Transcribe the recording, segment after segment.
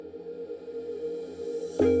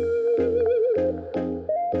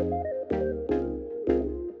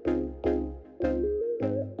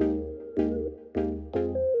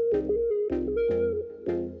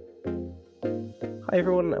Hi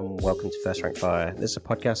everyone and welcome to First Rank Fire. This is a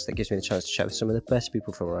podcast that gives me the chance to chat with some of the best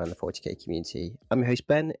people from around the 40k community. I'm your host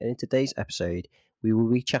Ben, and in today's episode we will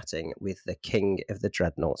be chatting with the king of the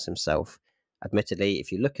dreadnoughts himself. Admittedly,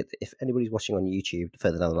 if anybody's watching on YouTube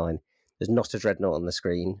further down the line, there's not a dreadnought on the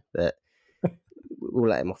screen, but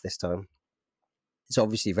we'll let him off this time. He's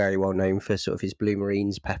obviously very well known for sort of his blue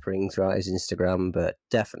marines peppering throughout his Instagram, but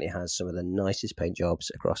definitely has some of the nicest paint jobs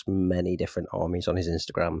across many different armies on his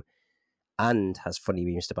Instagram, and has funny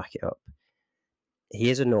memes to back it up. He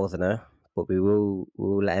is a northerner, but we'll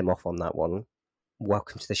let him off on that one.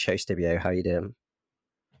 Welcome to the show, Stibio. How you doing?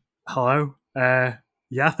 Hello. Yeah,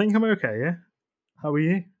 I think I'm okay. Yeah. How are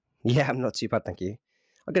you? Yeah, I'm not too bad, thank you.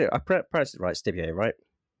 I pronounced it right, Stibio, right?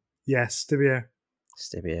 Yes, Stibio.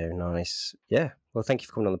 Stibio, nice. Yeah. Well, thank you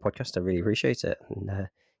for coming on the podcast. I really appreciate it, and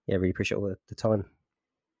really appreciate all the time.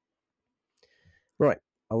 Right.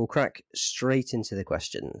 I will crack straight into the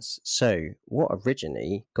questions. So, what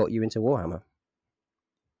originally got you into Warhammer?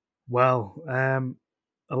 Well,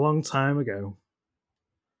 a long time ago,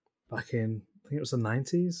 back in I think it was the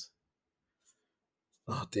 90s.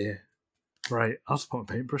 Oh dear. Right, I'll just put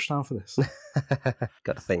my paintbrush down for this.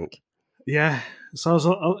 Got to think. Yeah.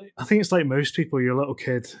 So I think it's like most people. You're a little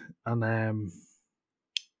kid, and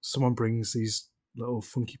someone brings these little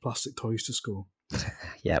funky plastic toys to school.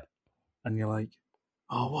 Yep. And you're like,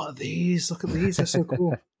 "Oh, what are these? Look at these! They're so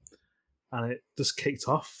cool!" And it just kicked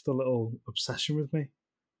off the little obsession with me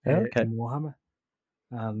in Warhammer.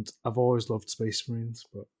 And I've always loved Space Marines,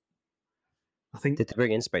 but I think did they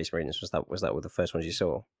bring in Space Marines? Was that one the first ones you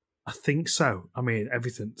saw? I think so. I mean,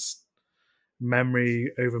 everything's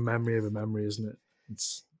memory over memory over memory, isn't it?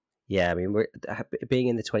 Yeah, I mean, being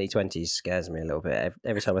in the 2020s scares me a little bit.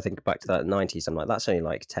 Every time I think back to that 90s, I'm like, that's only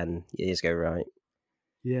like 10 years ago, right?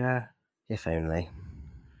 Yeah. If only.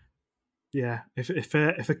 Yeah.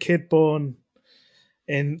 If a kid born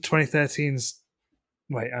in 2013's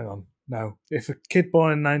wait, hang on. No. If a kid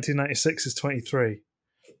born in 1996 is 23.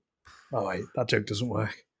 Oh wait, that joke doesn't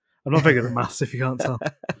work. I'm not very good at maths if you can't tell.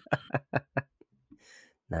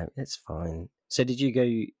 No, it's fine. So did you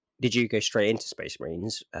go straight into Space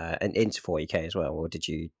Marines and into 40k as well, or did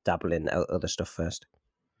you dabble in other stuff first?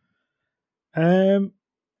 So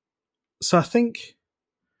I think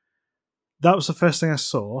that was the first thing I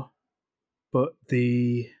saw, but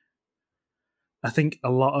I think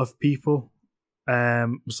a lot of people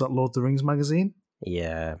was that Lord of the Rings magazine.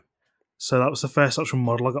 Yeah. So that was the first actual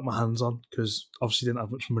model I got my hands on, because obviously didn't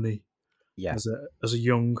have much money. Yeah. As a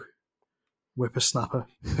young whippersnapper.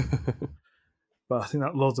 But I think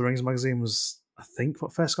that Lord of the Rings magazine was, I think,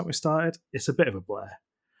 what first got me started. It's a bit of a blur,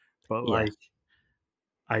 but like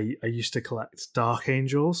I used to collect Dark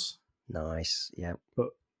Angels. Nice. Yeah. But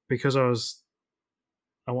because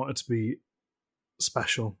I wanted to be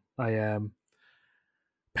special, I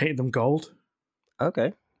painted them gold.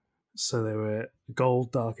 Okay. So they were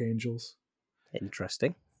gold Dark Angels.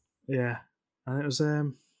 Interesting. Yeah, and it was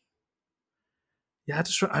yeah.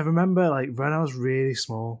 I remember like when I was really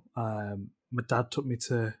small, my dad took me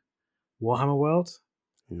to Warhammer World.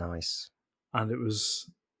 Nice. And it was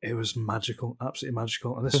magical, absolutely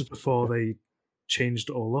magical. And this was before they changed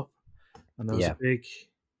it all up. And there was a big,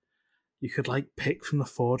 you could like pick from the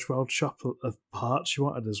Forge World shop of parts you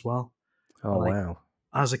wanted as well. Oh, wow.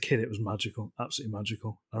 As a kid, it was magical, absolutely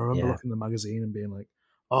magical. I remember looking at the magazine and being like,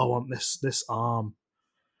 "Oh, I want this arm,"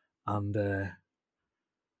 and it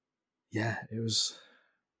was.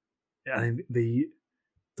 I mean, they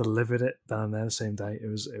delivered it down there the same day. It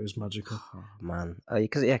was magical. Oh man,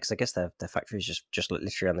 because I guess their factory is just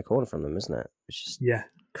literally around the corner from them, isn't it? It's just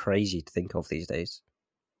crazy to think of these days.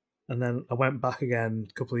 And then I went back again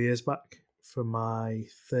a couple of years back for my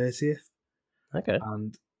 30th. Okay.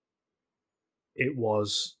 And it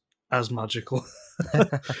was as magical.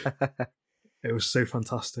 It was so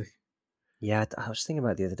fantastic. Yeah, I was thinking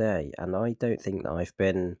about it the other day, and I don't think that I've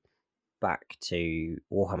been back to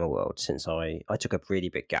Warhammer World since I took a really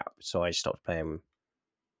big gap. So I stopped playing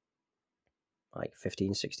like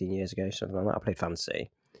 15, 16 years ago, something like that. I played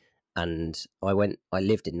Fantasy. And I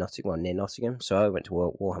lived in near Nottingham, so I went to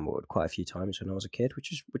Warhammer World quite a few times when I was a kid,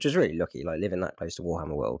 which is really lucky. Like living that close to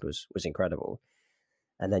Warhammer World was incredible.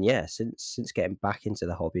 And then since getting back into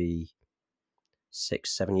the hobby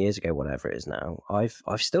 6-7 years ago, whatever it is now, I've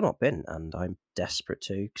still not been, and I'm desperate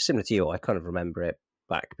to. Similar to you, I kind of remember it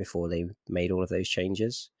back before they made all of those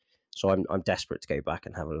changes, so I'm desperate to go back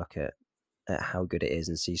and have a look at how good it is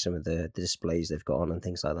and see some of the displays they've got on and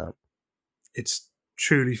things like that. It's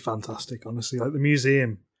truly fantastic, honestly. Like the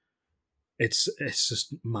museum, it's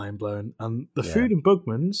just mind blowing, and the food in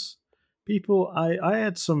Bugman's. People, I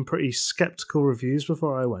had some pretty skeptical reviews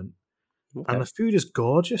before I went. Okay. And the food is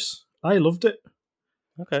gorgeous. I loved it.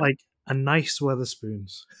 Okay. Like a nice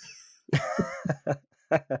Weatherspoons.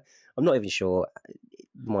 I'm not even sure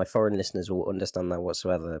my foreign listeners will understand that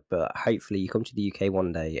whatsoever, but hopefully you come to the UK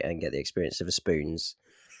one day and get the experience of a spoons.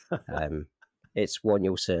 It's one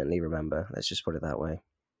you'll certainly remember. Let's just put it that way.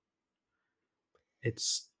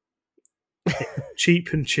 It's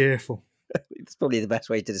cheap and cheerful. It's probably the best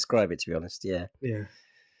way to describe it, to be honest. Yeah.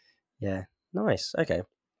 Yeah. Nice. Okay.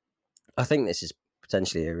 I think this is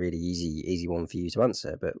potentially a really easy one for you to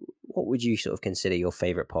answer, but what would you sort of consider your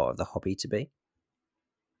favourite part of the hobby to be?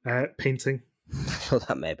 Painting. I thought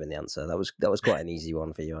that may have been the answer. That was quite an easy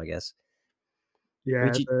one for you, I guess. Yeah.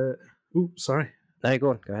 Would you... Sorry. No,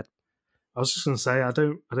 go on. Go ahead. I was just going to say I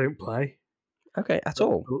don't play. Okay, at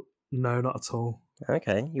all? No, not at all.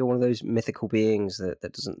 Okay, you're one of those mythical beings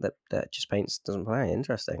that just paints, doesn't play.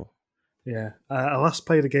 Interesting. Yeah. I last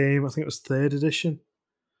played a game, I think it was 3rd edition.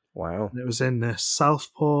 Wow. And it was in the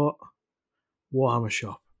Southport Warhammer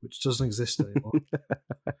shop, which doesn't exist anymore.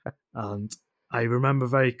 And I remember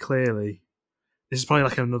very clearly, this is probably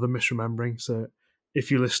like another misremembering, so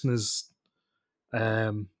if you listeners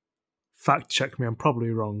fact check me, I'm probably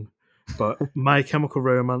wrong, but My Chemical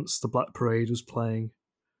Romance, The Black Parade was playing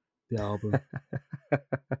the album.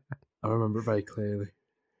 I remember it very clearly.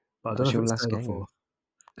 But I don't know if it was last 3rd or game. 4th.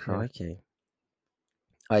 Crikey.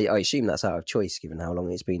 Yeah. I assume that's out of choice, given how long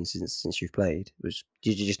it's been since you've played.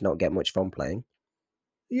 Did you just not get much fun playing?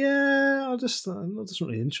 Yeah, that doesn't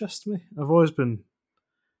really interest me. I've always been,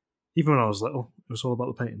 even when I was little, it was all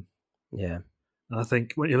about the painting. Yeah. And I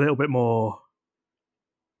think when you're a little bit more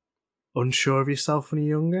unsure of yourself when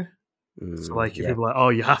you're younger, so like if people are like, oh,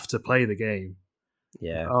 you have to play the game.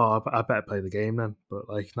 Yeah. Oh, I better play the game then. But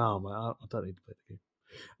like now, I'm like, I don't need to play the game.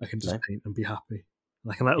 I can just paint and be happy.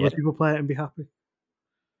 And I can let other people play it and be happy.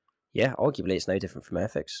 Yeah, arguably it's no different from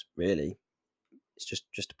ethics, really. It's just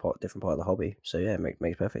a different part of the hobby. So yeah, it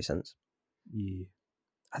makes perfect sense. Yeah.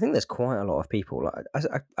 I think there's quite a lot of people. Like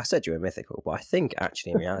I said, you were mythical, but I think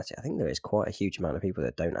actually in reality, I think there is quite a huge amount of people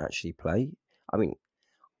that don't actually play. I mean,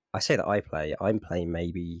 I say that I play. I'm playing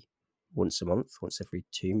maybe once a month, once every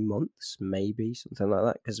 2 months, maybe something like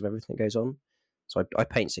that, because of everything that goes on. So I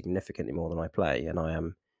paint significantly more than I play, and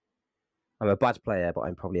I'm a bad player, but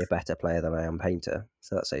I'm probably a better player than I am painter.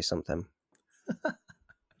 So that says something.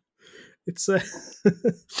 It's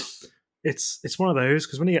it's one of those,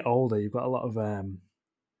 because when you get older, you've got a lot of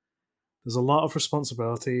there's a lot of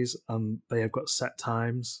responsibilities, and they have got set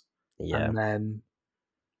times. Yeah. And then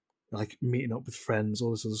like meeting up with friends,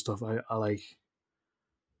 all this other stuff. I like,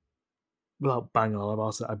 without banging on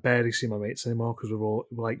about it, I barely see my mates anymore because we're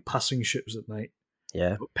like passing ships at night.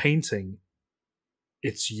 Yeah. But painting,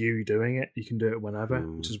 it's you doing it. You can do it whenever,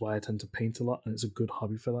 which is why I tend to paint a lot, and it's a good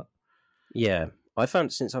hobby for that. Yeah, I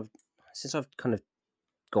found since I've kind of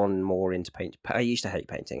gone more into paint. I used to hate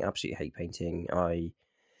painting, absolutely hate painting. I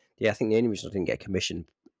think the only reason I didn't get commission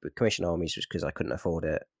armies was because I couldn't afford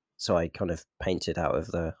it. So I kind of painted out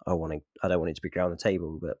of I don't want it to be ground the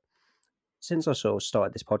table. But since I sort of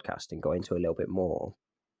started this podcast and got into a little bit more,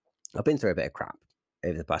 I've been through a bit of crap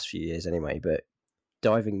over the past few years anyway. But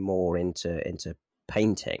diving more into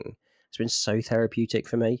painting has been so therapeutic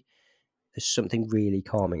for me. There's something really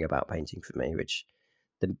calming about painting for me, which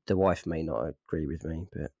the wife may not agree with me,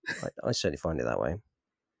 but I certainly find it that way.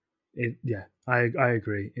 I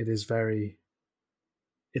agree. It is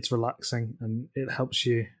it's relaxing, and it helps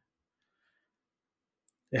you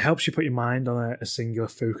put your mind on a singular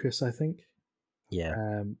focus, I think.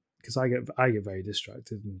 Yeah. Because I get very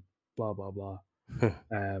distracted and blah blah blah.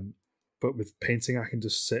 But with painting, I can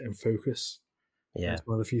just sit and focus. Yeah. It's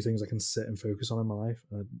one of the few things I can sit and focus on in my life.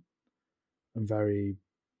 And I'm very,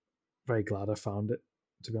 very glad I found it,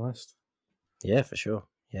 to be honest. Yeah, for sure.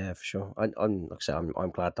 Yeah, for sure. I'm like I said,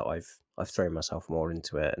 I'm glad that I've thrown myself more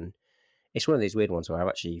into it, and it's one of these weird ones where I've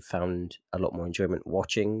actually found a lot more enjoyment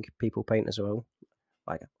watching people paint as well.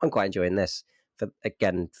 Like I'm quite enjoying this.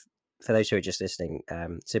 For those who are just listening,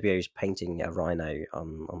 Stibio's painting a rhino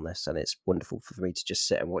on this, and it's wonderful for me to just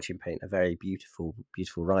sit and watch him paint a very beautiful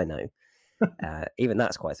rhino. Even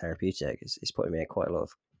that's quite therapeutic. It's putting me at quite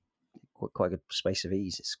a good space of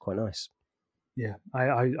ease. It's quite nice. Yeah,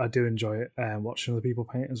 I do enjoy it, watching other people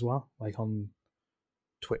paint as well, like on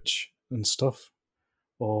Twitch and stuff,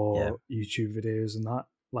 or YouTube videos and that.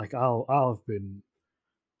 Like I've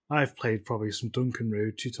played probably some Duncan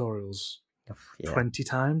Road tutorials 20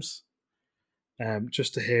 times,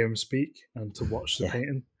 just to hear him speak and to watch the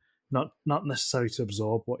painting. Not necessarily to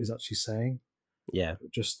absorb what he's actually saying. Yeah,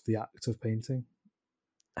 but just the act of painting.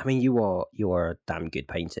 I mean, you are a damn good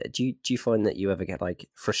painter. Do you find that you ever get like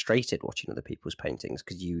frustrated watching other people's paintings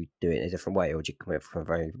because you do it in a different way, or do you come from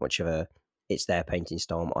very much of a it's their painting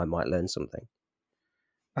style, I might learn something?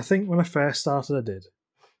 I think when I first started, I did.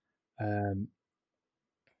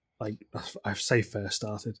 Like I say, first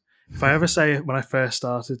started. If I ever say when I first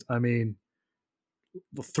started, I mean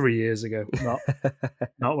 3 years ago,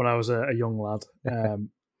 not when I was a young lad.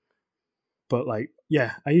 But like,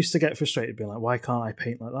 yeah, I used to get frustrated, being like, why can't I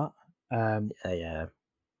paint like that? Yeah,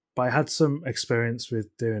 But I had some experience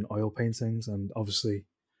with doing oil paintings, and obviously,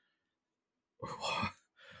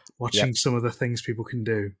 watching yep. some of the things people can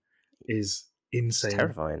do is It's insane.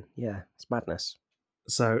 terrifying. Yeah, it's madness.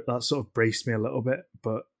 So that sort of braced me a little bit.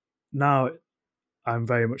 But now I'm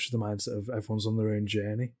very much of the mindset of everyone's on their own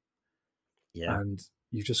journey, Yeah, and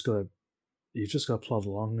you've just got to plod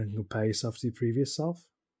along and compare yourself to your previous self,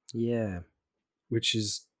 yeah, which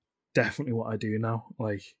is definitely what I do now.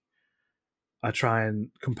 Like, I try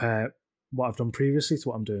and compare what I've done previously to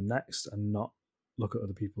what I'm doing next, and not look at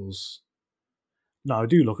other people's. No, I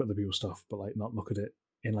do look at other people's stuff, but like not look at it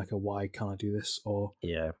in like a why can't I do this, or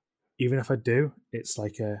yeah, even if I do, it's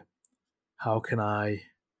like a how can I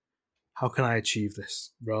achieve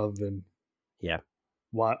this, rather than yeah,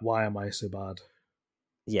 why am I so bad.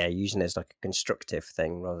 yeah. Using it as like a constructive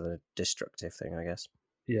thing rather than a destructive thing, I guess.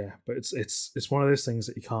 Yeah, but it's one of those things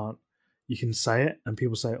that you can say it, and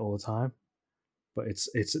people say it all the time, but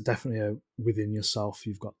it's definitely a within yourself.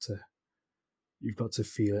 You've got to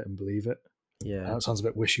feel it and believe it. Yeah. That sounds a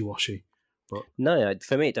bit wishy washy, but No,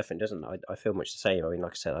 for me, it definitely doesn't. I feel much the same. I mean,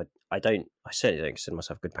 like I said, I certainly don't consider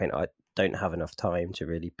myself a good painter. I don't have enough time to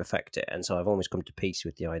really perfect it. And so I've almost come to peace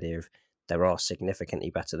with the idea of there are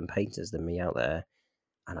significantly better than painters than me out there.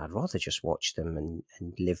 And I'd rather just watch them and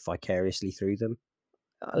live vicariously through them.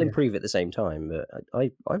 I'll yeah, improve at the same time, but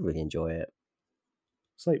I really enjoy it.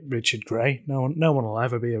 it's like Richard Gray. No one will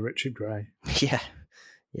ever be a Richard Gray. Yeah,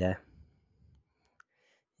 yeah,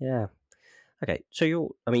 yeah. Okay, so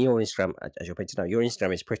your Instagram, as you're painting now, your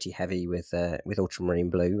Instagram is pretty heavy with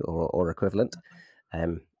ultramarine blue or equivalent.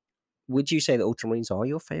 Um, would you say that ultramarines are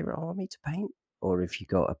your favorite army to paint, or have you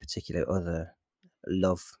got a particular other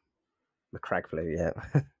love? McCrag blue, yeah,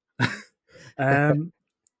 Um,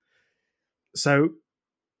 so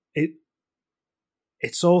it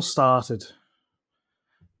it's all started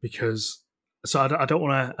because I don't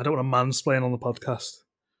want to mansplain on the podcast.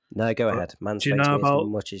 no, go But ahead, do you mansplain to know me as about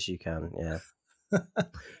much as you can. Yeah,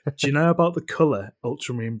 do you know about the color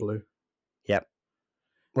ultramarine blue? yep.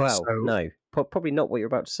 Well, So no, probably not what you're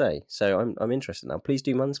about to say. So I'm interested now. Please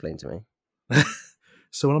do mansplain to me.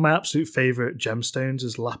 so one of my absolute favorite gemstones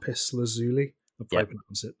is lapis lazuli. I Yep. probably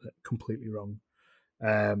pronounced it completely wrong.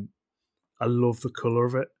 Um, I love the color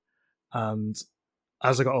of it, and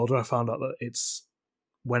as I got older, I found out that it's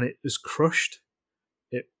when it is crushed,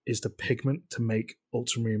 it is the pigment to make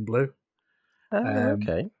ultramarine blue. Oh, Um,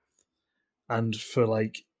 okay. and for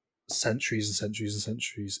like centuries and centuries and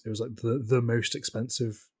centuries, it was like the most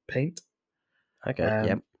expensive paint. Okay. Um,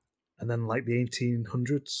 Yep. and then like the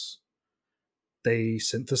 1800s, they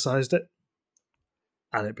synthesized it,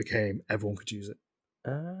 and it became everyone could use it,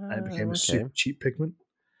 and it became a Okay. super cheap pigment.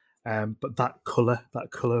 But that color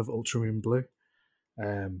of ultramarine blue,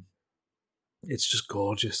 um, it's just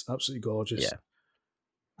gorgeous, absolutely gorgeous. Yeah.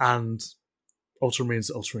 And ultramarines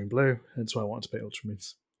are ultramarine blue, hence why I wanted to paint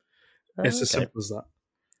ultramarines. It's as Okay. simple as that.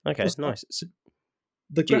 Okay. Plus, Nice. So,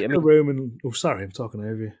 the do you, I mean, Greco-Roman. Oh, sorry, I'm talking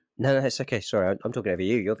over you. no, it's okay. Sorry, I'm talking over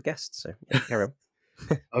you. You're the guest, so yeah, carry on.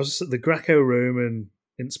 I was just the Greco-Roman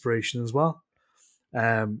inspiration as well.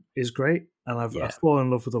 Is great, and I've Yeah. fallen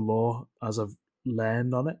in love with the law as I've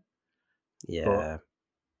learned on it. But Yeah.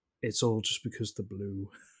 it's all just because the blue.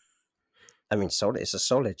 I mean, solid. It's a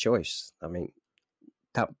solid choice. I mean,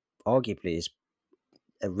 that arguably is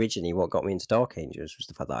originally what got me into Dark Angels was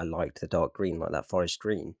the fact that I liked the dark green, like that forest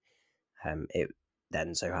green. It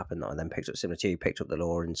then so happened that I then picked up similar to you, picked up the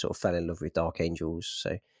lore and sort of fell in love with Dark Angels.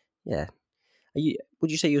 So yeah,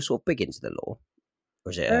 would you say you're sort of big into the lore,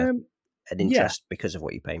 or is it Um, an yeah. interest because of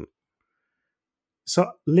what you paint?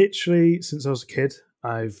 So literally, since I was a kid,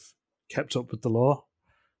 I've kept up with the law.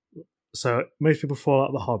 So most people fall out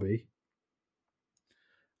of the hobby.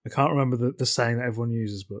 I can't remember the saying that everyone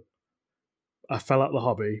uses, but I fell out of the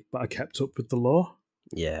hobby, but I kept up with the law.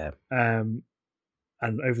 Yeah, Um,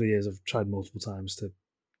 and over the years, I've tried multiple times to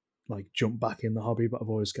like jump back in the hobby, but I've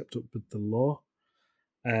always kept up with the law.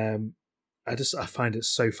 Um, I find it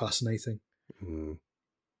so fascinating, mm,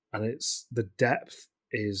 and it's the depth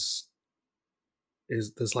is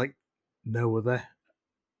there's like no other,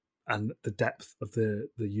 and the depth of the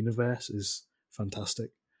universe is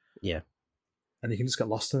fantastic. yeah. and you can just get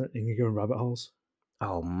lost in it. You can go in rabbit holes.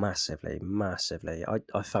 Oh, massively.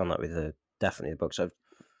 I found that with definitely the books.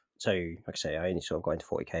 So, like I say, I only sort of got into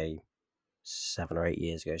 40k 7 or 8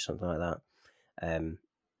 years ago, something like that. And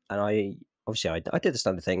I did the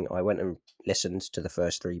standard thing. I went and listened to the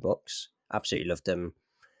first 3 books, absolutely loved them.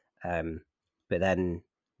 But then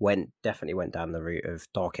definitely went down the route of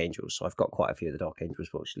Dark Angels. So I've got quite a few of the Dark Angels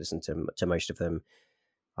books. Listened to most of them.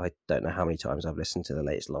 I don't know how many times I've listened to the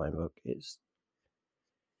latest Lion book. It's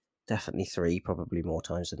definitely 3, probably more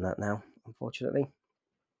times than that now, unfortunately.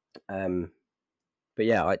 But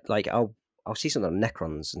yeah, I'll see something on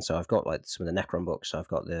Necrons, and so I've got like some of the Necron books. So I've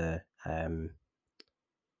got the I'm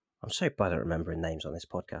so bad at remembering names on this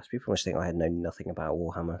podcast. People must think I know nothing about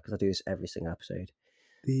Warhammer because I do this every single episode.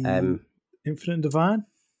 The Infinite and Divine?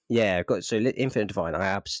 Yeah, I've got Infinite Divine. I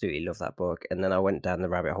absolutely love that book. And then I went down the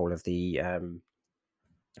rabbit hole of the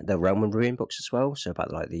Realm and Ruin books as well. So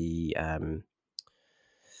about like the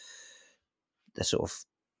sort of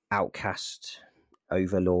outcast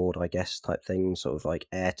overlord, I guess, type thing, sort of like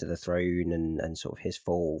heir to the throne and sort of his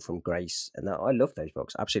fall from grace. And I love those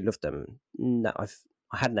books. Absolutely loved them. No, I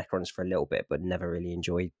had Necrons for a little bit, but never really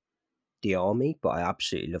enjoyed the army. But I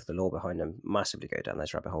absolutely love the lore behind them. Massively go down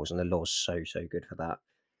those rabbit holes, and the lore's so good for that.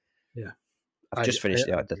 Yeah, I've just finished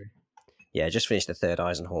just finished the 3rd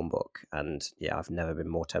Eisenhorn book, and yeah, I've never been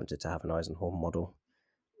more tempted to have an Eisenhorn model.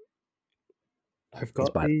 I've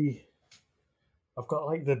got like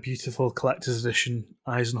the beautiful collector's edition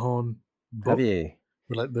Eisenhorn book. Have you?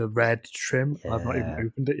 With like the red trim. Yeah. I've not even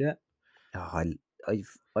opened it yet. Oh,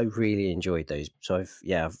 I really enjoyed those. So I've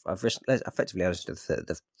effectively listened to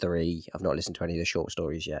the 3. I've not listened to any of the short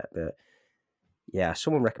stories yet, but yeah,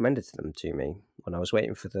 someone recommended them to me when I was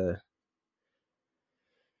waiting for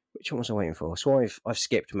which one was I waiting for? So I've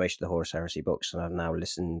skipped most of the Horus Heresy books, and I've now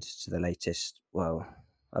listened to the latest. Well,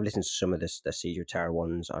 I've listened to some of the Siege of Terror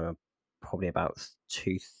ones. I'm probably about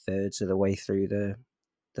 2/3 of the way through the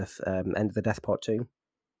End of the Death Part 2.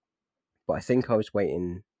 But I think I was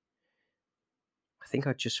waiting. I think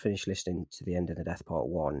I just finished listening to the End of the Death Part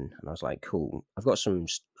 1, and I was like, cool. I've got some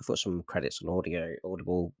credits on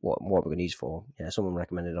Audible. What we're going to use for? Yeah, someone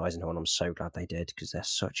recommended Eisenhorn. I'm so glad they did because they're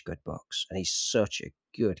such good books, and he's such a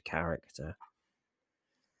good character.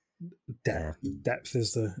 Depth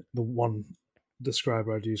is the one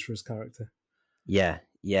describer I'd use for his character. Yeah.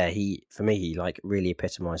 He like really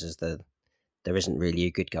epitomizes there isn't really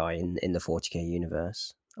a good guy in the 40k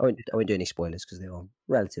universe. I won't do any spoilers because they are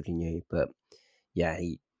relatively new, but yeah,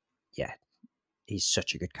 he's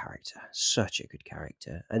such a good character,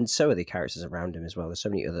 and so are the characters around him as well. There's so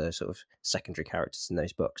many other sort of secondary characters in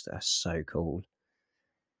those books that are so cool.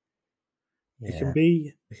 Yeah. It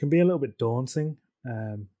can be a little bit daunting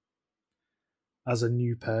as a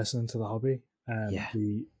new person to the hobby.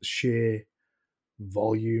 The sheer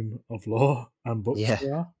volume of lore and books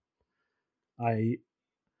there are. I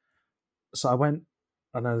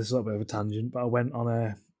know this is a little bit of a tangent, but I went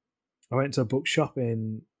to a bookshop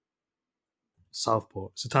in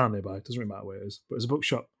Southport. It's a town nearby. It doesn't really matter where it is, but it's a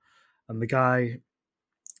bookshop. And the guy,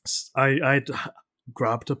 I'd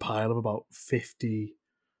grabbed a pile of about 50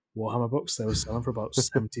 Warhammer books. They were selling for about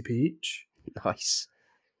 70p each. Nice.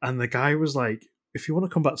 And the guy was like, if you want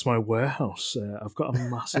to come back to my warehouse, I've got a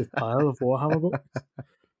massive pile of Warhammer books.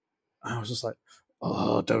 And I was just like,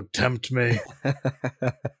 oh, don't tempt me.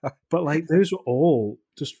 But like, those were all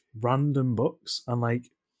just random books. And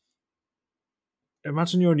like,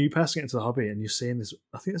 imagine you're a new person getting into the hobby and you're seeing this.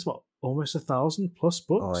 I think there's almost 1,000+ books.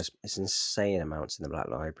 Oh, it's insane amounts in the Black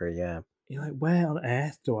Library. Yeah. You're like, where on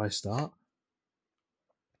earth do I start?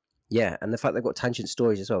 Yeah, and the fact they've got tangent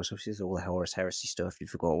stories as well. So obviously there's all the Horus Heresy stuff.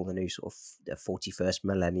 You've got all the new sort of the 41st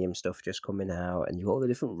millennium stuff just coming out, and you've got all the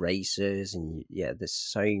different races, and there's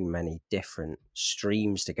so many different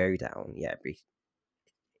streams to go down. Yeah,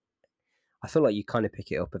 I feel like you kind of pick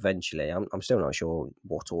it up eventually. I'm still not sure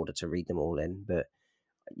what order to read them all in, but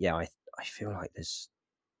yeah, I feel like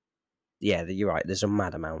you're right. There's a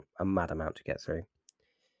mad amount to get through.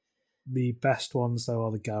 The best ones though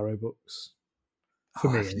are the Garrow books. For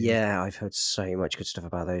me, anyway. Yeah, I've heard so much good stuff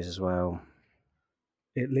about those as well.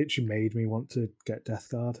 It literally made me want to get Death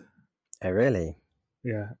Guard. Oh, really?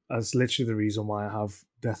 Yeah, that's literally the reason why I have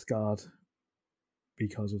Death Guard,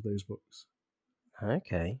 because of those books.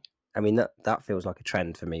 Okay. I mean, that feels like a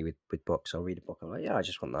trend for me with books. I'll read a book, I'm like, yeah, I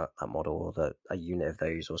just want that model or a unit of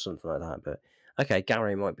those or something like that. But okay,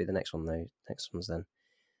 Garrow might be the next one though. Next ones then.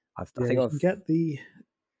 I think you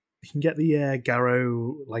can get the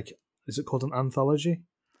Garrow, like, is it called an anthology?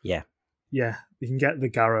 Yeah. Yeah, you can get the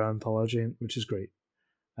Garrow anthology, which is great.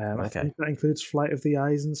 I think that includes Flight of the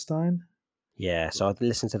Eisenstein. Yeah, so I've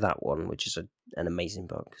listened to that one, which is an amazing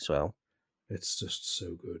book as well. It's just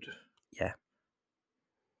so good. Yeah.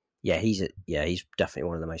 Yeah, he's definitely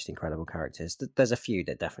one of the most incredible characters. There's a few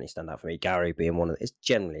that definitely stand out for me. Gary being one of it's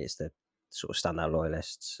the sort of standout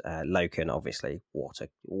loyalists. Loken, obviously, what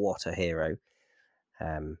a hero.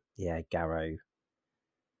 Yeah, Garrow.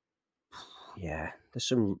 Yeah, there's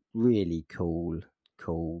some really cool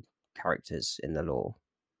characters in the lore,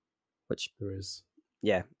 which There is.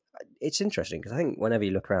 yeah, it's interesting because I think whenever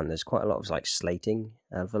you look around, there's quite a lot of like slating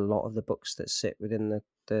of a lot of the books that sit within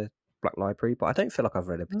the Black Library, but I don't feel like I've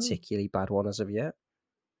read a Oh. particularly bad one as of yet.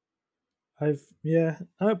 I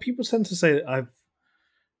know people tend to say that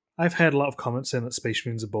I've heard a lot of comments saying that Space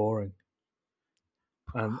Marines are boring.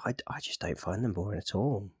 I just don't find them boring at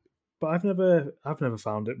all. But I've never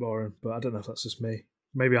found it boring. But I don't know if that's just me.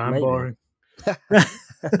 Maybe I'm Maybe. boring.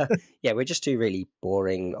 Yeah, we're just two really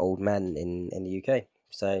boring old men in the UK.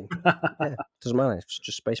 So yeah, doesn't matter. It's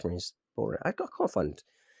just Space Marines boring. I can't find.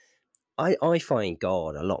 I find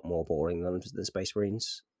God a lot more boring than Space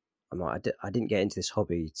Marines. I'm like, I didn't get into this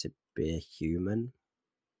hobby to be a human,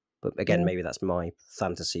 but again, Yeah. maybe that's my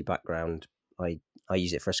fantasy background. I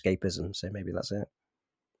use it for escapism, so maybe that's it.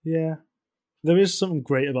 Yeah. There is something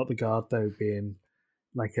great about the Guard though, being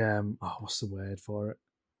like what's the word for it?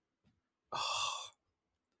 Oh,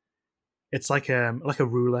 it's like a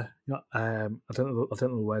ruler. I don't know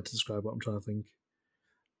the word to describe what I'm trying to think.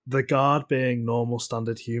 The Guard being normal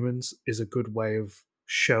standard humans is a good way of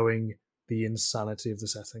showing the insanity of the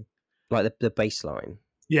setting. Like the baseline.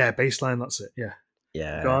 Yeah, baseline, that's it. Yeah.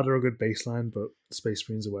 Yeah. Guard are a good baseline, but Space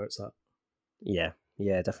Marines are where it's at. Yeah,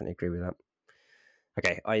 definitely agree with that.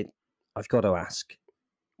 Okay, I've got to ask,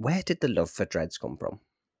 where did the love for dreads come from?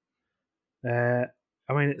 I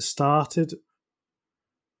mean, it started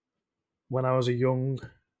when I was a young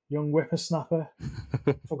whippersnapper.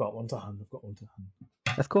 I've got one to hand.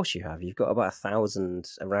 Of course you have. You've got about 1,000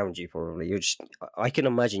 around you, probably. I can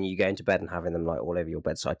imagine you going to bed and having them like all over your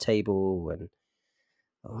bedside table. And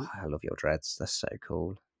I love your dreads. That's so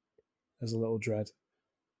cool. There's a little dread.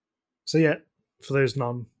 So yeah, for those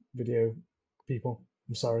non-video people,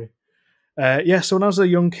 I'm sorry. So when I was a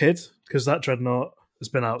young kid, because that dreadnought has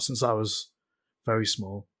been out since I was very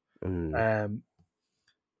small,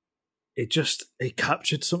 it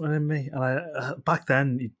captured something in me, and I back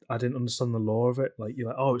then I didn't understand the lore of it. Like, you're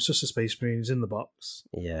like, oh, it's just a Space Marine. He's in the box.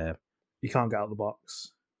 Yeah, you can't get out of the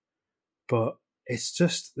box. But it's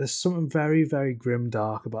just there's something very, very grim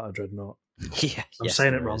dark about a dreadnought. Yeah, I'm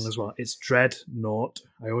saying it wrong as well. It's dreadnought.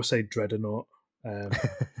 I always say dreadnought,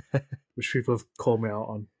 which people have called me out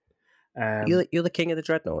on. You're the king of the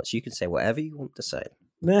dreadnoughts. You can say whatever you want to say.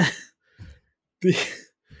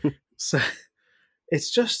 So it's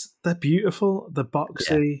just they're beautiful. The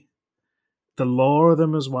boxy, the lore of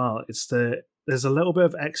them as well. There's a little bit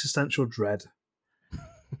of existential dread.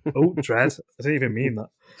 Oh, dread! I didn't even mean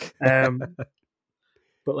that.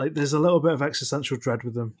 But like, there's a little bit of existential dread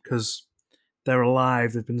with them because they're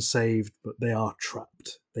alive, they've been saved, but they are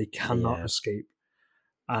trapped. They cannot escape.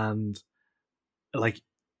 And like,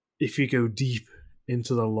 if you go deep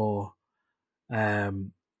into the lore,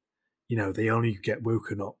 they only get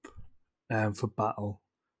woken up for battle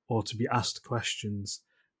or to be asked questions,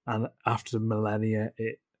 and after millennia,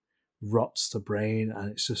 it rots the brain,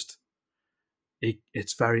 and it's just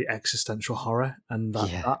it's very existential horror, and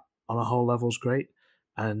that on a whole level is great.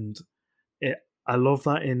 And I love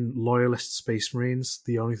that in loyalist Space Marines,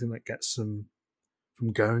 the only thing that gets them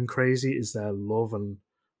from going crazy is their love and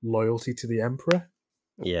loyalty to the Emperor.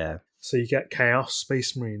 Yeah. So you get Chaos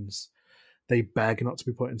Space Marines. They beg not to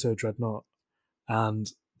be put into a dreadnought,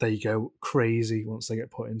 and they go crazy once they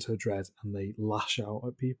get put into a dread, and they lash out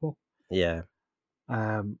at people. Yeah.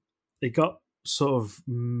 It got sort of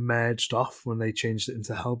merged off when they changed it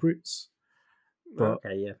into Hellbrutes. But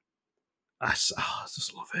okay, yeah. I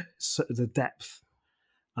just love it. It's the depth.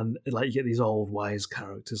 And like, you get these old wise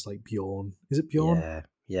characters like Bjorn. Is it Bjorn?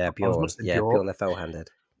 Yeah, Bjorn. Bjorn the Fell-Handed.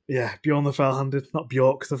 Yeah, Bjorn the Fell-Handed, not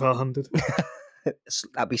Bjork the Fell-Handed.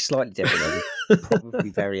 That'd be slightly different. Probably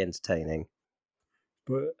very entertaining.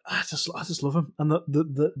 But I just love them, and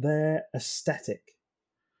their aesthetic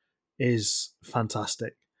is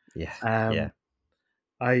fantastic. Yeah.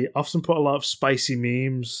 I often put a lot of spicy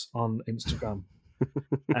memes on Instagram,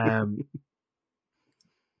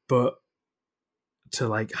 but to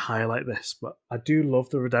like highlight this. But I do love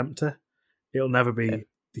the Redemptor. It'll never be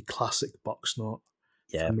the classic box knot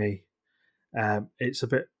for me. It's a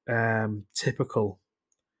bit typical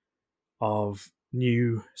of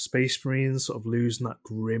new Space Marines, sort of losing that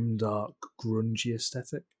grim, dark, grungy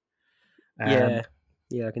aesthetic. Yeah,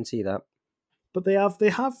 I can see that. But they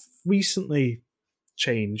have recently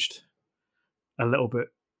changed a little bit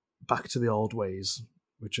back to the old ways,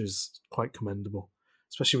 which is quite commendable.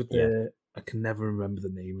 Especially with I can never remember the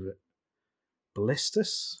name of it.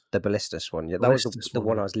 Ballistus? The Ballistus one, yeah, that was the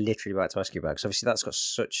one I was literally about to ask you about, because obviously that's got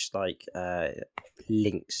such like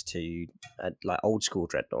links to like old school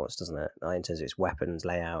dreadnoughts, doesn't it? Like, in terms of its weapons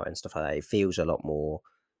layout and stuff like that, it feels a lot more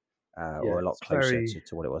or a lot closer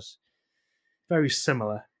to what it was. Very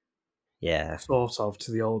similar, yeah, sort of,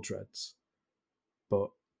 to the old dreads,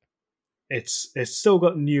 but it's still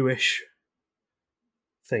got newish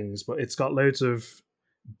things, but it's got loads of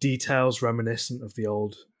details reminiscent of the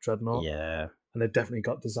old dreadnought. Yeah. And they've definitely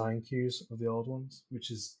got design cues of the old ones, which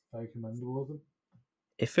is very commendable of them.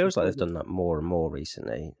 It feels like they've done that more and more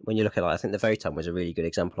recently. When you look at it, I think the Votan was a really good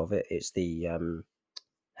example of it. It's the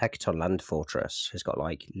Hekaton Land Fortress has got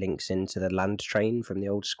like links into the land train from the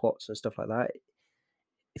old squats and stuff like that.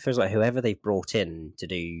 It feels like whoever they've brought in to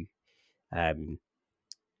do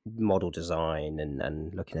model design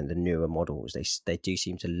and looking at the newer models, they do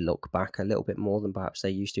seem to look back a little bit more than perhaps they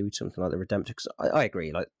used to with something like the Redemptor. Because I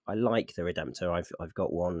agree, like I like the Redemptor. I've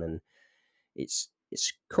got one, and it's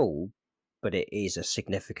cool, but it is a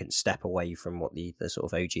significant step away from what the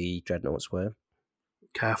sort of OG dreadnoughts were.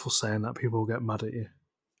 Careful saying that, people will get mad at you.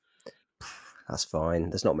 That's fine.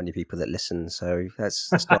 There's not many people that listen, so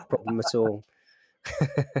that's not a problem at all.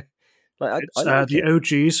 Like, it's the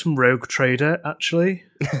OGs from Rogue Trader, actually.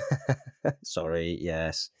 Sorry,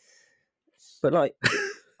 yes. But like,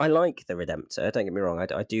 I like the Redemptor, don't get me wrong.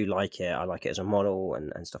 I do like it. I like it as a model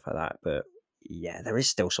and stuff like that. But yeah, there is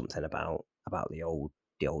still something about the old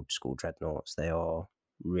school dreadnoughts. They are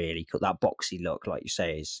really cool. That boxy look, like you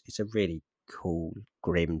say, it's a really cool,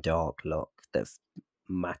 grim, dark look that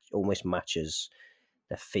almost matches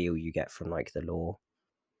the feel you get from like the lore.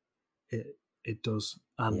 It does,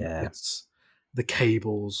 and it's the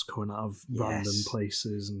cables coming out of random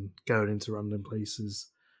places and going into random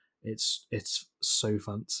places. It's so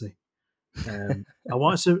fancy. I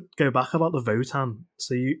wanted to go back about the Votan.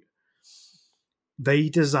 So they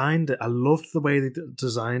designed it. I loved the way they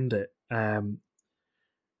designed it.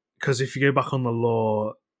 Because if you go back on the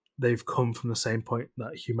lore, they've come from the same point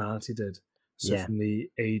that humanity did. So from the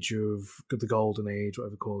age of the Golden Age,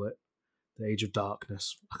 whatever you call it, the Age of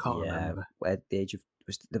Darkness. I can't remember. Where the age of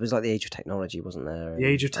there was like the Age of Technology, wasn't there? The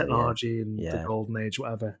Age of Technology and the Golden Age,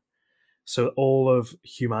 whatever. So all of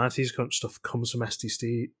humanity's stuff comes from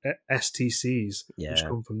STCs, which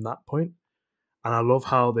come from that point. And I love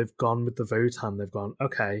how they've gone with the Votan. They've gone,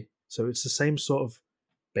 okay, so it's the same sort of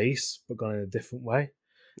base, but gone in a different way.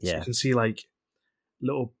 So you can see like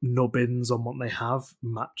little nubbins on what they have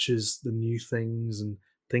matches the new things, and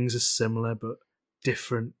things are similar but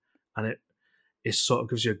different. And it sort of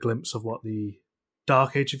gives you a glimpse of what the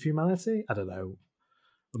Dark Age of Humanity, I don't know.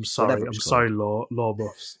 I'm sorry, lore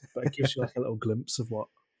buffs, but it gives you like a little glimpse of what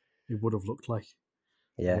it would have looked like.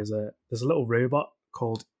 Yeah. There's a little robot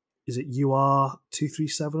called, is it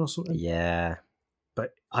UR237 or something? Yeah.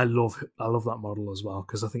 But I love that model as well,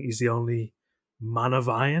 because I think he's the only man of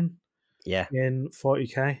iron in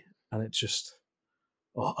 40k, and it's just,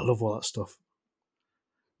 I love all that stuff.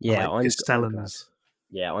 Yeah, I'm glad.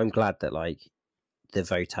 Yeah, I'm glad that like the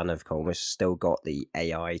Votan have almost still got the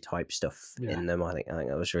AI type stuff in them. I think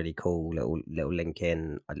that was really cool. Little link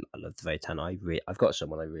in. I love the Votan. I've got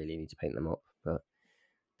someone I really need to paint them up, but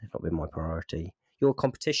they've not been my priority. Your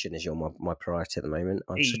competition is my priority at the moment.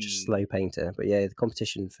 I'm such a slow painter, but yeah, the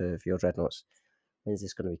competition for your dreadnoughts. When's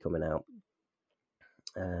this going to be coming out?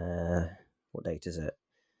 What date is it?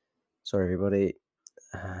 Sorry, everybody.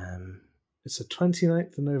 It's the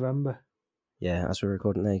 29th of November. Yeah, as we're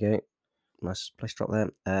recording, there you go. Nice place drop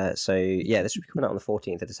there. So yeah, this will be coming out on the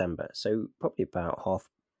 14th of December. So probably about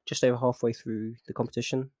just over halfway through the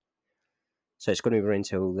competition. So it's going to be running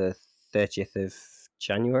until the 30th of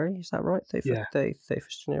January. Is that right?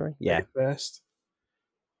 31st January. Yeah. 31st.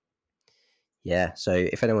 Yeah. So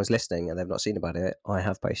if anyone's listening and they've not seen about it, I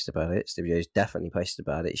have posted about it. Stibio's definitely posted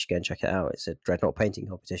about it. You should go and check it out. It's a dreadnought painting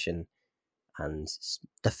competition, and it's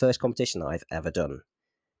the first competition that I've ever done.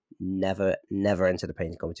 Never entered a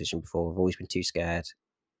painting competition before. I've always been too scared,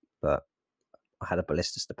 but I had a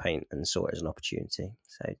ballistas to paint and saw it as an opportunity.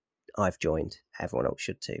 So I've joined. Everyone else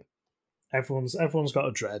should too. Everyone's got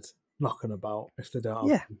a dread knocking about if they don't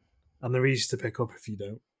have them. And they're easy to pick up if you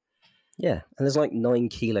don't. Yeah, and there's like 9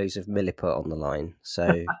 kilos of milliput on the line. So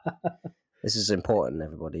this is important,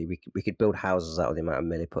 everybody. We could build houses out of the amount of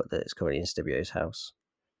milliput that is currently in Stibio's house.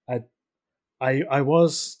 I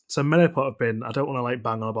was, so Milliput have been, I don't want to like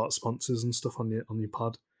bang on about sponsors and stuff on your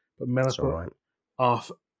pod, but Milliput are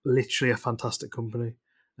literally a fantastic company.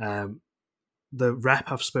 the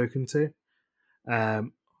rep I've spoken to, I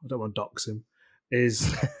don't want to dox him,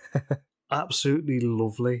 is absolutely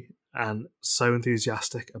lovely and so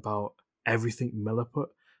enthusiastic about everything Milliput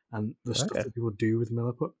and the stuff Okay. that people do with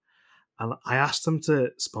Milliput. And I asked them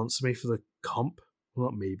to sponsor me for the comp.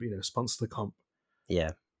 Well, not me, but sponsor the comp.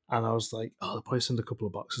 Yeah. And I was like, oh, they'll probably send a couple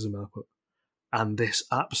of boxes of Milliput. And this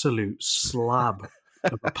absolute slab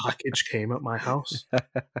of a package came at my house.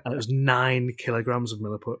 And it was 9 kilograms of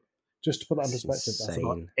Milliput. Just to put that in That's perspective, that's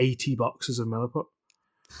about insane. 80 boxes of Milliput.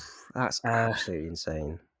 That's absolutely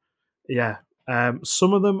insane. Yeah.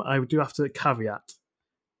 Some of them I do have to caveat.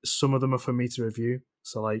 Some of them are for me to review.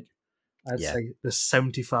 So, like, I'd say there's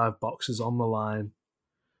 75 boxes on the line.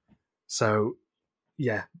 So,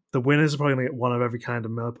 yeah, the winners are probably going to get one of every kind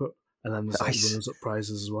of Milliput. And then there's like runners-up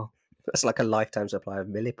prizes as well. That's like a lifetime supply of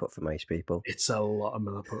Milliput for most people. It's a lot of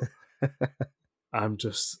Milliput. I'm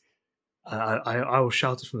just... I will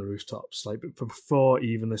shout it from the rooftops. Like, before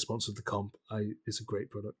even they sponsored the comp, it's a great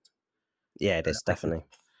product. Yeah, it is, definitely.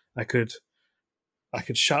 I could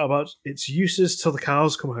shout about its uses till the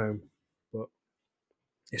cows come home, but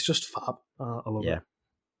it's just fab. I love it.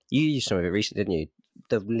 You used some of it recently, didn't you?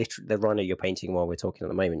 The rhino you're painting while we're talking at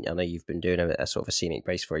the moment. I know you've been doing a sort of a scenic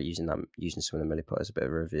base for it, using some of the Milliput as a bit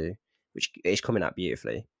of a review, which is coming out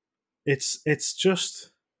beautifully. It's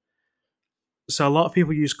just so a lot of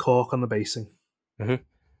people use cork on the basing,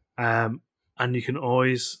 and you can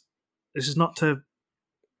always. This is not to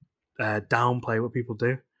downplay what people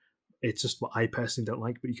do. It's just what I personally don't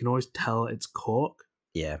like, but you can always tell it's cork.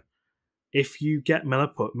 Yeah. If you get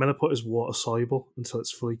Milliput is water soluble until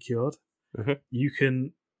it's fully cured. You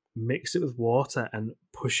can mix it with water and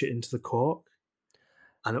push it into the cork,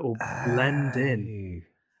 and it will blend in.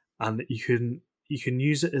 And you can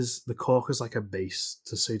use it as the cork as like a base,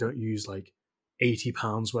 so you don't use like 80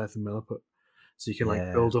 pounds worth of Milliput. So you can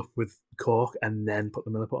like build up with cork and then put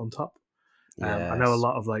the Milliput on top. I know a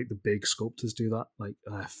lot of like the big sculptors do that, like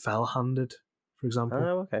Fell-handed, for example.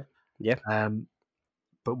 Oh, okay. Yeah.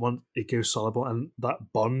 But when it goes soluble, and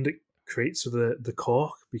that bond it creates with the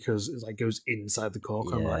cork, because it like goes inside the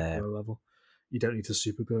cork on like low level. You don't need to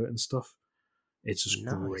super glue it and stuff. It's just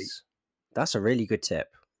great. That's a really good tip.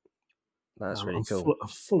 That's really cool. I'm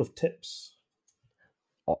full of tips.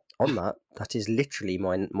 On that is literally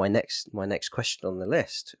my next question on the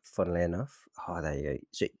list. Funnily enough, there you go.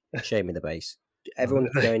 So, show me the base. Everyone,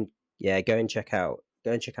 go and check out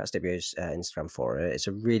Stibio's Instagram for it. It's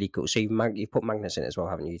a really cool. So you've put magnets in it as well,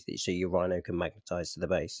 haven't you? So your rhino can magnetize to the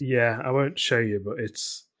base. Yeah, I won't show you, but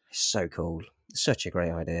it's so cool. It's such a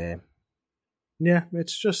great idea. Yeah,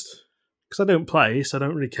 it's just because I don't play, so I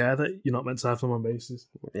don't really care that you're not meant to have them on bases.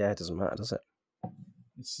 Yeah, it doesn't matter, does it?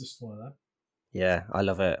 It's just one of that. Yeah, I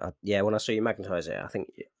love it. When I saw you magnetize it, I think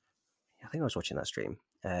I was watching that stream.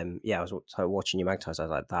 I was watching you magnetize. I was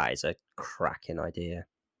like, that is a cracking idea.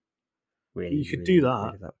 Really, you could do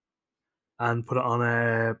that and put it on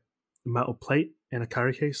a metal plate in a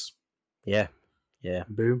carry case. Yeah.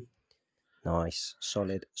 Boom. Nice,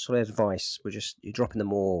 solid advice. You're dropping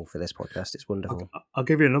them all for this podcast. It's wonderful. I'll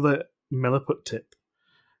give you another Milliput tip.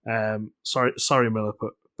 Sorry,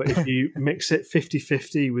 Milliput, but if you mix it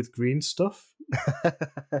 50-50 with green stuff,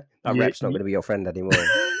 that rep's not going to be your friend anymore.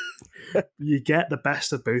 You get the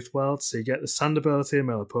best of both worlds. So you get the sandability of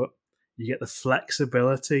Milliput, you get the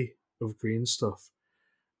flexibility of green stuff,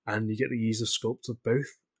 and you get the ease of sculpt of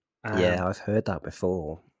both. I've heard that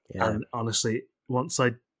before. Yeah. And honestly, once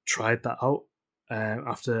I tried that out,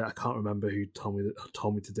 after I can't remember who told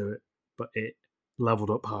me to do it, but it leveled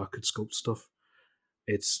up how I could sculpt stuff.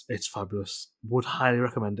 It's fabulous. Would highly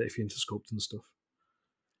recommend it if you're into sculpting stuff.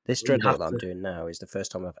 This dreadnought that I'm doing now is the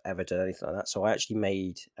first time I've ever done anything like that. So I actually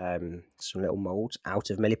made some little molds out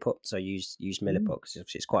of Milliput. So I used Milliput because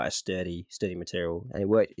it's quite a sturdy material, and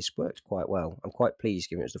it's worked quite well. I'm quite pleased,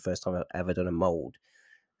 given it was the first time I've ever done a mold.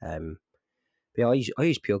 But I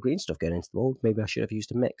used pure green stuff going into the mold. Maybe I should have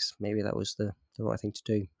used a mix. Maybe that was the right thing to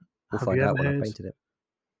do. We'll find out when I painted it.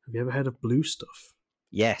 Have you ever heard of blue stuff?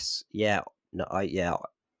 Yes. Yeah. No. I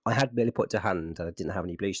had Milliput to hand, and I didn't have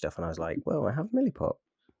any blue stuff, and I was like, well, I have Milliput.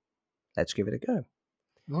 Let's give it a go.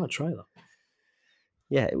 I'll try that.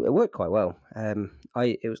 Yeah, it worked quite well.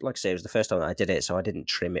 It was like I say, it was the first time that I did it, so I didn't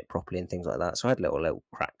trim it properly and things like that. So I had little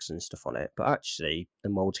cracks and stuff on it, but actually the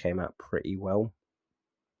molds came out pretty well.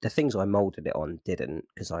 The things I molded it on didn't,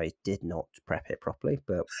 because I did not prep it properly.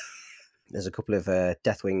 But there's a couple of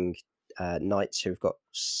Deathwing knights who've got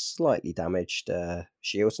slightly damaged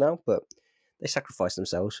shields now, but they sacrificed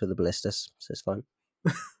themselves for the ballistas, so it's fine.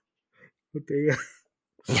 Oh dear.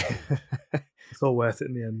 It's all worth it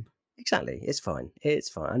in the end. Exactly. It's fine. It's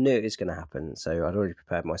fine. I knew it was going to happen, so I'd already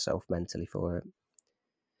prepared myself mentally for it.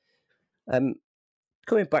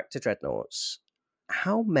 Coming back to dreadnoughts,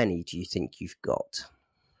 how many do you think you've got?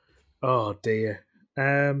 Oh dear.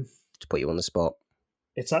 To put you on the spot.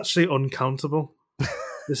 It's actually uncountable.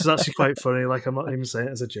 This is actually quite funny. Like, I'm not even saying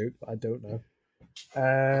it as a joke, but I don't know.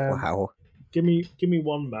 Wow. Give me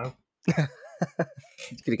one now. You're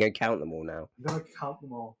going to go count them all now. I'm going to count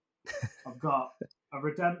them all. I've got a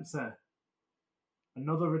Redemptor,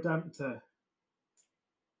 another Redemptor,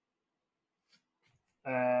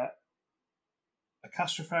 a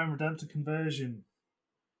Castroferrum Redemptor conversion,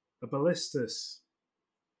 a Ballistus,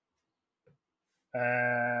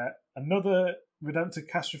 another Redemptor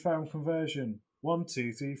Castroferrum conversion. 1,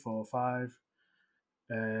 2, 3, 4, 5,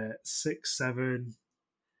 6, 7,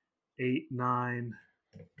 8, 9,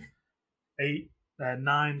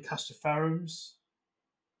 9 Castroferrums,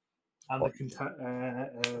 and what you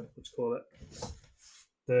call it?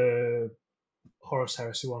 The Horus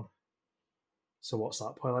Heresy one. So what's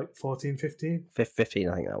that? Probably like 14, 15? 15,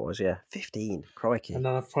 I think that was, yeah. 15, crikey. And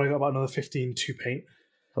then I've probably got about another 15 to paint.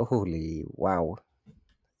 Holy wow.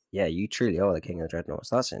 Yeah, you truly are the king of the dreadnoughts.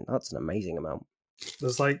 That's an amazing amount.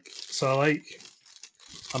 There's I'm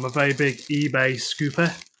a very big eBay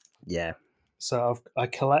scooper. Yeah. So I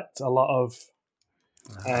collect a lot of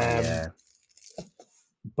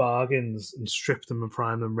bargains and strip them and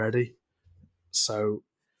prime them ready. So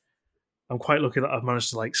I'm quite lucky that I've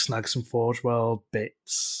managed to like snag some Forge World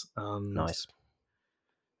bits and nice.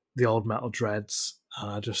 The old metal dreads.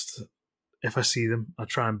 If I see them, I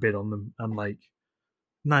try and bid on them, and like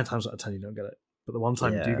 9 times out of 10 you don't get it. But the one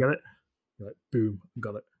time you do get it, you're like, boom,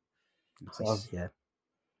 got it. Nice. So,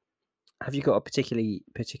 have you got a particular?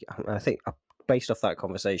 I think based off that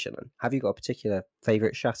conversation, have you got a particular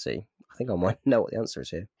favourite chassis? I think I might know what the answer is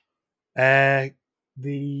here.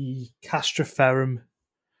 The Castroferrum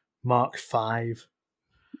Mark V.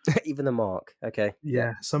 Even the Mark, okay.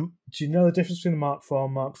 Yeah. Do you know the difference between the Mark IV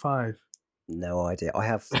and Mark V? No idea. I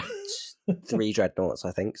have 3 dreadnoughts,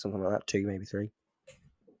 I think, something like that. 2, maybe 3.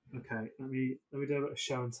 Okay, let me do a bit of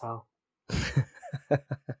show and tell.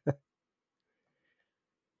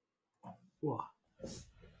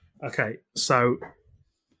 Okay, so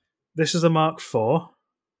this is a Mark IV. All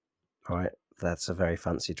right, that's a very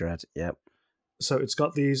fancy dread. Yep. So it's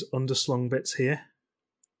got these underslung bits here.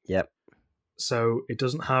 Yep. So it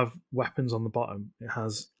doesn't have weapons on the bottom. It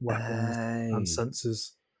has weapons and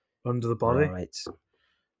sensors under the body. Right.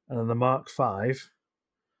 And then the Mark V,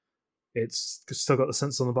 it's still got the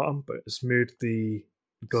sensor on the bottom, but it's moved the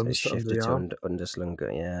guns to under the arm. Underslung.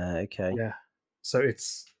 Yeah. Okay. Yeah. So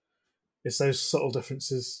it's those subtle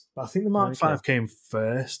differences. But I think the Mark V came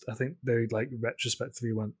first. I think they like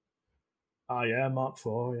retrospectively went, "Oh yeah, Mark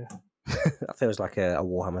IV, yeah." That feels like a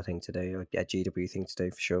Warhammer thing to do, a GW thing to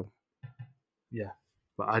do for sure. Yeah,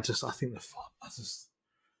 but I think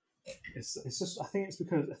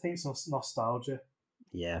it's nostalgia.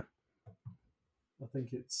 Yeah, I think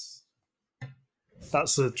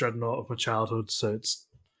that's the dreadnought of my childhood, so it's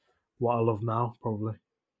what I love now, probably.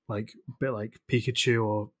 Like a bit like Pikachu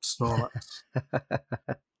or Snorlax.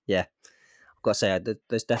 Yeah, I've got to say,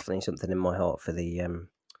 there's definitely something in my heart for the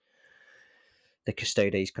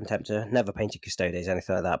Custodes Contemptor. Never painted Custodes,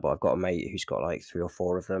 anything like that, but I've got a mate who's got like 3 or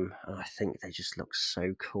 4 of them, and I think they just look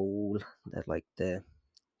so cool. They're like the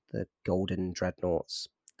golden dreadnoughts.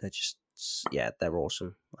 They're just, they're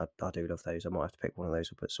awesome. I do love those. I might have to pick one of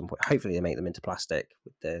those up at some point. Hopefully they make them into plastic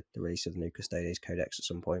with the release of the new Custodes Codex at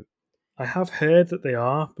some point. I have heard that they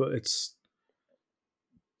are, but it's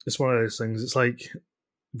one of those things. It's like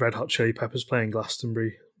Red Hot Chili Peppers playing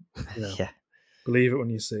Glastonbury. You know, yeah. Believe it when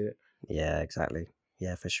you see it. Yeah, exactly.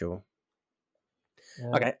 Yeah, for sure.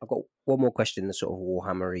 Okay, I've got one more question in the sort of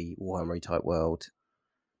Warhammery type world.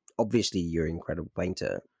 Obviously, you're an incredible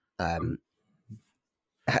painter. Have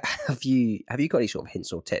you got any sort of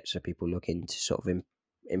hints or tips for people looking to sort of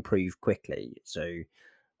improve quickly? So,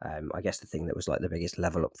 I guess the thing that was like the biggest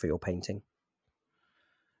level up for your painting.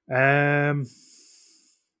 That's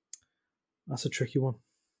a tricky one.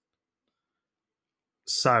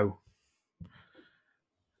 So,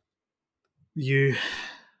 am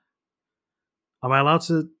I allowed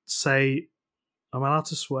to say? Am I allowed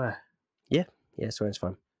to swear? Yeah, swearing's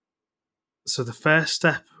fine. So the first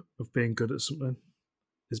step of being good at something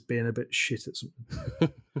is being a bit shit at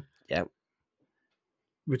something. Yeah.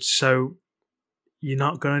 So you're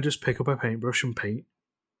not going to just pick up a paintbrush and paint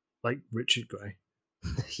like Richard Gray.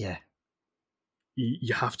 Yeah.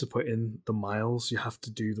 You have to put in the miles. You have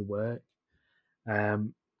to do the work.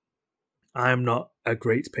 I'm not a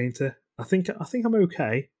great painter. I think I'm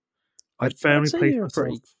okay. I'd firmly place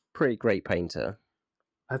myself. pretty great painter.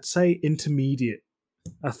 I'd say intermediate.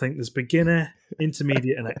 I think there's beginner,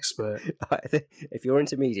 intermediate, and expert. If you're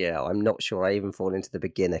intermediate, I'm not sure I even fall into the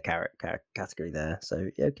beginner category there. So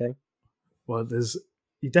yeah, okay. Well,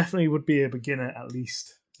 you definitely would be a beginner at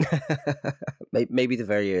least. Maybe the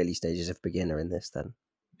very early stages of beginner in this then.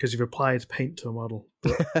 Because you've applied paint to a model.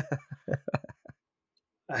 But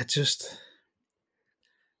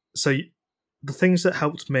so the things that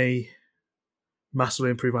helped me massively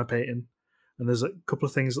improve my painting, and there's a couple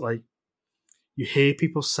of things that like you hear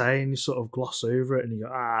people say and you sort of gloss over it and you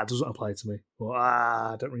go, it doesn't apply to me, or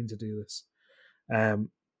I don't mean to do this.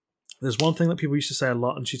 There's one thing that people used to say a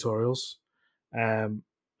lot in tutorials, and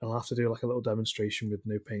I'll have to do like a little demonstration with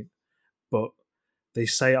no paint, but they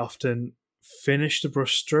say often finish the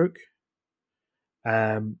brush stroke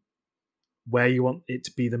where you want it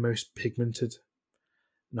to be the most pigmented.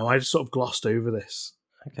 Now, I just sort of glossed over this.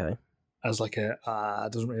 Okay. As like it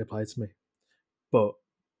doesn't really apply to me. But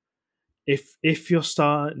if you're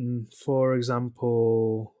starting, for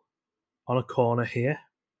example, on a corner here,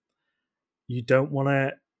 you don't want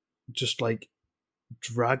to just like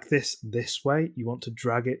drag this way. You want to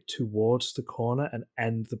drag it towards the corner and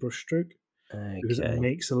end the brushstroke. Okay. Because it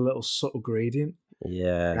makes a little subtle gradient.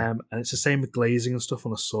 Yeah. And it's the same with glazing and stuff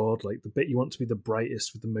on a sword. Like the bit you want to be the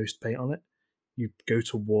brightest with the most paint on it, you go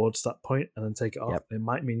towards that point and then take it off. Yep. It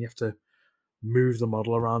might mean you have to move the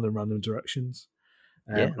model around in random directions.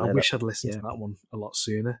 I wish I'd listened to that one a lot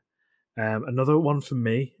sooner. Another one for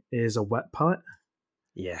me is a wet palette.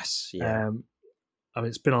 Yes. Yeah. I mean,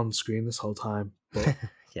 it's been on screen this whole time, but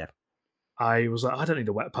yeah. I was like, I don't need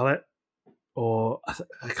a wet palette, or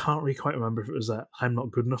I can't really quite remember if it was that I'm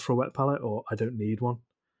not good enough for a wet palette or I don't need one.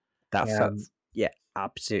 Yeah,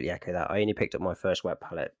 absolutely echo that. I only picked up my first wet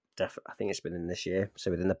palette. I think it's been in this year.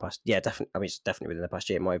 So within the past, definitely. I mean, it's definitely within the past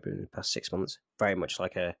year. It might have been in the past 6 months. Very much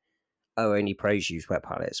like only pros use wet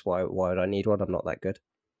palettes. Why would I need one? I'm not that good.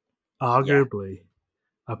 Arguably,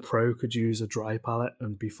 a pro could use a dry palette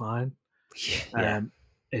and be fine. Yeah.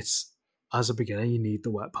 It's as a beginner, you need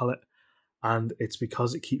the wet palette, and it's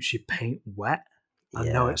because it keeps your paint wet. I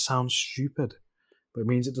know it sounds stupid, but it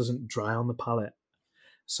means it doesn't dry on the palette.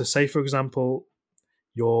 So, say for example,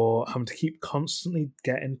 you're having to keep constantly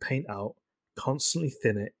getting paint out, constantly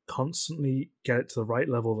thin it, constantly get it to the right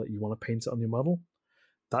level that you want to paint it on your model.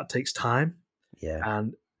 That takes time. Yeah.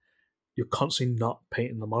 And you're constantly not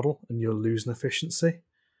painting the model and you're losing efficiency.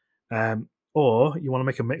 Or you want to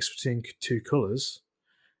make a mix between two colours.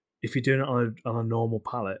 If you're doing it on a normal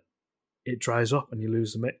palette, it dries up and you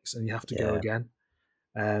lose the mix and you have to go again.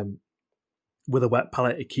 With a wet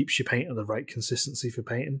palette, it keeps your paint at the right consistency for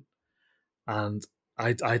painting. And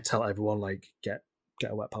I tell everyone, like, get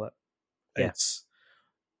a wet palette. Yeah.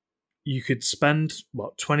 You could spend,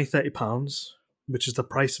 £20-30, which is the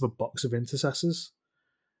price of a box of intercessors.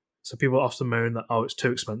 So people often moan that, it's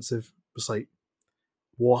too expensive. It's like,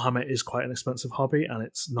 Warhammer is quite an expensive hobby, and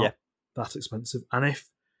it's not that expensive. And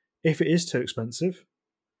if it is too expensive,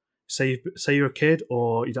 say you're a kid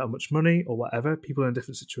or you don't have much money or whatever, people are in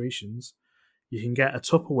different situations, you can get a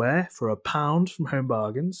Tupperware for £1 from Home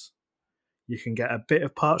Bargains. You can get a bit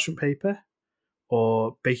of parchment paper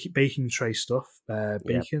or baking tray stuff,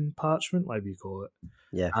 bacon parchment, whatever you call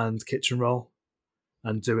it, and kitchen roll,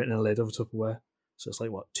 and do it in a lid of a Tupperware. So it's like,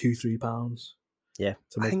 £2-3 to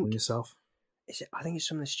make one yourself. I think it's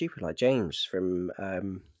something stupid like James from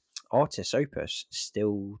Artist Opus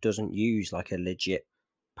still doesn't use like a legit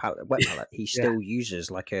wet palette. He still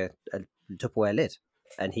uses like a Tupperware lid,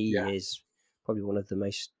 and he is probably one of the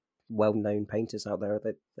most well-known painters out there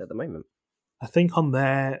at the moment. I think on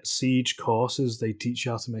their Siege courses, they teach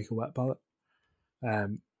you how to make a wet palette.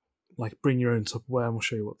 Like, bring your own Tupperware and we'll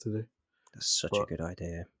show you what to do. That's such a good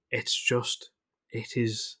idea. It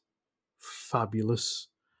is fabulous.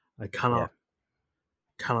 I cannot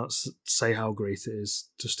say how great it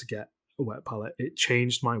is just to get a wet palette. It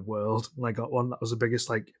changed my world when I got one. That was the biggest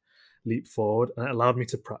leap forward, and it allowed me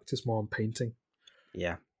to practice more on painting.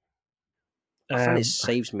 Yeah. I find it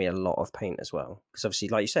saves me a lot of paint as well, because obviously,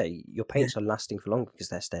 like you say, your paints are lasting for longer because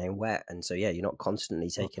they're staying wet, and so you're not constantly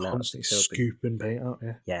taking out, scooping paint out.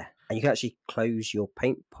 Yeah, and you can actually close your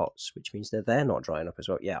paint pots, which means that they're not drying up as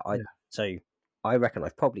well. So I reckon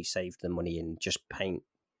I've probably saved the money in just paint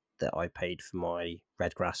that I paid for my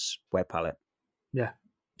Redgrass wet palette. Yeah,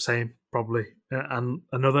 same probably. And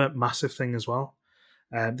another massive thing as well.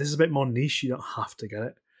 This is a bit more niche. You don't have to get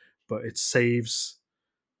it, but it saves.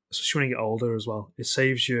 Especially when you get older as well, it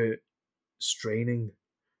saves you straining,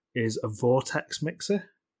 is a vortex mixer.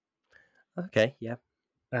 Okay, yeah.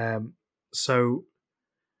 So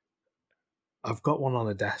I've got one on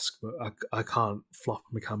a desk, but I can't flop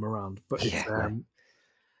my camera around. But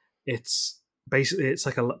it's basically it's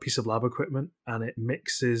like a piece of lab equipment, and it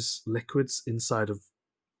mixes liquids inside of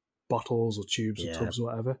bottles or tubes or tubs or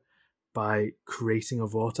whatever by creating a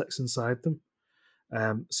vortex inside them.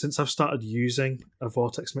 Since I've started using a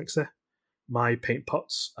vortex mixer, my paint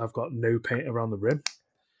pots, I've got no paint around the rim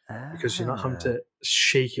because you're not having to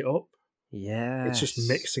shake it up. Yeah, It's just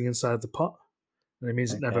mixing inside the pot, and it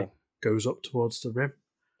means it never goes up towards the rim.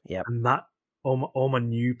 Yeah, and that all my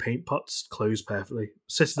new paint pots close perfectly.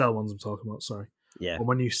 Citadel ones I'm talking about. Sorry. Yeah. All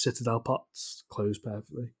my new Citadel pots close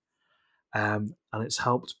perfectly. And it's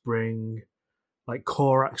helped bring, like,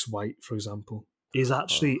 Corax White, for example, is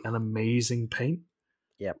actually an amazing paint.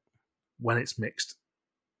 Yep. When it's mixed,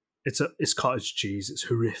 it's cottage cheese. It's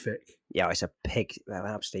horrific. Yeah, it's an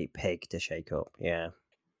absolute pig to shake up. Yeah.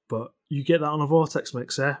 But you get that on a vortex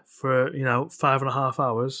mixer for 5.5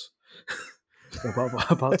 hours,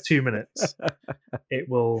 about 2 minutes. It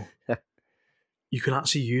will. You can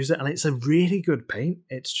actually use it, and it's a really good paint.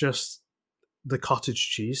 It's just the cottage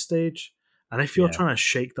cheese stage. And if you're trying to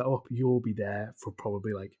shake that up, you'll be there for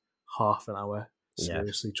probably like half an hour,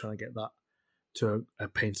 seriously trying to get that to a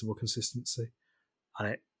paintable consistency.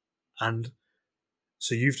 And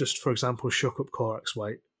so you've just, for example, shook up Corax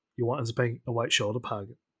White. You wanted to paint a white shoulder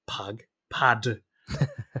pad.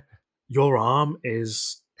 Your arm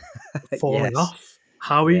is falling off.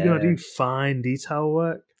 How are you going to do fine detail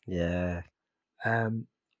work? Yeah. And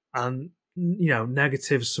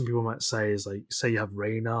negatives some people might say is, like, say you have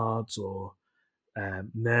Raynaud's or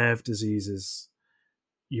nerve diseases,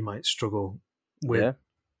 you might struggle with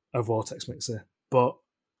a vortex mixer. But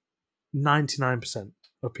 99%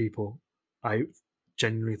 of people, I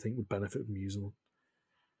genuinely think, would benefit from using one.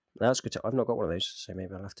 That's good. I've not got one of those, so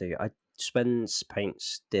maybe I'll have to. Spence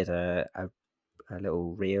Paints did a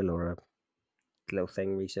little reel or a little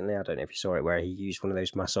thing recently. I don't know if you saw it, where he used one of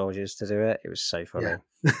those massages to do it. It was so funny.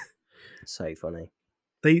 Yeah. So funny.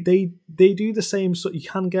 They do the same. So you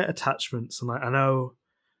can get attachments, and I know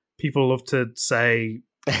people love to say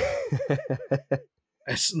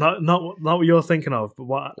it's not what you're thinking of, but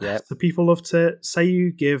what the people love to say.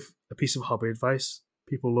 You give a piece of hobby advice.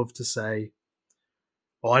 People love to say,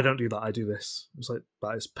 "Oh, I don't do that. I do this." It's like,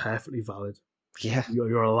 that is perfectly valid. Yeah,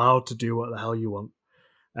 you're allowed to do what the hell you want.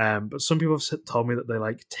 But some people have told me that they,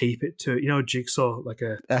 like, tape it to a jigsaw, like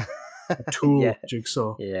a tool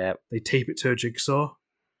jigsaw. Yeah, they tape it to a jigsaw,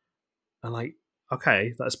 and, like,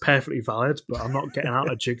 okay, that's perfectly valid, but I'm not getting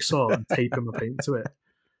out a jigsaw and taping my paint to it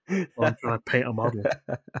while I'm trying to paint a model.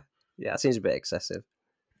 Yeah, it seems a bit excessive.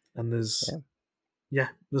 And there's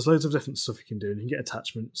loads of different stuff you can do, and you can get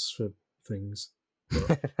attachments for things.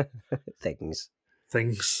 Things.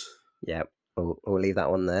 Yeah, we'll leave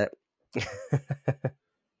that one there.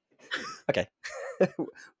 Okay.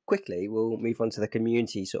 Quickly, we'll move on to the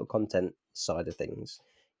community sort of content side of things.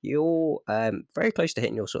 You're very close to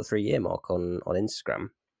hitting your sort of 3-year mark on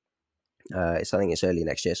Instagram. I think it's early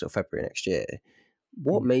next year, sort of February next year.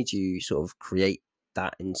 What made you sort of create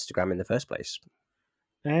that Instagram in the first place?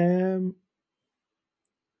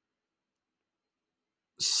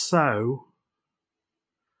 So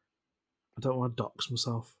I don't want to dox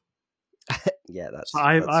myself. Yeah, that's. So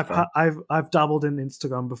I've dabbled in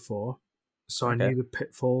Instagram before, so I knew the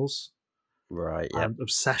pitfalls, right? And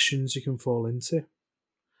obsessions you can fall into.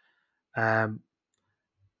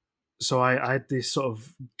 So I had this sort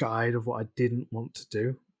of guide of what I didn't want to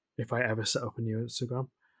do if I ever set up a new Instagram.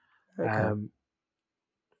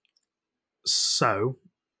 So,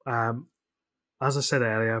 as I said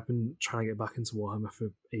earlier, I've been trying to get back into Warhammer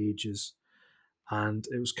for ages, and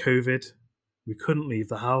it was COVID. We couldn't leave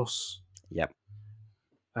the house. Yep.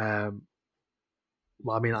 Well,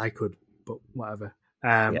 I mean, I could, but whatever.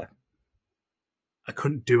 I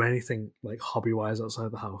couldn't do anything, like, hobby-wise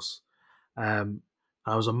outside the house. I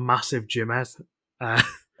was a massive gym head.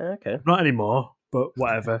 Not anymore, but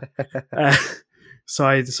whatever. So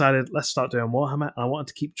I decided, let's start doing Warhammer, and I wanted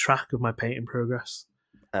to keep track of my painting progress.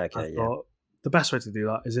 I thought the best way to do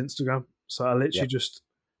that is Instagram. So I literally just...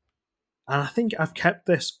 And I think I've kept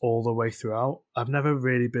this all the way throughout. I've never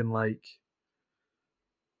really been, like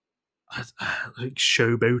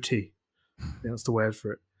showboaty. I think that's the word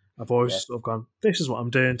for it. I've always sort of gone, this is what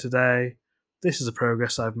I'm doing today. This is the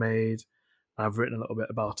progress I've made. And I've written a little bit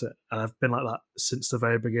about it. And I've been like that since the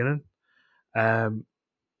very beginning.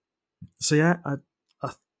 So yeah,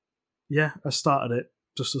 I started it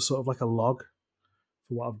just as sort of like a log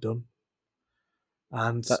for what I've done.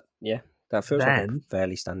 And that feels like a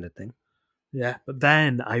fairly standard thing. Yeah, but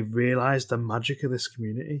then I realised the magic of this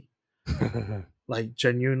community. Like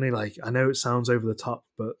genuinely, like I know it sounds over the top,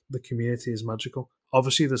 but the community is magical.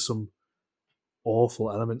 Obviously, there's some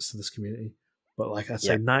awful elements to this community, but like I'd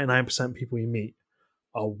say, Yeah. 99% people you meet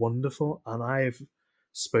are wonderful, and I've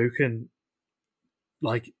spoken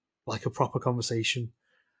like a proper conversation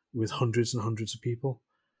with hundreds and hundreds of people,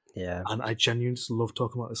 Yeah. and I genuinely just love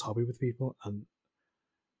talking about this hobby with people, and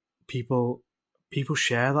people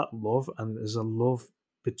share that love, and there's a love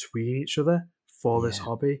between each other for this Yeah.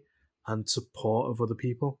 hobby and support of other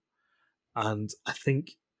people. And I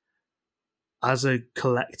think as a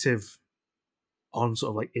collective on sort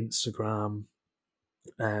of like Instagram,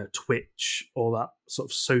 Twitch, all that sort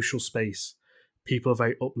of social space, people are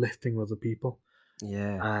very uplifting with other people,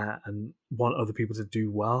 Yeah. and want other people to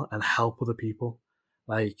do well and help other people.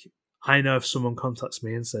 Like I know if someone contacts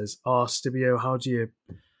me and says, "Oh, Stibio, how do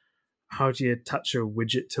you attach a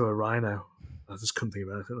widget to a rhino?" I just couldn't think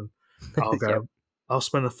of anything. I'll Yep. go, I'll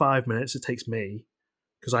spend the 5 minutes it takes me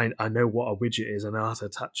because I know what a widget is and I know how to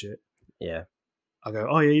attach it. Yeah. I'll go,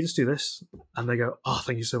 "Oh yeah, you just do this," and they go, "Oh,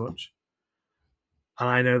 thank you so much." And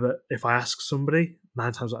I know that if I ask somebody,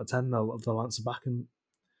 9 times out of 10, they'll answer back and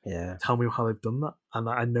Yeah. tell me how they've done that. And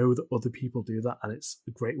I know that other people do that, and it's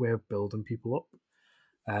a great way of building people up.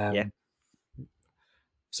 Yeah.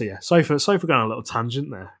 So yeah, sorry for going on a little tangent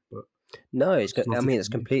there, but No, I just love I the mean, it's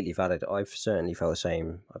community. completely valid. I've certainly felt the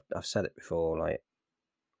same. I've said it before. Like,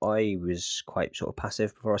 I was quite sort of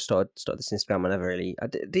passive before I started this Instagram. I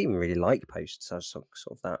didn't even really like posts. I was sort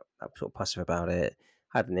of that sort of passive about it.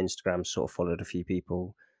 Had an Instagram, sort of followed a few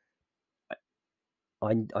people.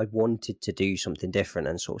 I wanted to do something different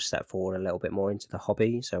and sort of step forward a little bit more into the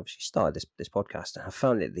hobby. So obviously started this podcast, and I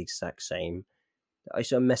found it the exact same. I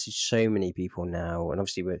sort of message so many people now, and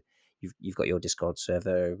obviously you've got your Discord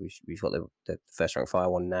server. We've got the first rank fire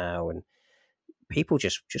one now, and people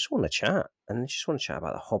just want to chat, and they just want to chat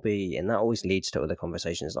about the hobby, and that always leads to other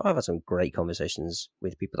conversations. I've had some great conversations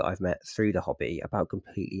with people that I've met through the hobby about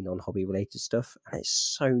completely non-hobby related stuff, and it's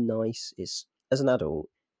so nice. It's as an adult,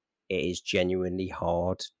 it is genuinely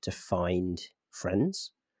hard to find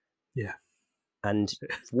friends, Yeah, and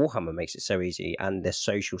Warhammer makes it so easy, and the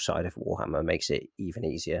social side of Warhammer makes it even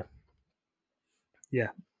easier.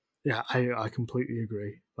 yeah, yeah. I completely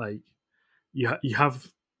agree. Like you have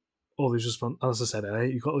all these as I said,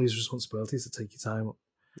 you've got all these responsibilities that take your time up,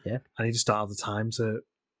 Yeah. and you just don't have the time to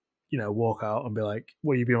walk out and be like,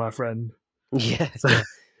 "Will you be my friend?" Yeah, So, yeah,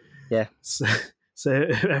 yeah, so, so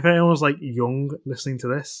if anyone's like young listening to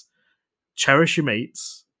this, cherish your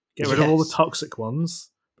mates, get rid of all the yes, toxic ones,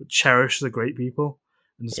 but cherish the great people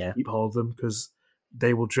and just yeah, keep hold of them because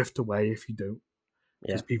they will drift away if you don't.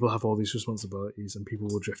 yeah, Because people have all these responsibilities and people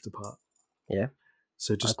will drift apart. yeah.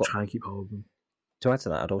 So I've just got try and keep hold of them. to add to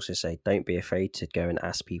that. I'd also say don't be afraid to go and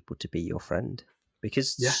ask people to be your friend,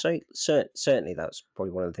 because Yeah, certainly that's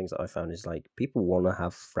probably one of the things that I found is like people want to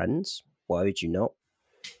have friends. Why would you not?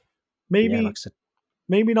 And yeah, like maybe I said,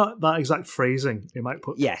 maybe not that exact phrasing. It might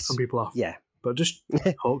put some yes, people off, yeah. but just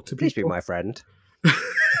talk to Please be people. my friend.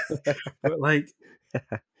 But like,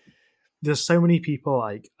 there's so many people.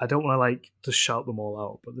 Like, I don't want to like just shout them all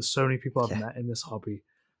out, but there's so many people I've Yeah, met in this hobby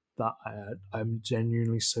that I'm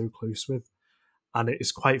genuinely so close with, and it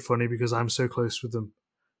is quite funny because I'm so close with them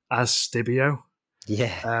as Stibio,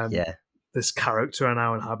 yeah, um, yeah, this character I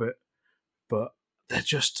now inhabit. But they're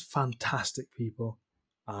just fantastic people,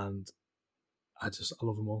 and I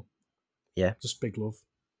love them all. yeah. Just big love.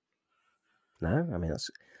 No, I mean that's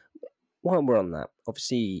while we're on that.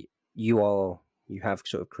 Obviously, you have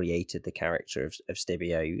sort of created the character of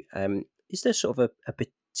Stibio. Is there sort of a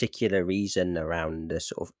particular reason around the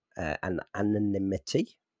sort of an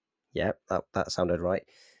anonymity? Yeah, that sounded right.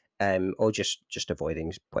 Or just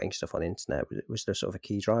avoiding putting stuff on the internet. Was there sort of a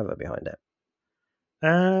key driver behind it?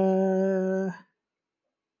 Uh,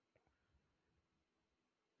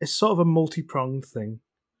 it's sort of a multi-pronged thing.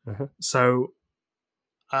 Hmm. So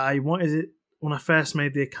I wanted it when I first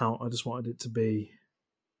made the account. I just wanted it to be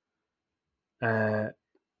uh,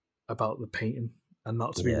 about the painting and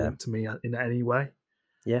not to be Yeah, linked to me in any way.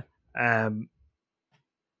 yeah, Um,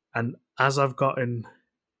 and as I've gotten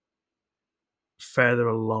further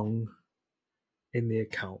along in the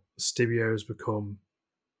account, Stibio has become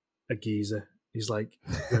a geezer. He's like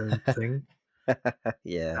his own thing.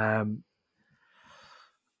 yeah, Um,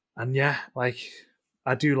 and yeah, like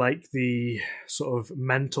I do like the sort of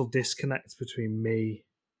mental disconnect between me,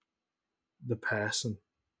 the person,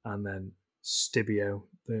 and then Stibio,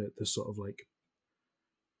 the sort of like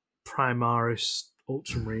Primaris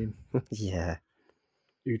ultramarine yeah,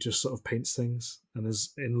 who just sort of paints things and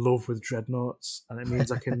is in love with dreadnoughts, and it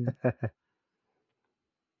means I can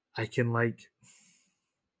like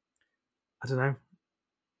I don't know.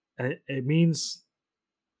 It means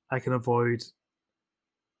I can avoid.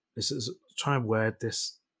 This is trying to word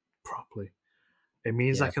this properly. It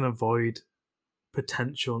means I Yeah. can avoid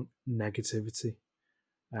potential negativity.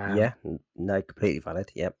 Yeah. No, completely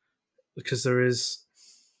valid. Yep. Because there's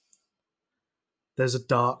a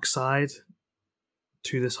dark side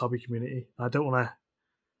to this hobby community. I don't want to.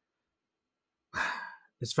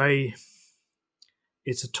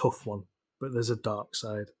 It's a tough one, but there's a dark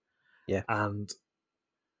side. Yeah. And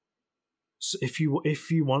so if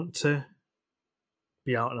you want to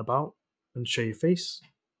be out and about and show your face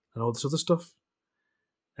and all this other stuff,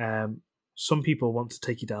 some people want to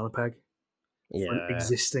take you down a peg for Yeah.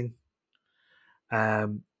 existing.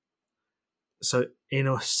 So in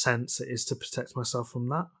a sense, it is to protect myself from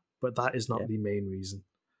that, but that is not Yeah. the main reason.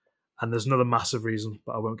 And there's another massive reason,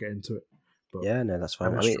 but I won't get into it. But Yeah. No, that's I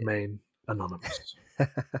fine. I must mean, remain anonymous.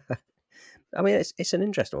 I mean, it's an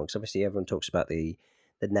interesting one because obviously everyone talks about the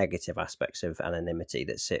negative aspects of anonymity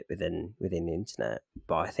that sit within the internet,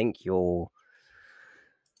 but I think your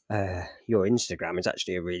Instagram is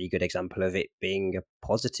actually a really good example of it being a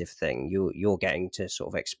positive thing. You're getting to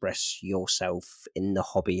sort of express yourself in the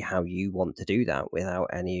hobby how you want to do that without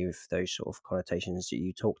any of those sort of connotations that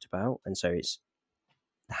you talked about, and so it's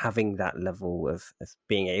having that level of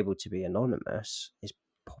being able to be anonymous is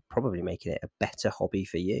probably making it a better hobby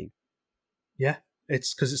for you. Yeah,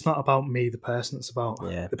 it's because it's not about me, the person. It's about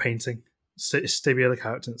Yeah. the painting. It's Stibio, the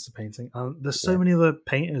character. It's the painting. And there's so Yeah. many other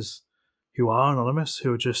painters who are anonymous,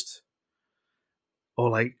 who are just, or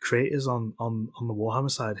like creators on the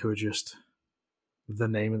Warhammer side, who are just the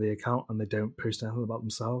name of the account and they don't post anything about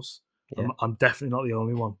themselves. Yeah. I'm definitely not the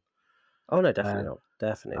only one. Oh no, definitely Uh, not.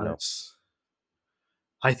 Definitely and not.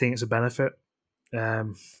 I think it's a benefit.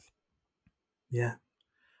 Yeah,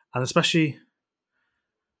 and especially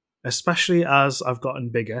as I've gotten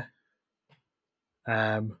bigger,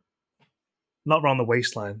 not around the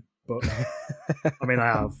waistline, but I mean I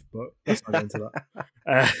have, but let's not get into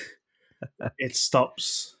that. It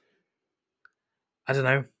stops. I don't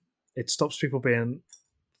know. It stops people being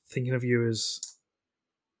thinking of you as.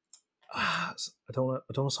 I don't want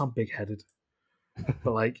to sound big headed,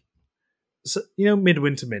 but like, so,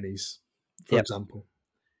 midwinter minis, for Yep. example.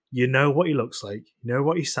 You know what he looks like. You know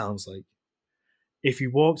what he sounds like. If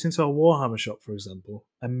you walked into a Warhammer shop, for example,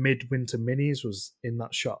 and Midwinter Minis was in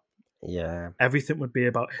that shop, Yeah. everything would be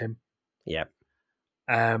about him. Yep.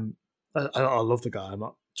 I love the guy. I'm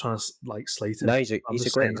not trying to like slate him. No, I'm he's a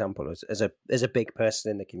just great saying example as a big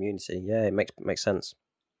person in the community. Yeah, it makes sense.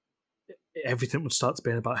 everything would start to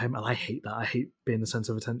be about him, and I hate that. I hate being the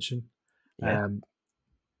centre of attention. Yeah.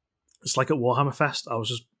 It's like at Warhammer Fest. I was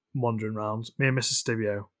just wandering around. Me and Mrs.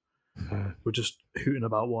 Stibio were just hooting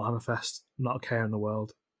about Warhammer Fest, not a care in the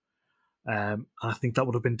world. And I think that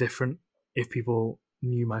would have been different if people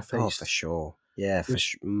knew my Oh, face. for sure. Yeah,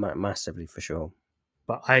 massively for sure.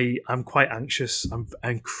 But I'm quite anxious. I'm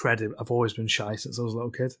incredible. I've always been shy since I was a little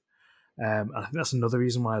kid. And I think that's another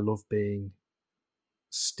reason why I love being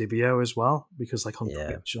Stibio as well, because like on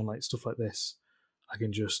Yeah. Twitch, on like stuff like this, I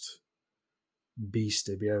can just be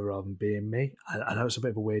Stibio rather than being me. I know it's a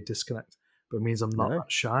bit of a weird disconnect, but it means I'm not No.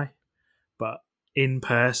 that shy. But in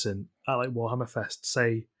person, at like Warhammer Fest,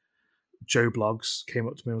 say Joe Blogs came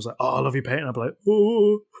up to me and was like, "Oh, I love your painting." I'd be like,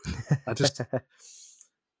 "Oh,"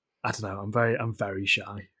 I don't know. I'm very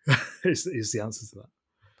shy. is the answer to that?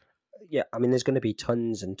 Yeah, I mean, there's going to be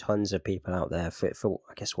tons and tons of people out there for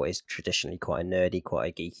I guess what is traditionally quite a nerdy,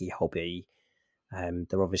 quite a geeky hobby.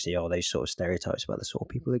 There obviously are those sort of stereotypes about the sort of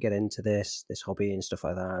people that get into this hobby and stuff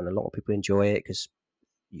like that, and a lot of people enjoy it because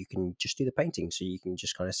you can just do the painting, so you can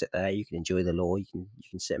just kind of sit there, you can enjoy the lore, you can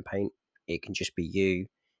sit and paint. It can just be you.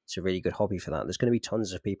 It's a really good hobby for that. There's going to be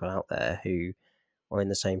tons of people out there who are in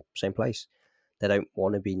the same place. They don't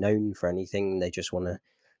want to be known for anything. They just want to.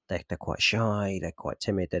 They're quite shy. They're quite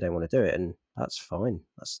timid. They don't want to do it, and that's fine.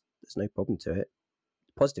 There's no problem to it.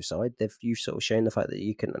 Positive side, you've sort of shown the fact that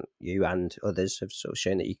you and others have sort of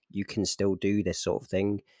shown that you can still do this sort of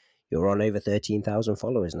thing. You're on over 13,000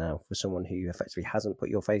 followers now for someone who effectively hasn't put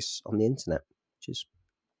your face on the internet, which is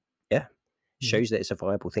shows that it's a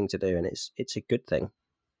viable thing to do, and it's a good thing.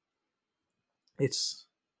 It's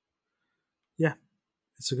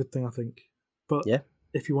a good thing, I think. But Yeah,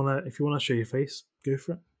 if you wanna show your face, go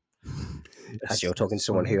for it. as you're talking to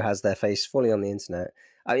someone who has their face fully on the internet,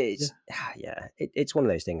 I mean, Yeah. it's one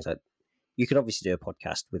of those things that you can obviously do a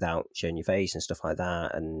podcast without showing your face and stuff like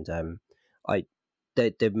that. And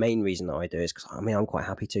the main reason that I do is because I'm quite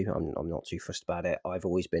happy to. I'm not too fussed about it. I've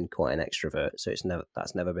always been quite an extrovert, so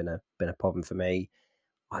that's never been a problem for me.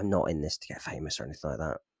 I'm not in this to get famous or anything like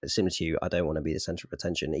that. It's similar to you, I don't want to be the centre of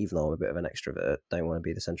attention, even though I'm a bit of an extrovert. Don't want to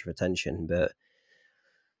be the centre of attention, but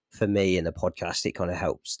for me in the podcast, it kind of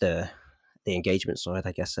helps the engagement side,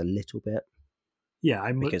 I guess, a little bit. Yeah,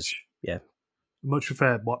 I Because much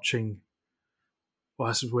prefer watching. Well,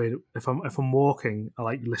 this is weird. If I'm walking, I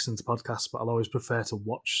like listening to podcasts, but I'll always prefer to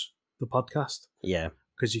watch the podcast yeah,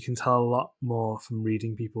 because you can tell a lot more from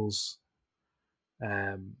reading people's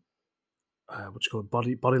what you call it,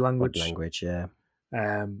 body language, yeah,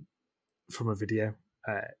 from a video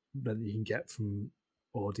than you can get from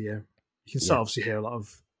audio. You can Yeah. still obviously hear a lot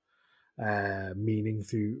of meaning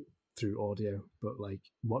through audio, but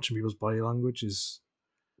like watching people's body language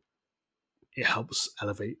it helps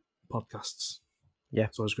elevate podcasts. Yeah.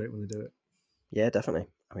 It's always great when they do it. Yeah, definitely.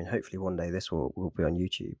 I mean, hopefully one day this will be on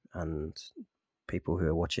YouTube and people who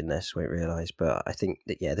are watching this won't realise. But I think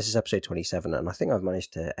that, this is episode 27, and I think I've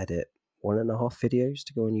managed to edit 1.5 videos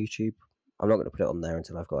to go on YouTube. I'm not going to put it on there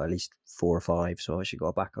until I've got at least 4 or 5, so I should got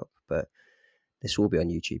a backup. But this will be on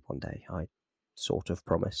YouTube one day, I sort of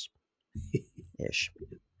promise. Ish.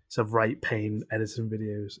 It's a right pain editing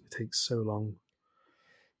videos. It takes so long.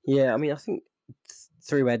 Yeah, I mean, I think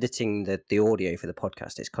through editing the audio for the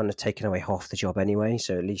podcast, it's kind of taken away half the job anyway.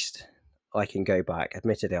 So at least I can go back.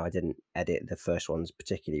 Admittedly, I didn't edit the first ones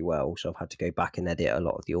particularly well, so I've had to go back and edit a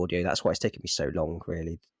lot of the audio. That's why it's taken me so long,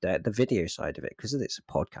 really. The video side of it, because it's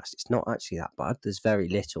a podcast, it's not actually that bad. There's very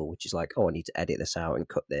little, which is like, oh, I need to edit this out and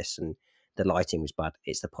cut this, and the lighting was bad.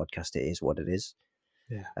 It's the podcast. It is what it is.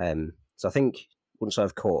 Yeah. So I think once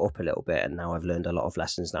I've caught up a little bit and now I've learned a lot of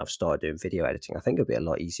lessons and I've started doing video editing, I think it'll be a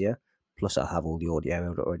lot easier. Plus, I'll have all the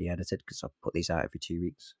audio already edited because I put these out every 2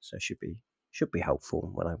 weeks, so it should be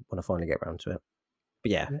helpful when I finally get around to it.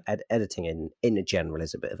 But yeah. Editing in general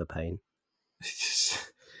is a bit of a pain.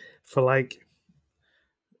 Just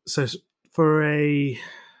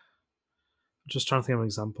trying to think of an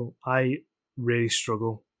example. I really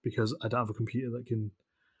struggle because I don't have a computer that can.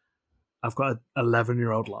 I've got an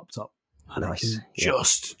 11-year-old laptop and I can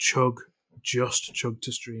just chug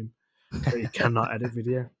to stream. But you cannot edit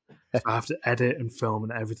video. So I have to edit and film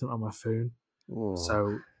and everything on my phone. Ooh.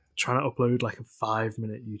 So trying to upload like a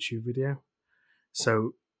 5-minute YouTube video.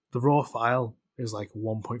 So the raw file is like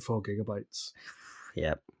 1.4 gigabytes.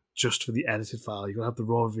 Yep. Just for the edited file. You're going to have the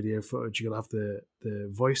raw video footage, you're going to have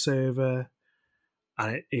the voiceover,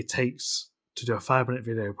 and it takes, to do a 5-minute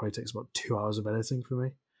video, probably takes about 2 hours of editing for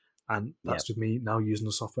me. And that's with me now using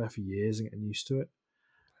the software for years and getting used to it.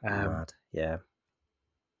 Mad. Yeah.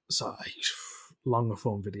 So longer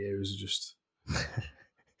form videos are just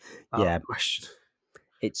question.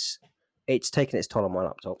 It's taken its toll on my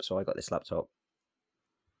laptop. So I got this laptop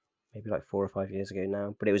maybe like 4 or 5 years ago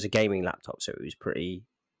now, but it was a gaming laptop, so it was pretty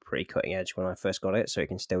cutting edge when I first got it. So it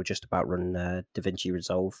can still just about run DaVinci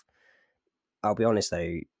Resolve. I'll be honest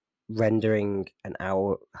though, rendering an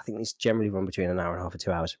hour, I think it's generally run between an hour and a half and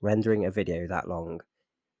 2 hours. Rendering a video that long,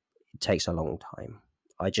 it takes a long time.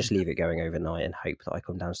 I just leave it going overnight and hope that I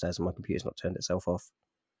come downstairs and my computer's not turned itself off.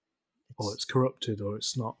 Or it's corrupted, or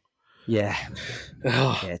it's not. Yeah.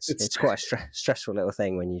 It's quite a stressful little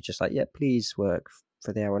thing when you're just like, please work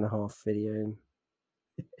for the hour and a half video.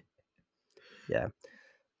 Yeah.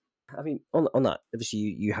 I mean, on that, obviously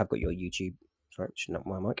you have got your YouTube. Sorry, shouldn't have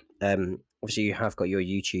my mic. Obviously you have got your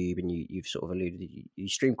YouTube, and you've sort of alluded, you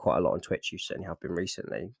stream quite a lot on Twitch. You certainly have been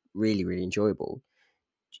recently. Really, really enjoyable.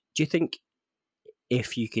 Do you think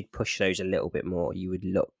if you could push those a little bit more, you would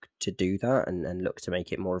look to do that and look to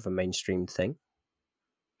make it more of a mainstream thing?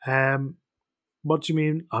 What do you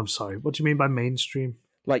mean? I'm sorry. What do you mean by mainstream?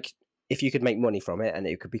 Like, if you could make money from it and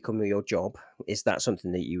it could become your job, is that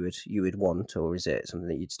something that you would want, or is it something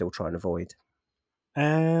that you'd still try and avoid?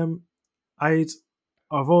 I've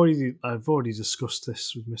already discussed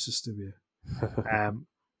this with Mrs. Stibio.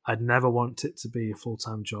 I'd never want it to be a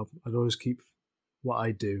full-time job. I'd always keep what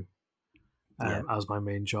I do as my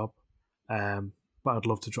main job. But I'd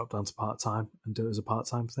love to drop down to part-time and do it as a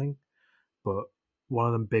part-time thing. But one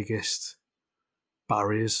of the biggest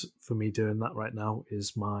barriers for me doing that right now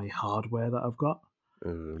is my hardware that I've got.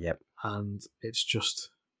 Yep. And it's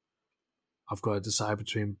just, I've got to decide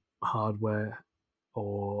between hardware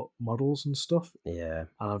or models and stuff. Yeah.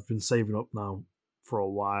 And I've been saving up now for a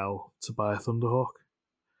while to buy a Thunderhawk.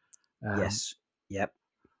 Yes. Yep.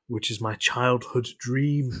 Which is my childhood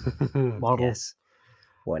dream model. Yes.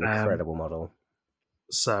 What an incredible model.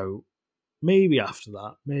 So maybe after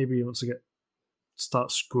that, maybe once I start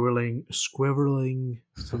squirreling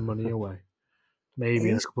some money away, maybe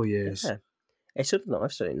in a couple of years. Yeah. It's something that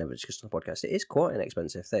I've certainly never discussed on the podcast. It is quite an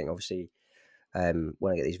expensive thing. Obviously,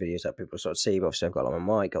 when I get these videos that people sort of see. But obviously, I've got like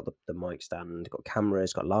my mic, got the mic stand, got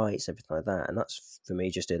cameras, got lights, everything like that, and that's for me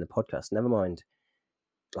just doing the podcast. Never mind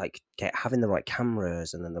like having the right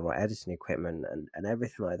cameras and then the right editing equipment and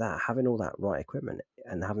everything like that, having all that right equipment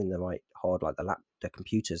and having the right like the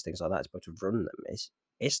computers, things like that, to be able to run them,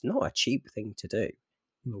 it's not a cheap thing to do.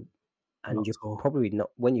 No, And you're probably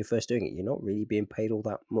not, when you're first doing it, you're not really being paid all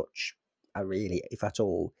that much, really, if at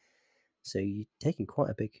all. So you're taking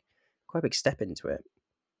quite a big step into it.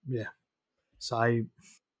 Yeah. So I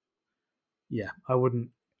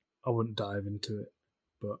wouldn't dive into it,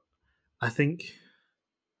 but I think,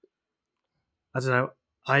 I don't know,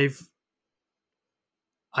 I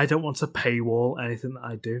don't want to paywall anything that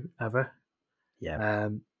I do ever. Yeah.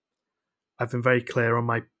 I've been very clear on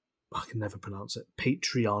my, I can never pronounce it,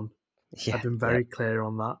 Patreon. Yeah. I've been very clear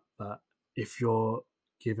on that if you're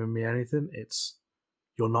giving me anything,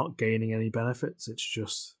 you're not gaining any benefits. It's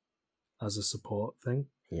just as a support thing.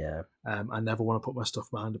 Yeah. I never want to put my stuff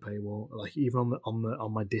behind a paywall. Like even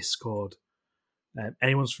on my Discord,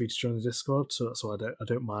 anyone's free to join the Discord, so that's why I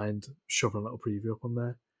don't mind shoving a little preview up on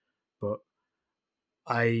there. But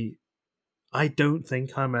I don't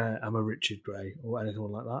think I'm a Richard Gray or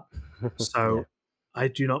anyone like that. So Yeah. I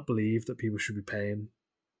do not believe that people should be paying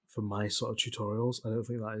for my sort of tutorials. I don't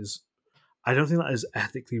think that is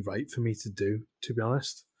ethically right for me to do, to be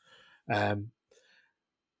honest. I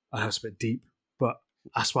know it's a bit deep, but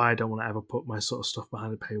that's why I don't want to ever put my sort of stuff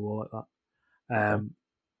behind a paywall like that. Okay.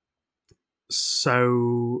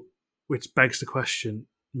 So, which begs the question,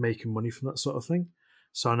 making money from that sort of thing.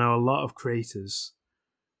 So I know a lot of creators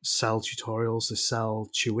sell tutorials, they sell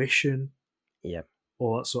tuition, Yeah.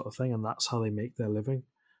 all that sort of thing, and that's how they make their living.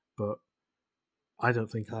 But I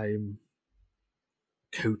don't think I'm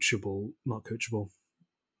coachable. Not coachable.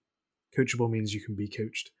 Coachable means you can be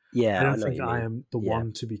coached. Yeah. I don't know think what you I mean. am the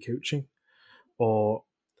one to be coaching or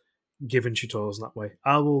giving tutorials in that way.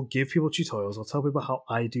 I will give people tutorials. I'll tell people how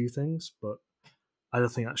I do things, but I don't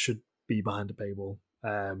think that should be behind a paywall.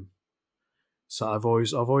 So I've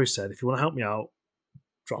always said, if you want to help me out,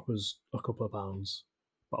 drop us a couple of pounds,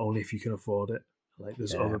 but only if you can afford it. Like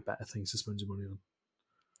there's other better things to spend your money on.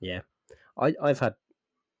 Yeah, I've had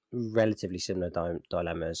relatively similar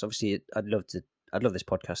dilemmas. Obviously, I'd love this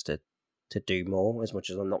podcast to do more. As much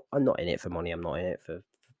as I'm not in it for money. I'm not in it for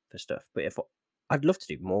stuff. But if I'd love to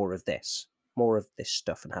do more of this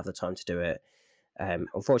stuff and have the time to do it.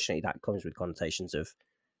 Unfortunately, that comes with connotations of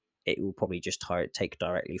it will probably just take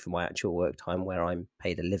directly from my actual work time where I'm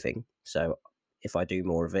paid a living. So if I do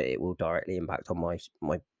more of it, it will directly impact on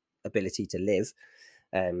my ability to live.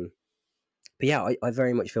 But yeah, I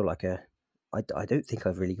very much feel like I don't think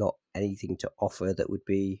I've really got anything to offer that would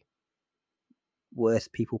be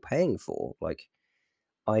worth people paying for. Like,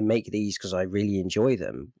 I make these because I really enjoy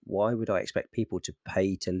them. Why would I expect people to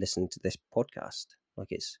pay to listen to this podcast? Like,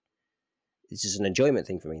 this is an enjoyment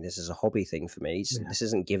thing for me. This is a hobby thing for me. This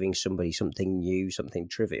isn't giving somebody something new, something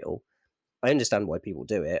trivial. I understand why people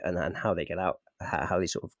do it and how they get out, how they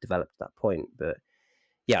sort of develop to that point. But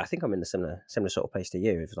yeah, I think I'm in a similar sort of place to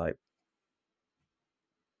you. It's like,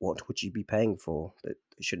 what would you be paying for that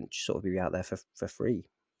shouldn't sort of be out there for free?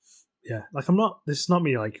 Yeah, like this is not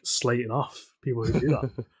me like slating off people who do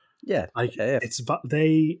that. Yeah, like yeah.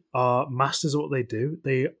 They are masters at what they do.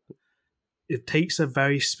 It takes a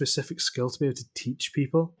very specific skill to be able to teach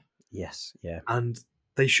people. Yes, yeah. And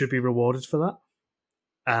they should be rewarded for that.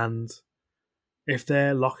 And if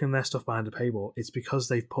they're locking their stuff behind a paywall, it's because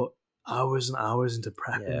they've put hours and hours into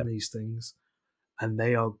prepping these things. And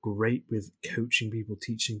they are great with coaching people,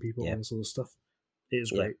 teaching people, all this sort of stuff. It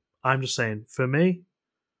is great. I'm just saying, for me,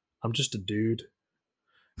 I'm just a dude.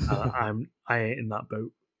 I ain't in that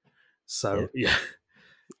boat. So yeah.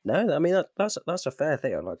 No, I mean that's a fair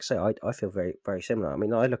thing. Like I say, I feel very very similar. I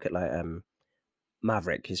mean, I look at like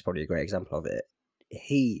Maverick is probably a great example of it.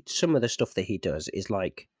 Some of the stuff that he does is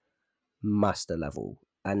like master level,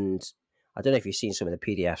 and I don't know if you've seen some of the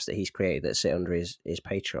PDFs that he's created that sit under his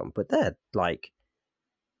Patreon, but they're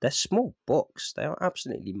small books. They are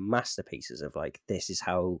absolutely masterpieces of like, this is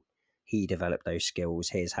how he developed those skills.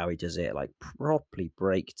 Here's how he does it. Like, properly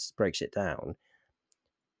breaks it down.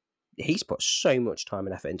 He's put so much time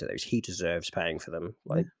and effort into those. He deserves paying for them.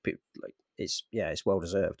 It's well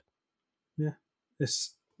deserved. Yeah,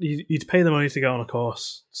 you'd pay the money to go on a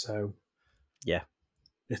course, so yeah,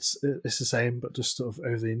 it's the same, but just sort of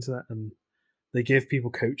over the internet, and they give people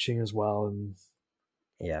coaching as well, and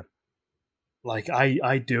yeah, like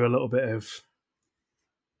I do a little bit of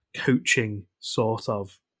coaching, sort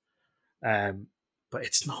of, but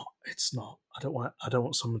it's not. I don't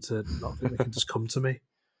want someone to not think they can just come to me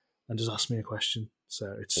and just ask me a question.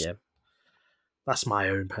 So it's That's my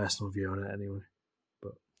own personal view on it, anyway.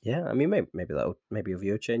 But Yeah, I mean, maybe your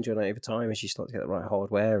view will change on it over time as you start to get the right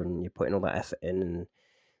hardware and you're putting all that effort in. And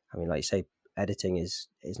I mean, like you say, editing is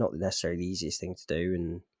not necessarily the easiest thing to do.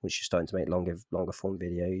 And once you're starting to make longer form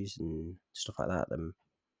videos and stuff like that, then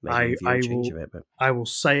maybe your view will change a bit. But I will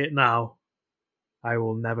say it now. I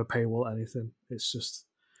will never paywall anything. It's just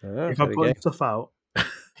if there I'm we putting go. stuff out,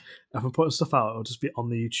 it'll just be on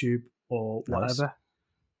the YouTube or Nice. whatever,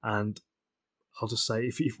 and I'll just say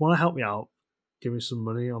if you want to help me out, give me some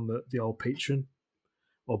money on the old Patreon,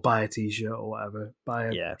 or buy a T-shirt or whatever, buy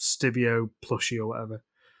a Yeah. Stibio plushie or whatever.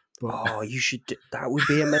 But Oh, you should. That would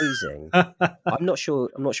be amazing. I'm not sure.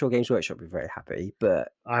 Games Workshop would be very happy,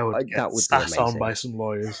 but I would get that would be sat on amazing. by some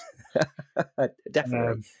lawyers.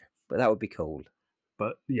 Definitely, but that would be cool.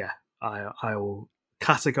 But yeah, I will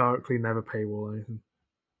categorically never paywall anything.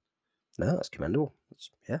 No, that's commendable.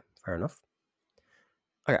 Yeah, fair enough.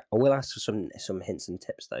 Okay, I will ask for some hints and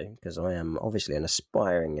tips though, because I am obviously an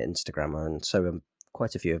aspiring Instagrammer, and so are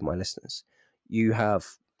quite a few of my listeners. You have,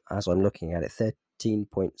 as I'm looking at it,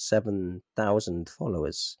 13.7 thousand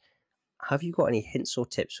followers. Have you got any hints or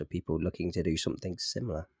tips for people looking to do something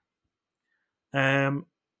similar?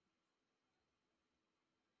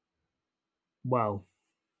 Well,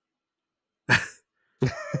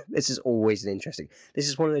 this is always an interesting. This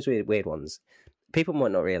is one of those weird ones. People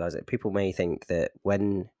might not realize it. People may think that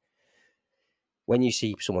when you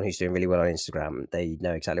see someone who's doing really well on Instagram, they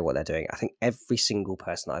know exactly what they're doing. I think every single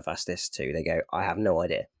person I've asked this to, they go, "I have no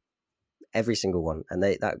idea." Every single one, and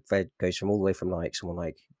that goes from all the way from like someone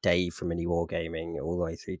like Dave from Mini Wargaming all the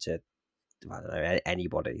way through to I don't know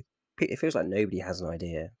anybody. It feels like nobody has an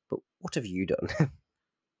idea. But what have you done?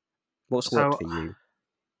 What's worked for you?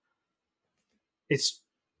 It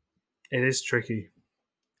is tricky,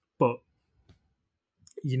 but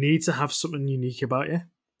you need to have something unique about you.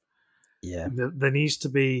 Yeah. There needs to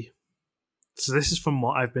be. So this is from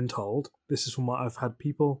what I've been told. This is from what I've had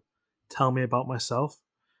people tell me about myself,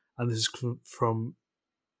 and this is from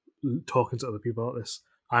talking to other people about this.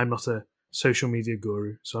 I'm not a social media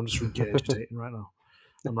guru, so I'm just regurgitating right now.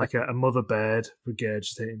 I'm like a mother bird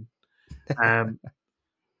regurgitating.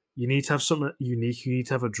 You need to have something unique. You need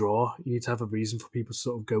to have a draw. You need to have a reason for people to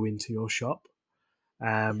sort of go into your shop.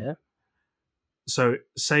 Yeah. So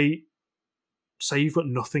say you've got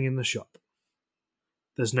nothing in the shop.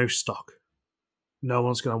 There's no stock. No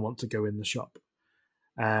one's going to want to go in the shop.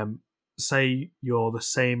 Say you're the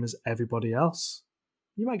same as everybody else.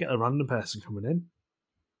 You might get a random person coming in,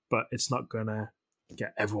 but it's not going to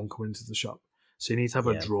get everyone coming into the shop. So you need to have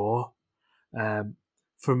a draw.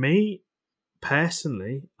 For me,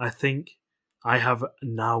 personally, I think I have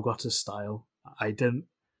now got a style. I don't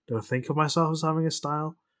think of myself as having a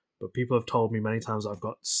style, but people have told me many times I've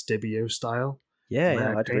got Stibio style.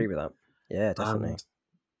 Yeah, I'd agree with that. Yeah, definitely.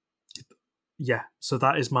 Yeah, so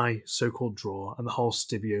that is my so-called draw, and the whole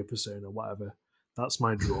Stibio persona, whatever. That's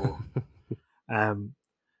my draw.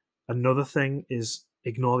 Another thing is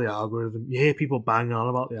ignore the algorithm. You hear people banging on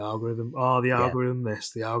about the algorithm. Oh, the algorithm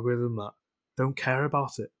this, the algorithm that. Don't care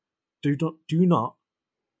about it. Do not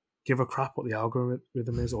give a crap what the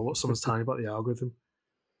algorithm is or what someone's telling you about the algorithm.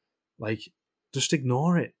 Like, just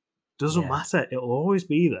ignore it. Doesn't matter. It'll always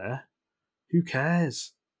be there. Who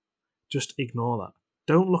cares? Just ignore that.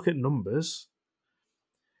 Don't look at numbers.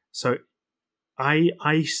 So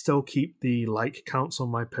I still keep the like counts on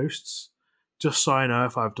my posts just so I know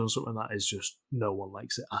if I've done something that is just no one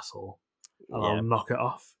likes it at all. And I'll knock it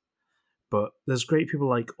off. But there's great people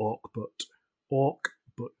like Orkbutt,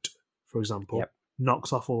 for example,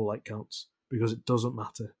 knocks off all the like counts because it doesn't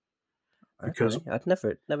matter. Because I'd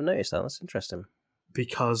never noticed that. That's interesting.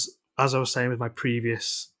 Because as I was saying with my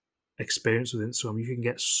previous experience with Instagram, you can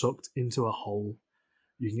get sucked into a hole.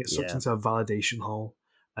 You can get sucked into a validation hole,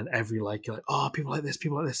 and every like you're like, oh, people like this.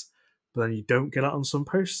 But then you don't get it on some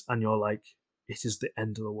posts, and you're like, it is the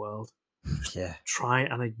end of the world. Just try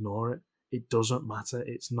and ignore it. It doesn't matter.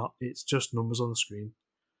 It's not. It's just numbers on the screen.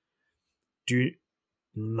 Do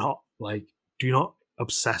not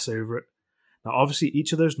obsess over it. Now, obviously,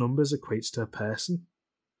 each of those numbers equates to a person.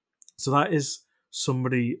 So that is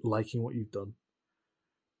somebody liking what you've done.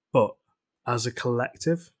 But as a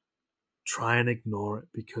collective, try and ignore it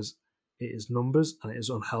because it is numbers and it is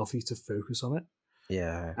unhealthy to focus on it.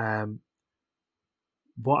 Yeah.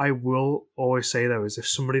 What I will always say, though, is if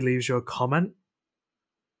somebody leaves you a comment,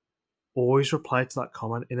 always reply to that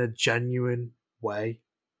comment in a genuine way.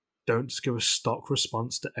 Don't just give a stock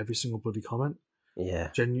response to every single bloody comment.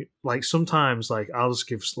 Yeah. Like sometimes, like I'll just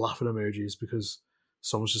give laughing emojis because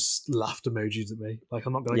someone's just laughed emojis at me. Like,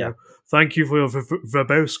 I'm not going to Yeah. go, thank you for your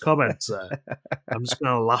verbose comment, sir. I'm just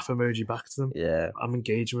going to laugh emoji back to them. Yeah. I'm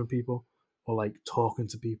engaging with people or like talking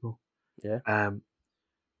to people. Yeah.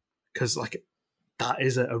 Because like that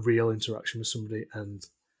is a real interaction with somebody, and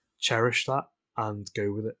cherish that and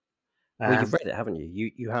go with it. Well, you've read it, haven't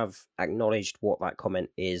you? You have acknowledged what that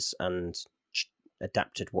comment is and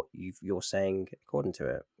adapted what you're saying according to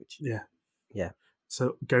it. Which, yeah.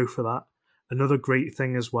 So go for that. Another great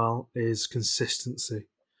thing as well is consistency.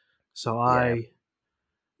 So I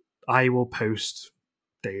will post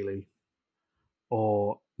daily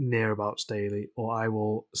or nearabouts daily, or I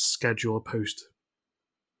will schedule a post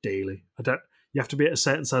daily. You have to be at a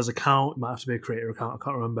certain size account. It might have to be a creator account. I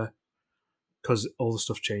can't remember because all the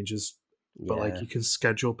stuff changes. But like you can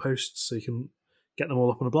schedule posts, so you can get them all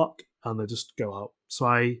up on a block and they just go out. So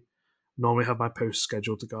I normally have my posts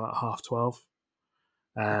scheduled to go out at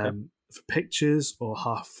 12:30 for pictures or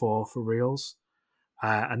 4:30 for reels.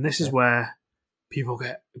 And this is where people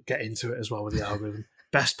get into it as well with the algorithm.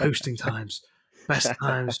 Best posting times, best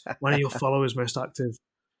times. When are your followers most active?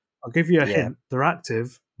 I'll give you a hint. They're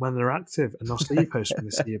active when they're active, and they'll see your post when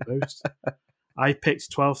they see your post. I picked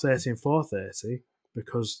 12:30 and 4:30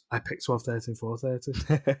 because I picked 12:30 and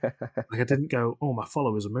 4:30. Like I didn't go, oh, my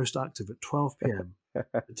followers are most active at 12 p.m.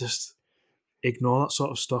 Just ignore that sort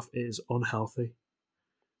of stuff. It is unhealthy.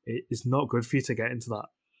 It is not good for you to get into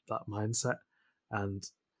that mindset. And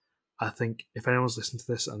I think if anyone's listening to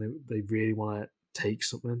this and they really want to take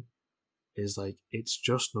something, is like, it's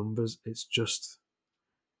just numbers.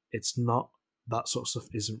 It's not, that sort of stuff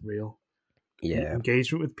isn't real. Yeah.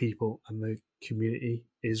 Engagement with people and the community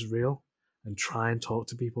is real, and try and talk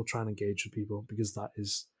to people, try and engage with people, because that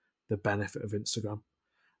is the benefit of Instagram.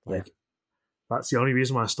 Like that's the only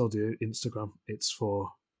reason why I still do Instagram. It's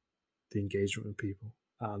for the engagement with people.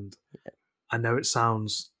 And I know it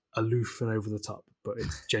sounds aloof and over the top, but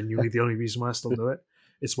it's genuinely the only reason why I still do it.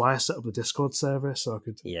 It's why I set up the Discord server, so I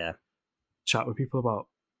could chat with people about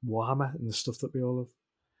Warhammer and the stuff that we all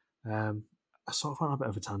love. I sort of went on a bit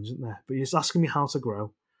of a tangent there, but you're just asking me how to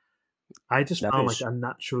grow. I just found like I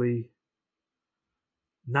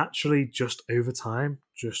naturally just over time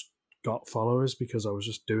just got followers because I was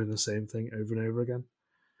just doing the same thing over and over again.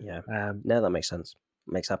 Yeah. No, that makes sense.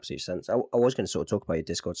 Makes absolute sense. I was going to sort of talk about your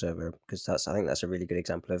Discord server because I think that's a really good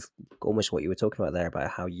example of almost what you were talking about there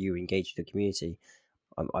about how you engage with the community.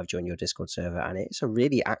 I've joined your Discord server and it's a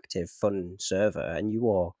really active, fun server, and you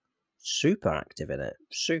are super active in it.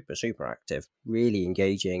 Super active. Really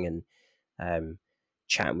engaging and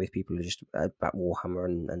chatting with people just about Warhammer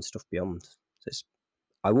and stuff beyond. So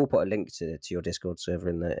I will put a link to your Discord server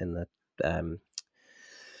in the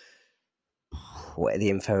what the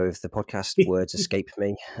info of the podcast words escape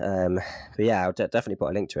me. But yeah, I'll definitely put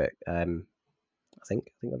a link to it. I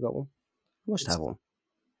think I've got one. I must have one.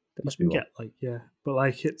 There must be one. But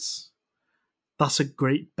like that's a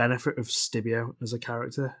great benefit of Stibio as a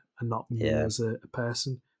character and not me as a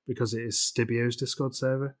person, because it is Stibio's Discord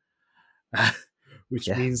server, which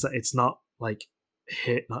means that it's not like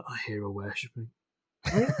not hero worshipping.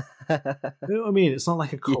 You know what I mean? It's not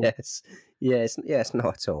like a cult. It's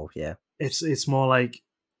not at all. Yeah, it's more like,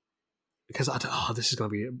 because this is going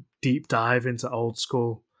to be a deep dive into old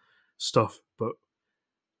school stuff, but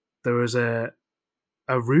there was a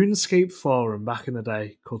RuneScape forum back in the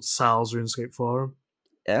day called Sal's RuneScape forum.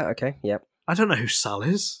 Yeah. Okay. Yep. I don't know who Sal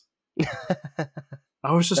is.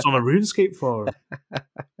 I was just on a RuneScape forum.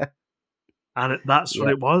 And that's what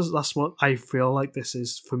it was. That's what I feel like this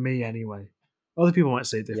is for me anyway. Other people might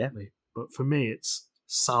say it differently, but for me, it's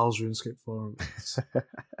Sal's RuneScape forum.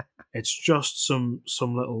 It's just some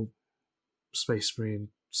little Space Marine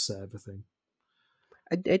server thing.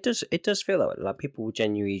 It does feel like people will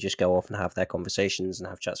genuinely just go off and have their conversations and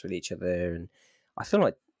have chats with each other. And I feel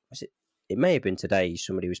like it may have been today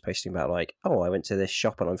somebody was posting about like, oh, I went to this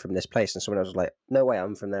shop and I'm from this place, and someone else was like, no way,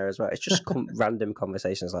 I'm from there as well. It's just random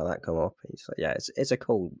conversations like that come up. It's like, it's a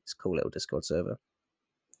cool little Discord server.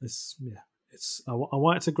 I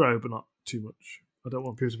want it to grow, but not too much. I don't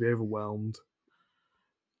want people to be overwhelmed.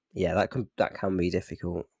 Yeah, that can be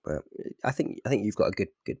difficult, but I think you've got a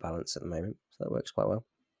good balance at the moment, so that works quite well.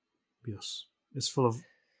 Yes, it's full of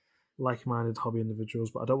like-minded hobby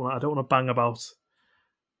individuals, but I don't want to bang about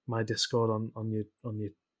my Discord on your.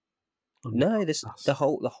 No, the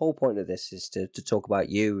whole point of this is to talk about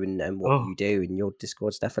you and what you do, and your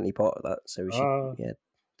Discord's definitely part of that. So we should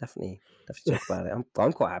definitely talk about it.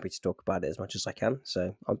 I'm quite happy to talk about it as much as I can.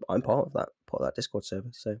 So I'm part of that Discord server.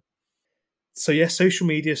 So yeah, social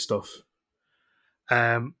media stuff.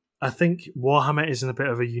 I think Warhammer is in a bit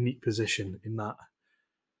of a unique position in that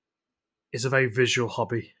it's a very visual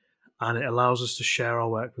hobby, and it allows us to share our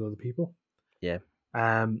work with other people. Yeah.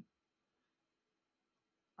 And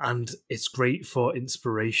it's great for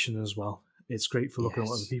inspiration as well. It's great for looking at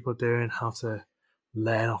what other people are doing, how to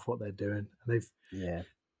learn off what they're doing. And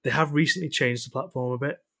they have recently changed the platform a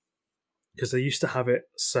bit, because they used to have it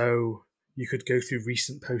so you could go through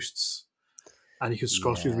recent posts and you could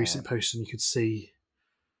scroll through the recent posts and you could see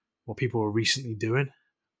what people were recently doing.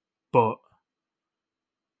 But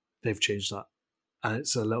they've changed that, and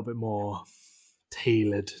it's a little bit more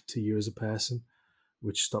tailored to you as a person,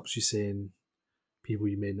 which stops you seeing people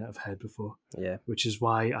you may not have heard before. Yeah. Which is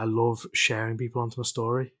why I love sharing people onto my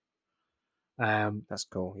story. That's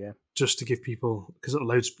cool. Yeah. Just to give people, because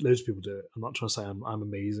loads of people do it. I'm not trying to say I'm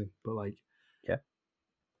amazing, but like, yeah,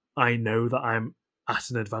 I know that I'm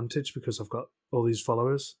at an advantage because I've got all these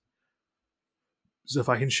followers. So if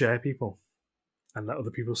I can share people and let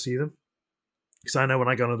other people see them, because I know when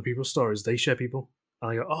I go on other people's stories, they share people,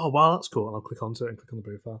 and I go, oh wow, that's cool, and I'll click onto it and click on the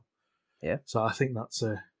profile. Yeah. So I think that's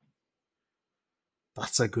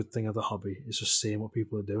a good thing of the hobby. It's just seeing what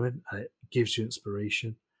people are doing, and it gives you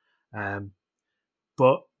inspiration.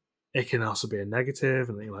 But it can also be a negative,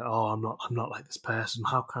 and you're like, oh, I'm not like this person.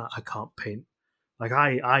 How can I can't paint? Like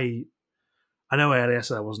I know earlier I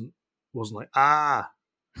said I wasn't like but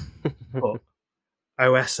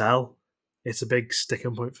OSL, it's a big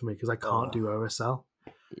sticking point for me because I can't do OSL,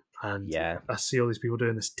 and I see all these people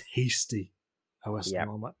doing this tasty OSL. And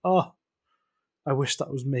I'm like, oh, I wish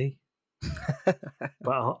that was me.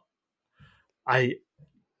 But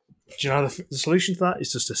do you know the solution to that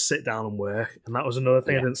is just to sit down and work, and that was another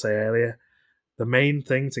thing I didn't say earlier. The main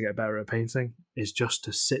thing to get better at painting is just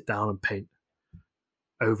to sit down and paint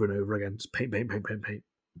over and over again. Just paint.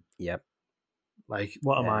 Yep. Like,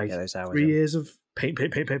 what am I? 3 years of paint.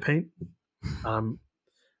 I'm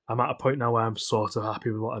at a point now where I'm sort of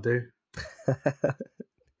happy with what I do.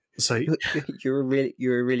 So you're a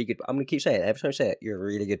really good. I'm gonna keep saying it every time I say it. You're a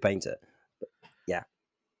really good painter. Yeah.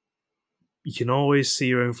 You can always see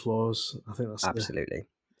your own flaws. I think that's absolutely.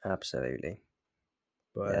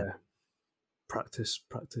 But practice.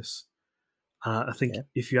 And I think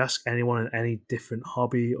if you ask anyone in any different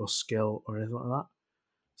hobby or skill or anything like that,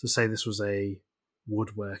 to say this was a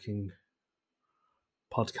woodworking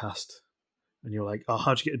podcast, and you're like, oh,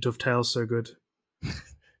 how'd you get dovetails so good?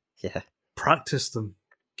 Yeah. Practice them.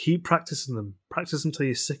 Keep practicing them. Practice until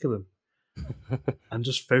you're sick of them. And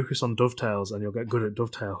just focus on dovetails, and you'll get good at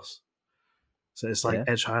dovetails. So it's like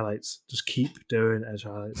edge highlights. Just keep doing edge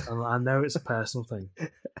highlights. And I know it's a personal thing.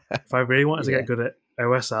 If I really wanted to get good at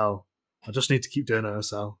OSL, I just need to keep doing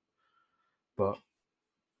OSL. But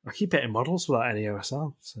I keep hitting models without any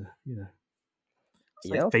OSL. So, It's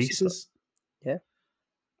like faces.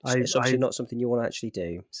 It's obviously not something you want to actually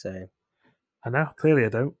do. So I know. Clearly I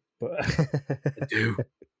don't. But I do.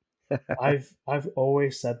 I've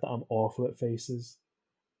always said that I'm awful at faces.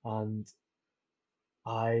 And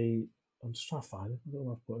I'm just trying to find him. I don't know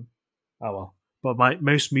where I've put him. Oh well. But my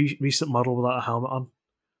most recent model without a helmet on,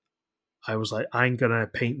 I was like, I'm going to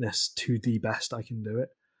paint this to the best I can do it.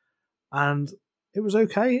 And it was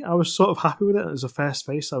okay. I was sort of happy with it. It was the first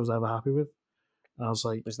face I was ever happy with. And I was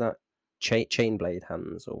like... Was that chain blade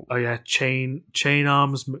hands? Or... Oh yeah, chain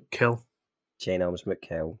arms McKill. Chain arms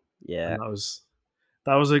McKill, yeah. And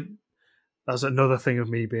that was another thing of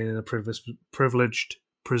me being in a privileged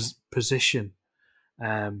position.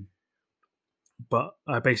 But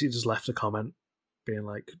I basically just left a comment being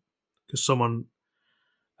like, because someone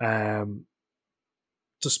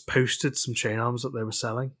just posted some chain arms that they were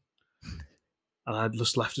selling, and I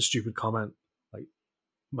just left a stupid comment like,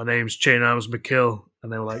 my name's Chain Arms McKill,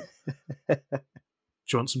 and they were like, do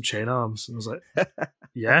you want some chain arms? And I was like,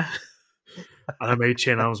 yeah. And I made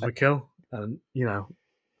Chain Arms McKill, and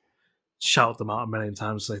shout them out a million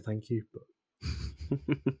times to say thank you, but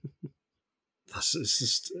it's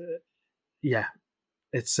just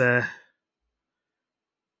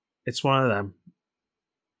it's one of them.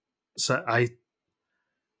 So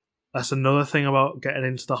that's another thing about getting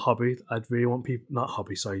into the hobby. I'd really want people,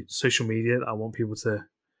 social media, that I want people to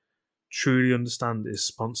truly understand is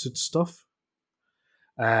sponsored stuff.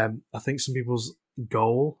 I think some people's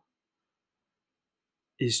goal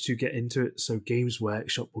is to get into it. So Games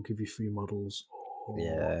Workshop will give you free models,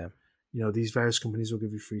 or these various companies will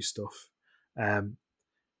give you free stuff.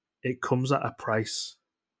 It comes at a price,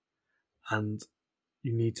 and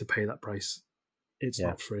you need to pay that price. It's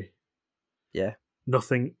not free. Yeah.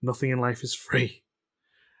 Nothing in life is free.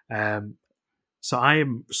 So I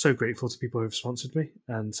am so grateful to people who have sponsored me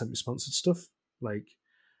and sent me sponsored stuff. Like,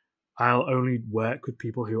 I'll only work with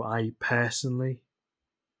people who I personally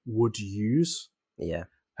would use. Yeah.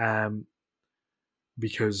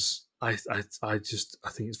 because I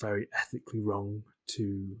think it's very ethically wrong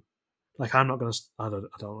to, like, I'm not going to, I don't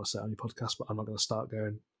want to say it on your podcast, but I'm not going to start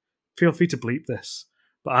going, feel free to bleep this,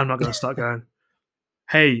 but I'm not going to start going,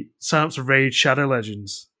 hey, sign up to Raid Shadow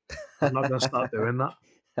Legends. I'm not going to start doing that.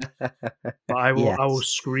 But I will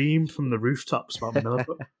scream from the rooftops about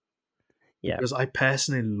Milliput. Yeah. Because I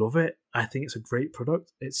personally love it. I think it's a great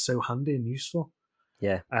product. It's so handy and useful.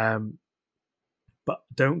 Yeah. But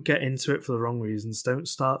don't get into it for the wrong reasons. Don't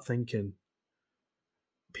start thinking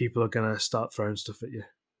people are going to start throwing stuff at you.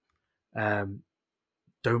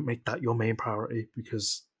 Don't make that your main priority,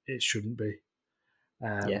 because it shouldn't be.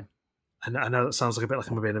 Yeah. And I know that sounds like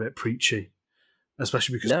I'm being a bit preachy,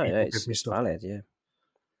 especially because people give me stuff. Valid, yeah.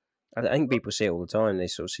 I think people see it all the time. They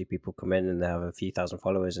sort of see people come in and they have a few thousand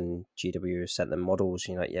followers, and GW has sent them models.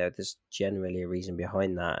 You know, yeah, there's generally a reason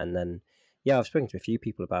behind that. And then, yeah, I've spoken to a few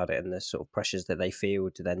people about it, and the sort of pressures that they feel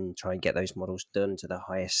to then try and get those models done to the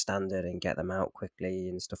highest standard and get them out quickly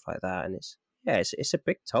and stuff like that. And it's a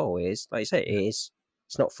big toll. It is, like you say, it's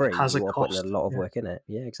not free. You are putting a lot of work in it.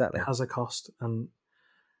 Yeah, exactly. It has a cost, and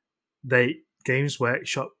Games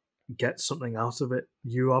Workshop gets something out of it.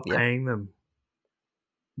 You are paying them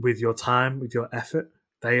with your time, with your effort.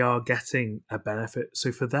 They are getting a benefit.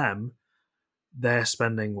 So for them, they're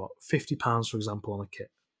spending £50, for example, on a kit,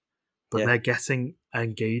 but they're getting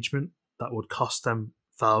engagement that would cost them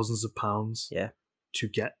thousands of pounds to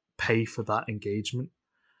pay for that engagement.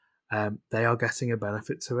 They are getting a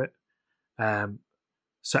benefit to it.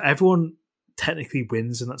 So everyone technically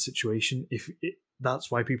wins in that situation. That's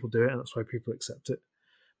why people do it, and that's why people accept it.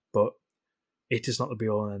 But it is not the be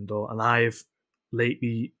all and end all. And I've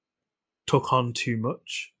lately took on too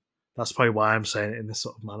much. That's probably why I'm saying it in this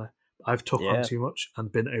sort of manner. I've took on too much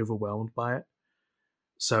and been overwhelmed by it.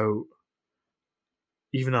 So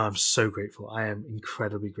even though I'm so grateful, I am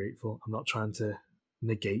incredibly grateful. I'm not trying to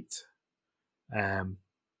negate that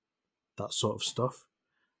sort of stuff,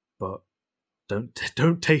 but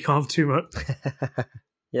don't take on too much.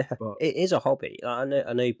 Yeah, but it is a hobby. I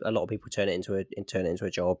know a lot of people turn it into a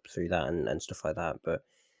job through that and stuff like that. But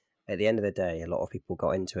at the end of the day, a lot of people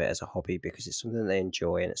got into it as a hobby because it's something they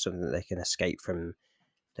enjoy and it's something that they can escape from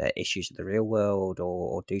the issues of the real world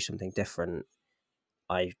or do something different.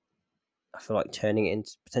 I feel like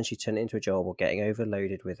potentially turning it into a job or getting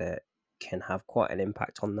overloaded with it can have quite an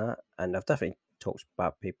impact on that. And I've definitely talked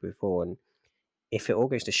about people before, and if it all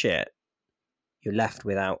goes to shit, you're left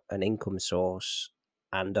without an income source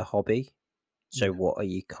and a hobby. So what are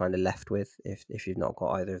you kind of left with if you've not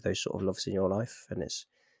got either of those sort of loves in your life? And it's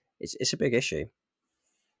a big issue.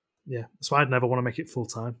 Yeah, that's why I'd never want to make it full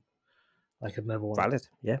time. Like, I'd never want. Valid,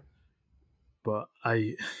 yeah. But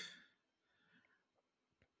I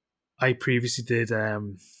previously did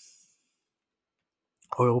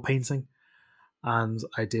oil painting, and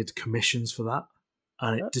I did commissions for that,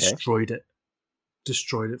 and it destroyed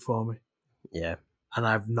it for me. Yeah. And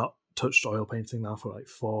I've not touched oil painting now for like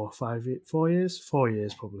 4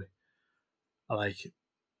 years probably. Like,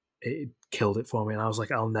 it killed it for me, and I was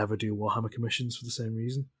like, I'll never do Warhammer commissions for the same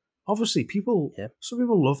reason. Obviously, some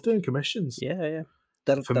people love doing commissions. Yeah.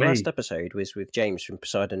 The last episode was with James from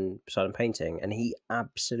Poseidon Painting, and he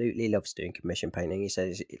absolutely loves doing commission painting. He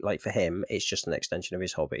says, like, for him, it's just an extension of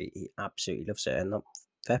his hobby. He absolutely loves it, and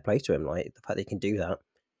fair play to him. Like, the fact that he can do that.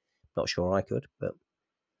 Not sure I could, but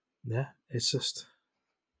yeah, it's just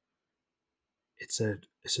it's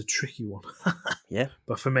a tricky one. Yeah,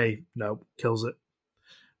 but for me, no, kills it.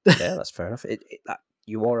 Yeah, that's fair enough.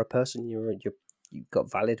 You are a person. You've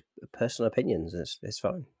got valid personal opinions. It's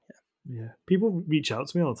fine. Yeah, people reach out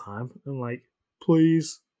to me all the time. I'm like,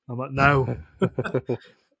 please. I'm like, no,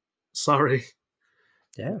 sorry.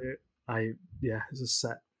 Yeah, it's a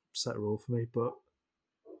set rule for me. But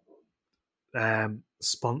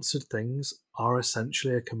sponsored things are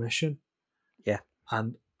essentially a commission. Yeah,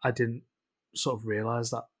 and I didn't sort of realize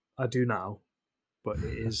that. I do now, but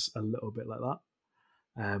it is a little bit like that.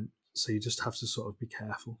 So you just have to sort of be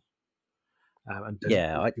careful. And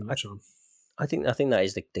don't put too much on. I think that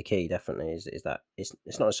is the key. Definitely is that it's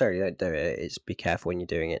not necessarily don't do it. It's be careful when you're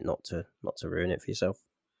doing it, not to ruin it for yourself.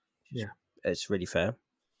 Yeah, it's really fair.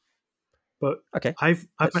 But okay, I've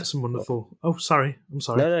met some wonderful. Oh, sorry, I'm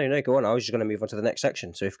sorry. No, go on. I was just going to move on to the next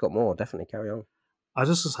section. So if you've got more, definitely carry on. I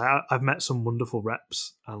just say I've met some wonderful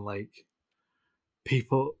reps and like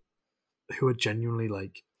people who are genuinely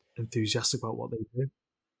like enthusiastic about what they do.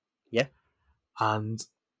 Yeah, and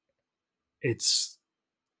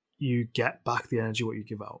you get back the energy what you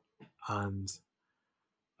give out, and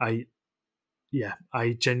I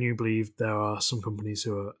genuinely believe there are some companies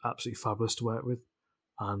who are absolutely fabulous to work with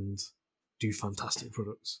and do fantastic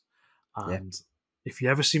products, and if you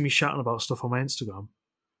ever see me shouting about stuff on my Instagram,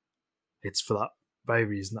 it's for that very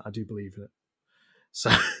reason that I do believe in it. So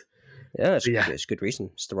Yeah, it's, yeah, it's a good reason.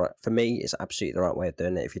 It's the right for me. It's absolutely the right way of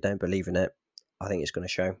doing it. If you don't believe in it, I think it's going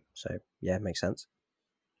to show. So yeah, it makes sense.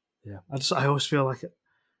 yeah. I always feel like it.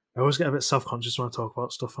 I always get a bit self conscious when I talk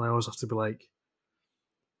about stuff, and I always have to be like,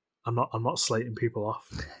 I'm not slating people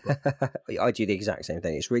off. I do the exact same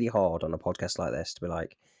thing. It's really hard on a podcast like this to be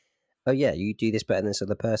like, oh yeah, you do this better than this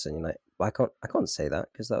other person. You're like, well, I can't say that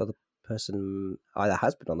because that other person either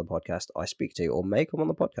has been on the podcast I speak to or may come on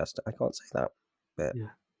the podcast. I can't say that. But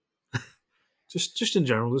Yeah, just in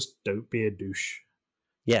general, just don't be a douche.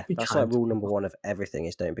 yeah, Be that's kind like to rule number people. one of everything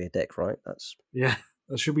is don't be a dick, right? That's Yeah,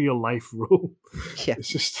 that should be your life rule. yeah, It's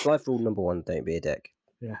just life rule number one: don't be a dick.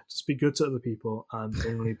 yeah, just be good to other people, and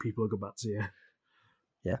only people will go back to you.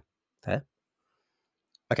 Yeah, fair.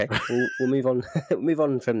 Okay, we'll move on. We'll move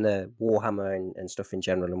on from the Warhammer and stuff in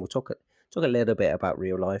general, and we'll talk a little bit about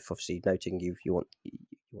real life. Obviously, noting you want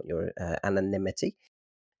your anonymity.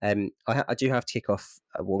 I do have to kick off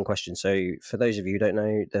one question. So, for those of you who don't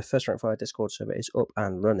know, the First Rank Fire Discord server is up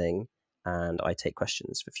and running, and I take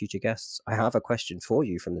questions for future guests. I have a question for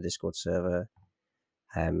you from the Discord server,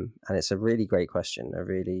 and it's a really great question, a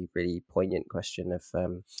really, really poignant question of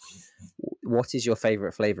what is your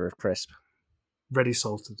favourite flavour of crisp? Ready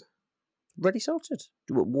salted, Ready salted.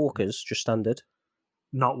 Walkers, just standard.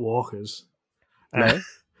 not Walkers. No?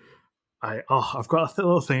 I've got a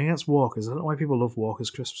little thing against Walkers. I don't know why people love Walkers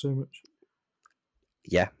crisp so much.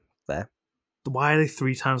 Yeah, there. Why are they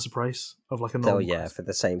 3 times the price of like a Oh, normal? yeah, crisp? for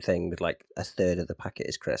the same thing with like a third of the packet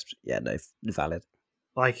is crisps. Yeah, no, valid.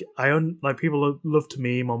 Like people love to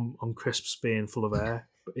meme on crisps being full of air,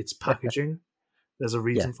 but it's packaging. There's a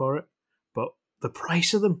reason for it, but the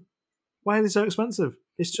price of them, why are they so expensive?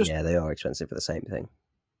 It's just Yeah, they are expensive for the same thing.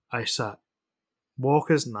 I sat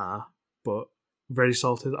Walkers, nah, but very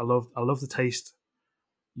salted. I love the taste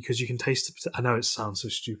because you can taste the. I know it sounds so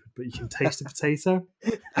stupid, but you can taste the potato,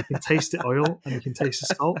 you can taste the oil, and you can taste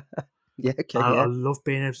the salt. Yeah, okay, I love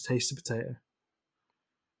being able to taste the potato.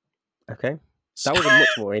 Okay. That was a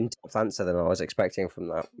much more in-depth answer than I was expecting from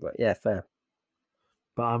that. But yeah, fair.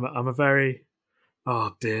 But I'm a very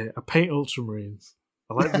oh dear. I paint ultramarines.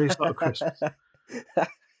 I like these sort of crisps.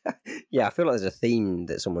 Yeah, I feel like there's a theme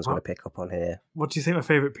that someone's going to pick up on here. What do you think my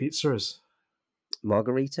favourite pizza is?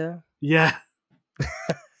 Margarita? Yeah.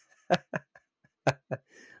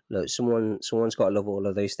 Look, someone's got to love all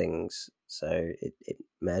of those things, so it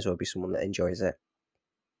may as well be someone that enjoys it.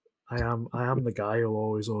 I am the guy who'll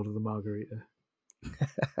always order the margarita.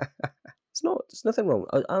 There's nothing wrong.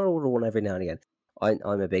 I'll order one every now and again.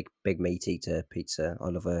 I'm a big meat eater. Pizza. I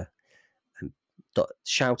love a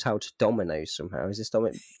shout out to Domino's somehow. Is this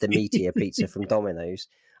the meatier pizza from Domino's?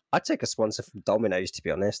 I'd take a sponsor from Domino's, to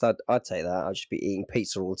be honest. I'd take that. I'd just be eating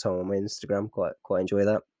pizza all the time on my Instagram. Quite enjoy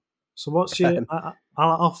that. So what's your?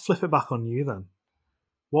 I'll flip it back on you then.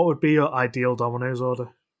 What would be your ideal Domino's order?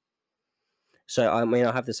 So I mean,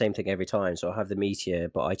 I have the same thing every time. So I have the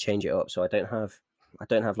meatier, but I change it up. So I don't have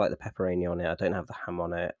like the pepperoni on it. I don't have the ham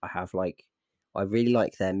on it. I really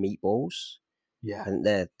like their meatballs. Yeah, and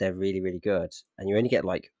they're really, really good. And you only get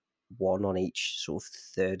like one on each sort of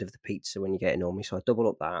third of the pizza when you get it normally. So I double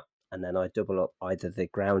up that, and then I double up either the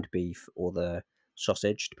ground beef or the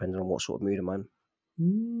sausage, depending on what sort of mood I'm in.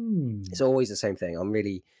 It's always the same thing. I'm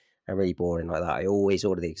really boring like that. I always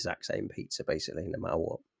order the exact same pizza, basically, no matter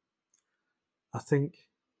what. I think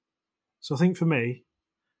for me,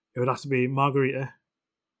 it would have to be margarita.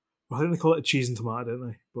 I think they call it a cheese and tomato, don't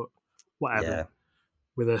they? But whatever. Yeah.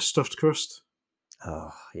 With a stuffed crust.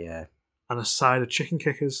 Oh, yeah. And a side of chicken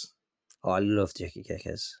kickers. Oh, I love chicken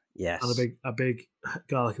kickers. Yes. And a big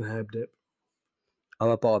garlic and herb dip. I'm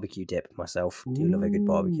a barbecue dip myself. Do love a good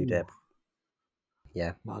barbecue dip.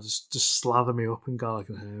 Yeah. No, just slather me up in garlic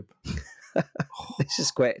and herb. This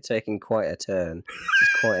is taking quite a turn. This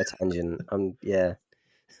is quite a tangent. Yeah.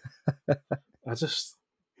 I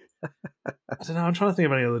don't know. I'm trying to think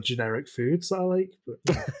of any other generic foods that I like.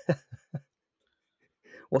 But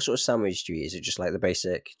What sort of sandwich do you eat? Is it just like the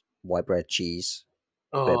basic white bread, cheese,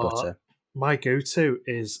 bit of butter? My go-to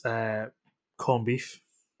is corned beef.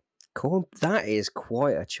 That is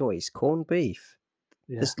quite a choice. Corned beef.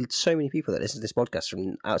 Yeah. There's so many people that listen to this podcast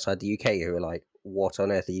from outside the UK who are like, "What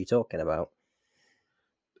on earth are you talking about?"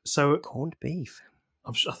 So corned beef.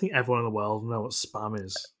 I think everyone in the world knows what spam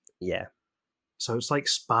is. Yeah. So it's like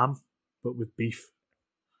spam, but with beef.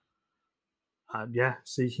 And yeah,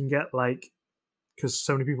 so you can get like, because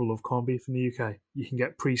so many people love corned beef in the UK, you can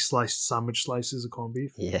get pre-sliced sandwich slices of corned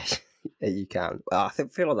beef. Yeah, you can. Well, I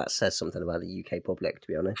feel like that says something about the UK public, to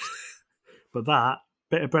be honest. But that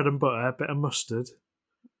bit of bread and butter, a bit of mustard.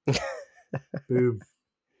 Boom.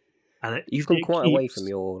 And You've gone quite away keeps... from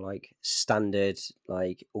your like standard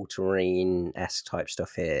like ultramarine-esque type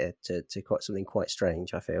stuff here to quite something quite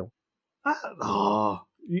strange, I feel.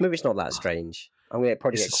 Maybe it's not that strange. I'm going to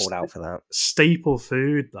probably get called out for that. Staple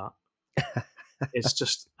food, that. It's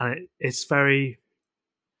just, and it's very,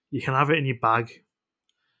 you can have it in your bag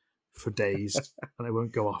for days and it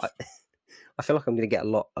won't go off. I feel like I'm going to get a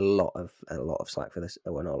lot of slack for this.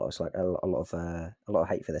 Well, not a lot of slack, a lot of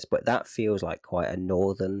hate for this. But that feels like quite a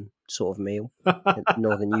northern sort of meal,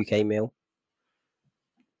 northern UK meal.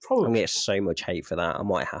 Probably. I'm going to get so much hate for that. I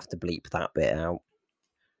might have to bleep that bit out.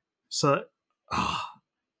 So,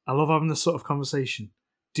 I love having this sort of conversation.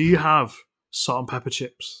 Do you have salt and pepper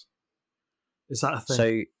chips? Is that a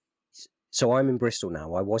thing? So I'm in Bristol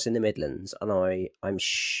now. I was in the Midlands, and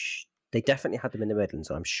they definitely had them in the Midlands,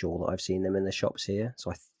 and I'm sure that I've seen them in the shops here.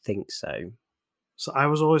 So I think so. So I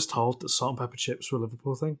was always told that salt and pepper chips were a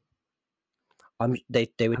Liverpool thing.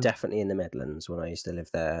 They were definitely in the Midlands when I used to live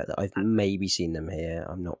there. I've maybe seen them here.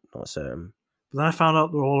 I'm not certain. But then I found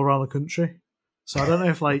out they're all around the country. So I don't know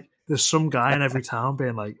if like there's some guy in every town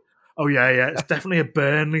being like, "Oh yeah, it's definitely a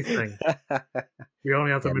Burnley thing. We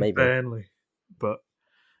only have them in Burnley." But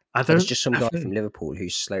I don't. There's just some guy from Liverpool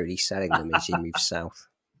who's slowly selling them as he moves south.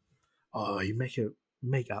 Oh, you make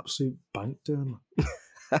absolute bank doing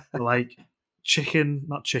that. Like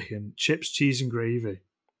chips, cheese, and gravy.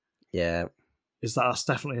 Yeah, that's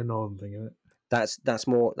definitely a northern thing, isn't it? That's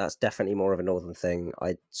definitely more of a northern thing.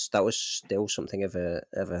 That was still something of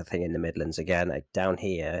a thing in the Midlands. Again, down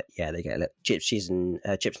here, yeah, they get chips, cheese, and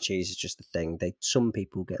cheese is just the thing. Some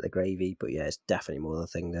people get the gravy, but yeah, it's definitely more the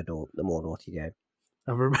thing. The more north you go.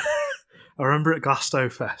 I remember at Glasgow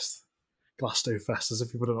Fest, as if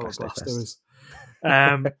people don't know what Glasgow is.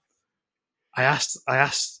 I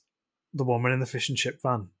asked the woman in the fish and chip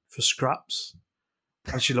van for scraps,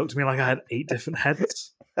 and she looked at me like I had 8 different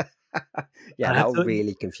heads. Yeah, that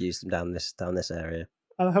really confused them down this area.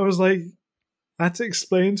 And I was like, I had to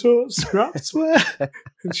explain to her what scraps were,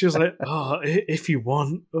 and she was like, "Oh, if you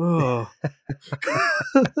want, oh."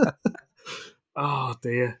 Oh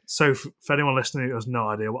dear. So for anyone listening who has no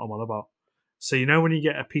idea what I'm on about, so you know when you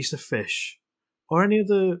get a piece of fish or any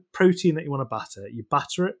other protein that you want to batter, you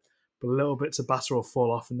batter it, but little bits of batter will fall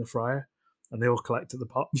off in the fryer and they all collect at the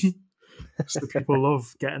pot. So people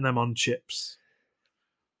love getting them on chips.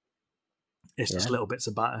 It's just little bits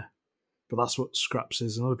of batter. But that's what scraps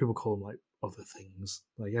is, and other people call them like other things.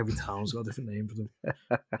 Like every town's got a different name for them.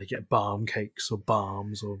 They get barm cakes or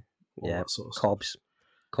barms or all that sort of cobs. Stuff.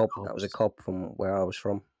 Cobs. That was a cob from where I was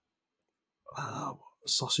from.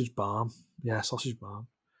 Sausage barm. Yeah, sausage barm.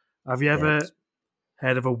 Have you ever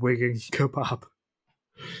heard of a Wigan kebab?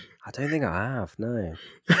 I don't think I have, no.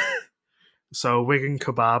 So a Wigan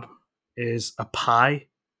kebab is a pie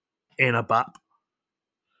in a bap.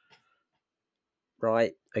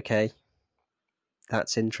 Right, okay.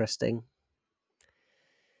 That's interesting.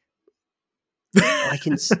 I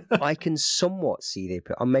can somewhat see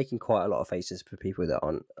I'm making quite a lot of faces for people that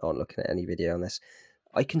aren't looking at any video on this.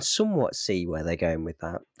 I can somewhat see where they're going with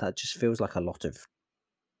that. That just feels like a lot of.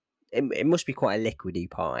 It must be quite a liquidy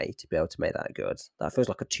pie to be able to make that good. That feels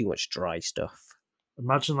like too much dry stuff.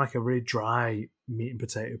 Imagine like a really dry meat and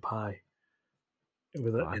potato pie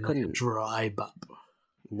with a dry bap.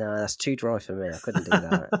 No, that's too dry for me. I couldn't do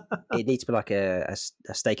that. It needs to be like a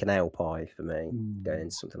steak and ale pie for me, going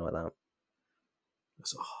into something like that.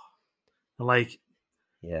 Like,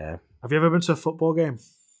 yeah. Have you ever been to a football game?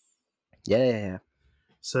 Yeah.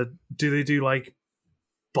 So, do they do like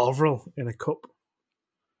Bovril in a cup?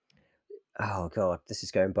 Oh god, this is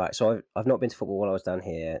going back. So I've not been to football while I was down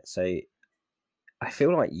here. So I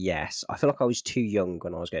feel like yes. I feel like I was too young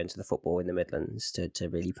when I was going to the football in the Midlands to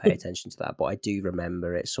really pay attention to that. But I do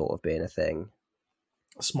remember it sort of being a thing.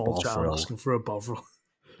 A small child asking for a Bovril.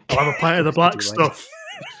 I'll have a pint of the black stuff.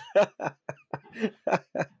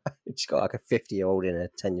 It's got like a 50-year-old in a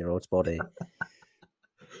 10-year-old's body.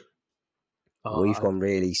 We've gone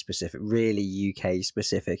really specific, really UK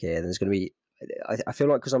specific here. There's going to be. I feel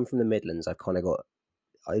like because I'm from the Midlands, I've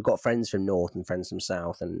got friends from North and friends from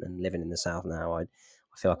South, and living in the South now. I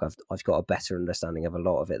feel like I've got a better understanding of a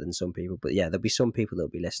lot of it than some people. But yeah, there'll be some people that'll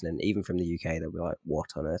be listening, even from the UK. They'll be like,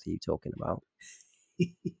 "What on earth are you talking about?"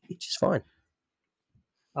 Which is fine.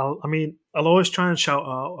 I'll always try and shout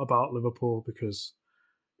out about Liverpool because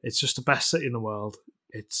it's just the best city in the world.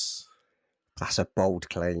 That's a bold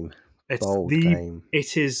claim.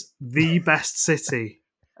 It is the best city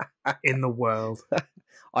in the world.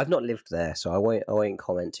 I've not lived there, so I won't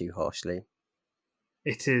comment too harshly.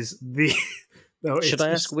 It is the No, Should I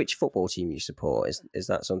ask which football team you support? Is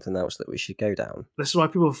that something else that we should go down? This is why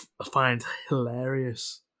people find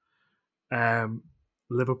hilarious.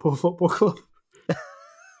 Liverpool Football Club.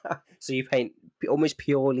 So you paint almost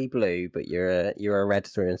purely blue, but you're a red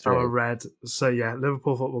through and through. I'm a red. So yeah,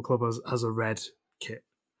 Liverpool Football Club has a red kit.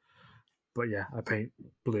 But yeah, I paint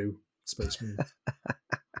blue Space Marine. I'm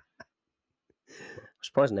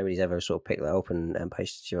surprised nobody's ever sort of picked that up and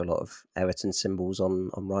pasted you a lot of Everton symbols on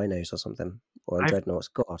rhinos or something, or on dreadnoughts.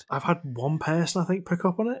 God, I've had one person I think pick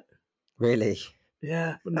up on it. Really?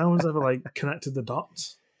 Yeah, but no one's ever like connected the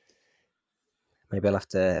dots. Maybe I'll have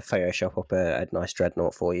to Photoshop up a nice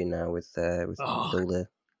dreadnought for you now with all the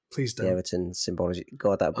please don't. The Everton symbology.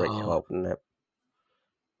 God, that'd break your heart, wouldn't it?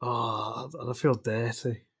 Oh, I feel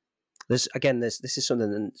dirty. This is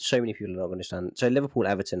something that so many people are not going to understand. So Liverpool,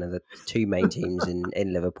 Everton are the two main teams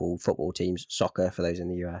in Liverpool football teams, soccer for those in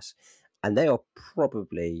the US, and they are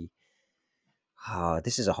probably.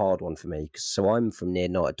 This is a hard one for me so I'm from near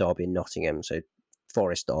Derby in Nottingham, so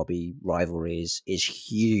Forest Derby rivalry is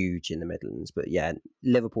huge in the Midlands. But yeah,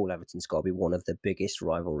 Liverpool Everton's got to be one of the biggest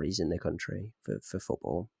rivalries in the country for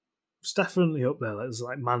football. It's definitely up there. It's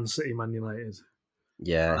like Man City, Man United.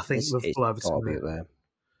 Yeah, I think Liverpool Everton got to be up there.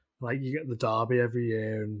 Like you get the derby every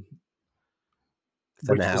year, and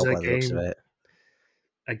which is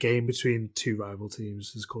a game between two rival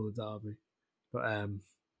teams is called a derby. But I'm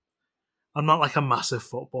not like a massive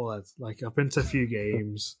football head. Like I've been to a few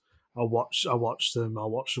games. I watch them. I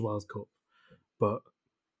watch the World Cup, but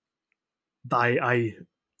I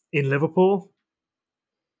in Liverpool,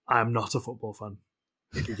 I'm not a football fan.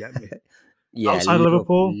 If you get me. Yeah, outside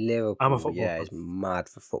Liverpool, I'm a football fan. It's mad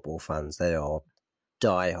for football fans. They are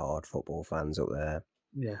die-hard football fans up there.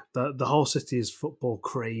 Yeah, the whole city is football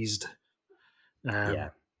crazed.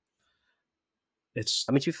 Yeah.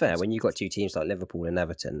 To be fair, when you've got two teams like Liverpool and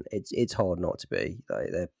Everton, it's hard not to be.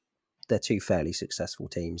 Like they're two fairly successful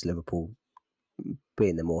teams. Liverpool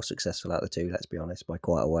being the more successful out of the two, let's be honest, by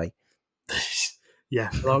quite a way. Yeah,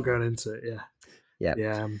 without going into it, yeah.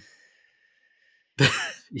 Yeah.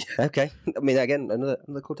 Okay. I mean, again,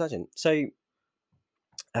 another cool tangent. So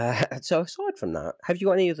aside from that, have you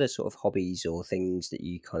got any other sort of hobbies or things that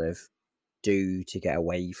you kind of do to get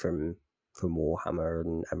away from Warhammer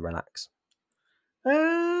and relax?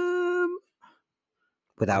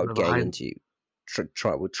 Without getting into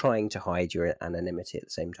trying to hide your anonymity at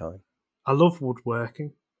the same time. I love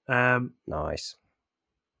woodworking. Nice.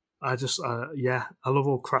 I just I love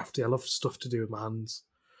all crafty. I love stuff to do with my hands.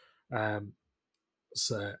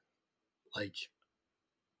 So like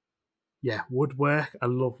woodwork. I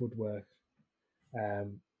love woodwork.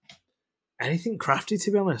 Anything crafty,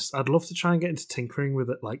 to be honest. I'd love to try and get into tinkering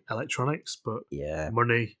with it, like electronics, but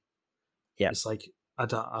money. Yeah, it's like I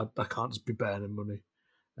can't just be burning money.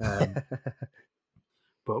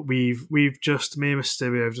 But we've just me and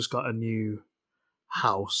Stibio have just got a new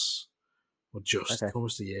house, or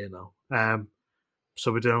almost a year now.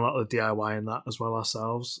 So we're doing a lot of the DIY in that as well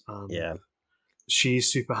ourselves, and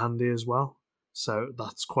she's super handy as well. So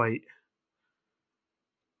that's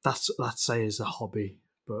I'd say is a hobby,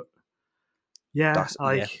 but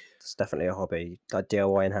it's definitely a hobby. Like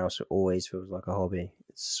DIY in house always feels like a hobby.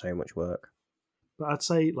 It's so much work. But I'd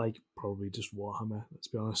say probably just Warhammer. Let's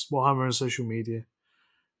be honest, Warhammer and social media,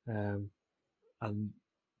 and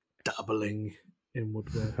dabbling in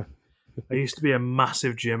woodwork. I used to be a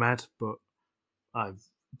massive gym head, but I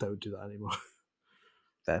don't do that anymore.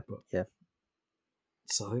 Fair, but yeah.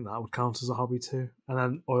 So I think that would count as a hobby too. And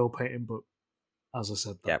then oil painting, but as I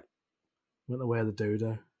said, that went the way of the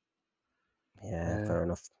dodo. Yeah, fair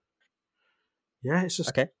enough. Yeah, it's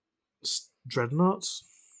just dreadnoughts.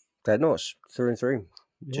 Dreadnoughts through and through.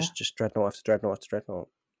 Yeah. Just dreadnought after dreadnought after dreadnought.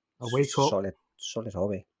 I wake up. Solid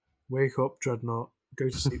hobby. Wake up, dreadnought. Go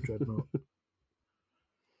to sleep, dreadnought.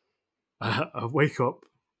 I wake up,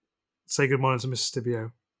 say good morning to Mr.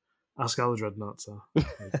 Stibio, ask how the dreadnoughts are.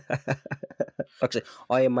 Actually,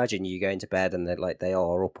 I imagine you going to bed and they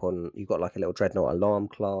are up on. You've got like a little dreadnought alarm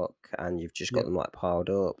clock, and you've just got them like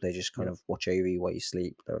piled up. They just kind of watch over you while you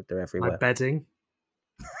sleep. They're everywhere. My bedding,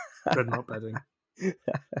 dreadnought bedding.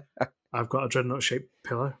 I've got a dreadnought shaped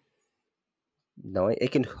pillow. No,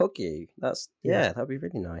 it can hug you. That'd be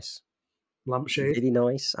really nice. Lampshade. Really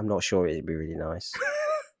nice. I'm not sure it'd be really nice.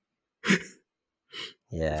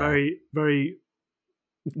 Yeah. Very, very.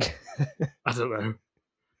 I don't know. I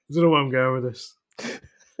don't know where I'm going with this.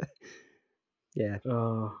 Yeah.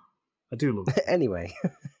 I do love it. Anyway.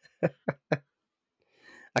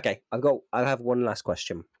 Okay, I have one last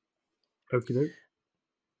question. Okie doke.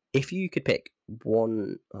 If you could pick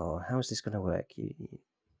one, how's this going to work?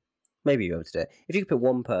 maybe you'll be able to do it. If you could put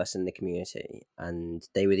one person in the community and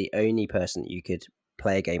they were the only person that you could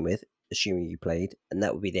play a game with, assuming you played, and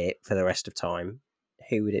that would be it for the rest of time,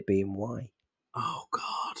 who would it be and why? Oh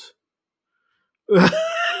God.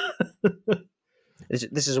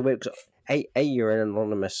 This is a weird. A, you're an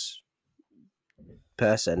anonymous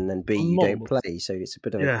person, and B, you don't Anonymous. play, so it's a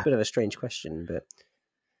bit of Yeah. a strange question. But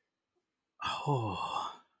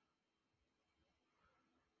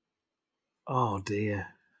oh dear.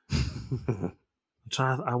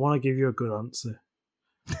 I want to give you a good answer.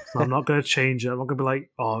 So I'm not going to change it. I'm not going to be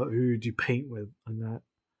like, oh, who do you paint with? And that.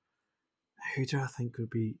 Who do I think would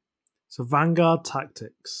be? So Vanguard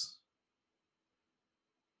Tactics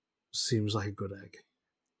seems like a good egg.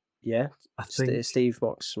 yeah, I think Steve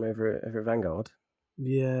Box from over Vanguard.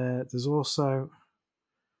 Yeah, there's also.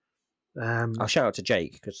 I'll shout out to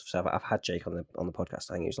Jake because I've had Jake on the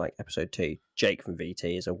podcast. I think it was like episode 2. Jake from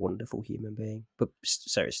VT is a wonderful human being, but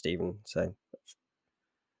so is Stephen. So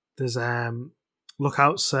there's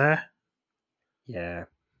Lookout Sir. Yeah.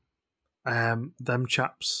 Them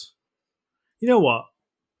chaps. You know what?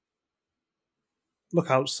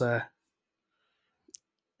 Lookout Sir.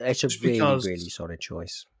 It's a really solid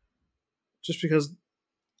choice. Just because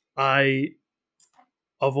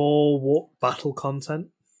of all battle content,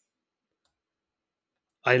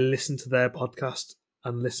 I listen to their podcast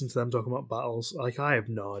and listen to them talking about battles. Like, I have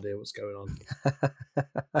no idea what's going on.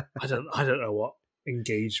 I don't know what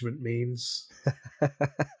engagement means.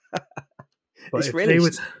 But it's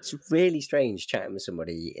really strange chatting with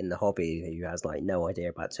somebody in the hobby who has like no idea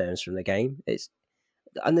about terms from the game.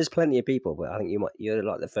 And there's plenty of people, but I think you're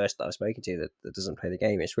like the first that I've spoken to that doesn't play the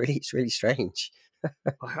game. It's really strange.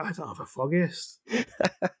 I don't have a foggiest.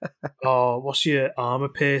 Oh, what's your armor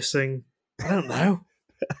piercing? I don't know.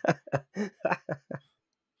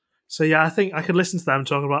 So yeah, I think I could listen to them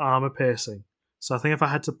talking about armor piercing. So I think if I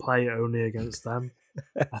had to play only against them,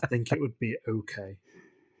 I think it would be okay.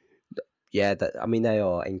 Yeah, they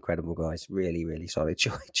are incredible guys. Really solid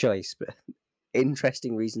choice, but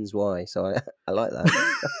interesting reasons why. So I like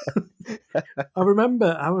that. I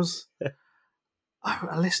remember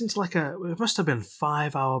I listened to it must have been a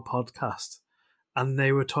 5-hour podcast, and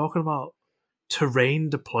they were talking about terrain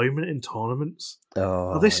deployment in tournaments.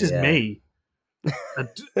 Oh, this is me.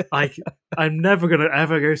 I'm never gonna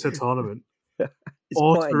ever go to a tournament. It's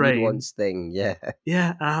or quite terrain. A nuanced thing, yeah.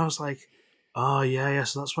 Yeah, and I was like, oh yeah,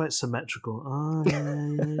 so that's why it's symmetrical. Oh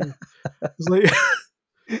yeah. It's like,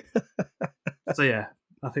 so yeah,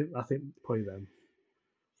 I think probably them.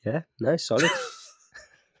 Yeah, no, solid.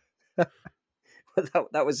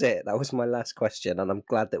 That was it. That was my last question, and I'm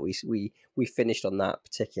glad that we finished on that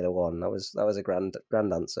particular one. That was a grand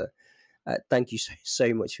answer. Thank you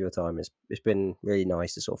so much for your time. It's been really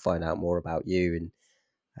nice to sort of find out more about you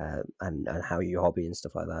and how you hobby and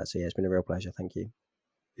stuff like that. So yeah, it's been a real pleasure. Thank you.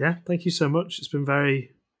 Yeah, thank you so much. It's been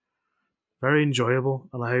very, very enjoyable,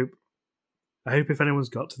 and I hope if anyone's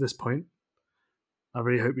got to this point, I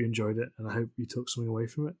really hope you enjoyed it, and I hope you took something away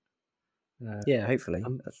from it. Yeah, hopefully.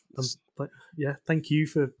 Yeah, thank you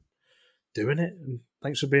for doing it, and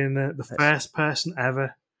thanks for being the first person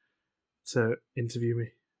ever to interview me.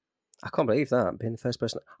 I can't believe that, being the first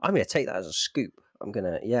person. I'm going to take that as a scoop. I'm going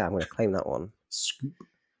to claim that one. Scoop.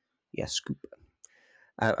 Yeah, scoop.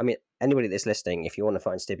 Anybody that's listening, if you want to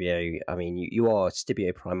find Stibio, you are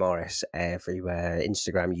Stibio Primaris everywhere: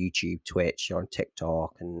 Instagram, YouTube, Twitch, you're on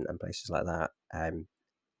TikTok and places like that.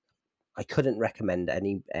 I couldn't recommend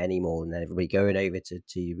any more than everybody going over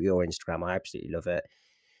to your Instagram. I absolutely love it.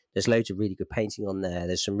 There's loads of really good painting on there.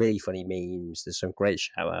 There's some really funny memes. There's some great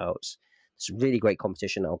shout outs. There's really great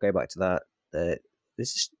competition. I'll go back to that.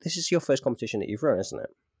 This is your first competition that you've run, isn't it?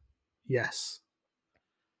 Yes.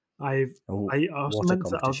 What a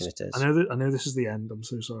competition it is. I know this is the end. I'm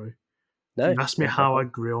so sorry. No, you asked me how I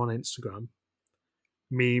grew on Instagram.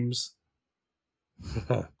 Memes.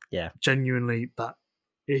 Yeah. Genuinely, that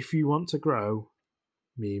if you want to grow,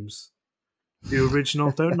 memes. The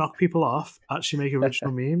original, don't knock people off. Actually make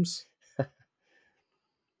original memes.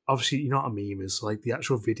 Obviously, you're not a meme. It's like the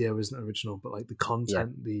actual video isn't original, but like the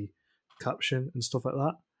content, the caption and stuff like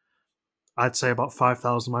that. I'd say about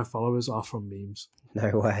 5,000 of my followers are from memes.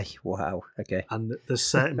 No way. Wow. Okay. And there's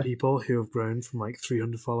certain people who have grown from like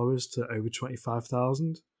 300 followers to over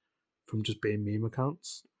 25,000 from just being meme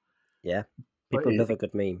accounts. Yeah. People love a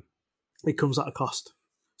good meme. It comes at a cost.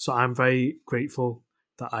 So I'm very grateful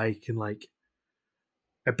that I can, like,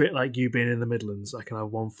 a bit like you being in the Midlands, I can have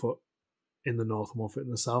 1 foot in the north and 1 foot in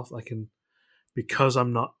the south. I can, because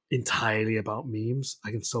I'm not entirely about memes, I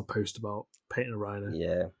can still post about painting a rhino.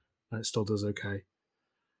 Yeah. And it still does okay.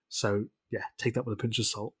 So, yeah, take that with a pinch of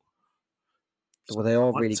salt. Well, they are I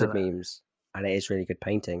went really to good memes, and it is really good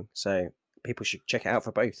painting. So people should check it out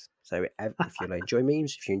for both. So if you enjoy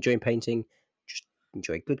memes, if you enjoy painting, just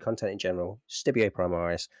enjoy good content in general, Stibio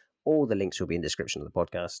Primaris. All the links will be in the description of the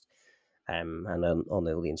podcast. And on all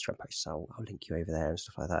the Instagram posts, I'll link you over there and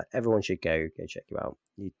stuff like that. Everyone should go check you out.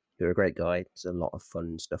 You're a great guy. There's a lot of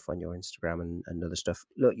fun stuff on your Instagram and other stuff.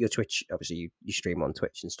 Look, your Twitch, obviously you stream on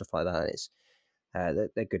Twitch and stuff like that. And it's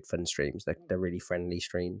they're good fun streams. They're really friendly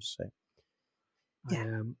streams. So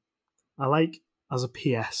yeah, I like, as a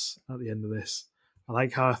PS at the end of this, I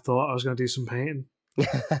like how I thought I was going to do some painting.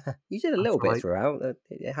 You did a little bit throughout.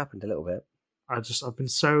 It happened a little bit. I've been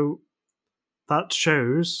so. That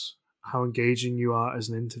shows how engaging you are as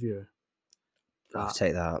an interviewer. I'll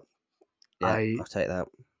take that. Yeah, I'll take that.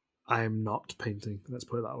 I am not painting, let's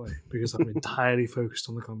put it that way, because I'm entirely focused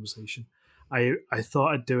on the conversation. I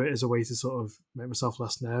thought I'd do it as a way to sort of make myself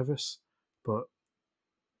less nervous, but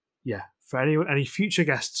yeah, for any future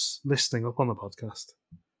guests listening up on the podcast,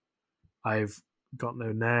 I've got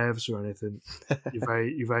no nerves or anything.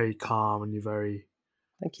 You're very calm, and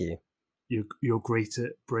Thank you. You're great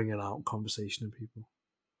at bringing out conversation in people.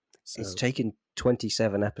 So. It's taken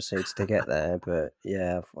 27 episodes to get there, but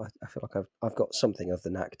yeah, I feel like I've got something of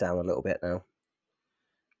the knack down a little bit now.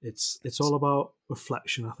 It's all about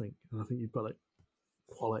reflection, I think, and I think you've got like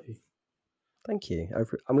quality. Thank you.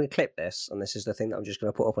 I'm going to clip this, and this is the thing that I'm just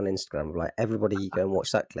going to put up on Instagram. Like, everybody go and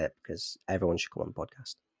watch that clip, because everyone should come on the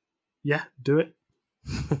podcast. Yeah, do it.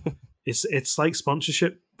 It's like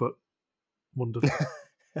sponsorship, but wonderful.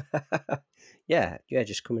 yeah,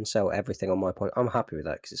 just come and sell everything on my podcast. I'm happy with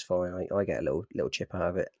that because it's fine. I get a little chip out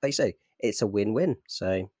of it. Like you say, it's a win-win.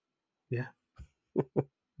 So yeah,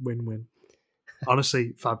 win-win.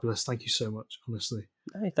 Honestly, fabulous. Thank you so much. Honestly,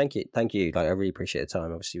 no, thank you. Like, I really appreciate the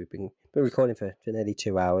time. Obviously, we've been recording for nearly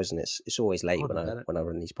 2 hours, and it's always late when I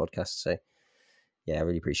run these podcasts. So yeah, I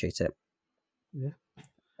really appreciate it.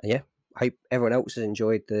 Yeah. I hope everyone else has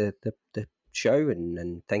enjoyed the show,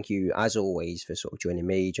 and thank you as always for sort of joining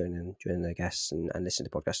the guests and listening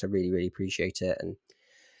to the podcast. I really, really appreciate it. And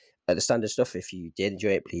the standard stuff, if you did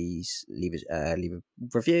enjoy it, please leave a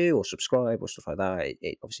review or subscribe or stuff like that.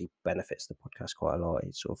 It obviously benefits the podcast quite a lot.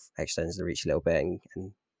 It sort of extends the reach a little bit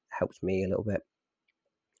and helps me a little bit.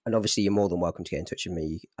 And obviously, you're more than welcome to get in touch with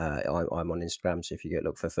me. I'm on Instagram, so if you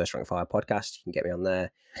look for First Rank Fire Podcast, you can get me on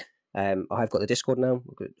there. I've got the Discord now.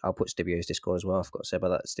 I'll put Stibio's Discord as well. I forgot to say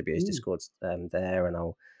about that. Stibio's Discord's there, and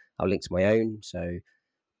I'll link to my own. So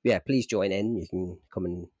yeah, please join in. You can come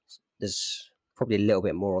and there's probably a little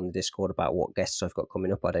bit more on the Discord about what guests I've got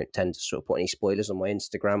coming up. I don't tend to sort of put any spoilers on my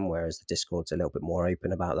Instagram, whereas the Discord's a little bit more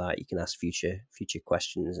open about that. You can ask future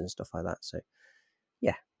questions and stuff like that. So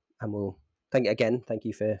yeah, and we'll thank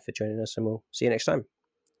you for joining us, and we'll see you next time.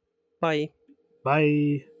 Bye.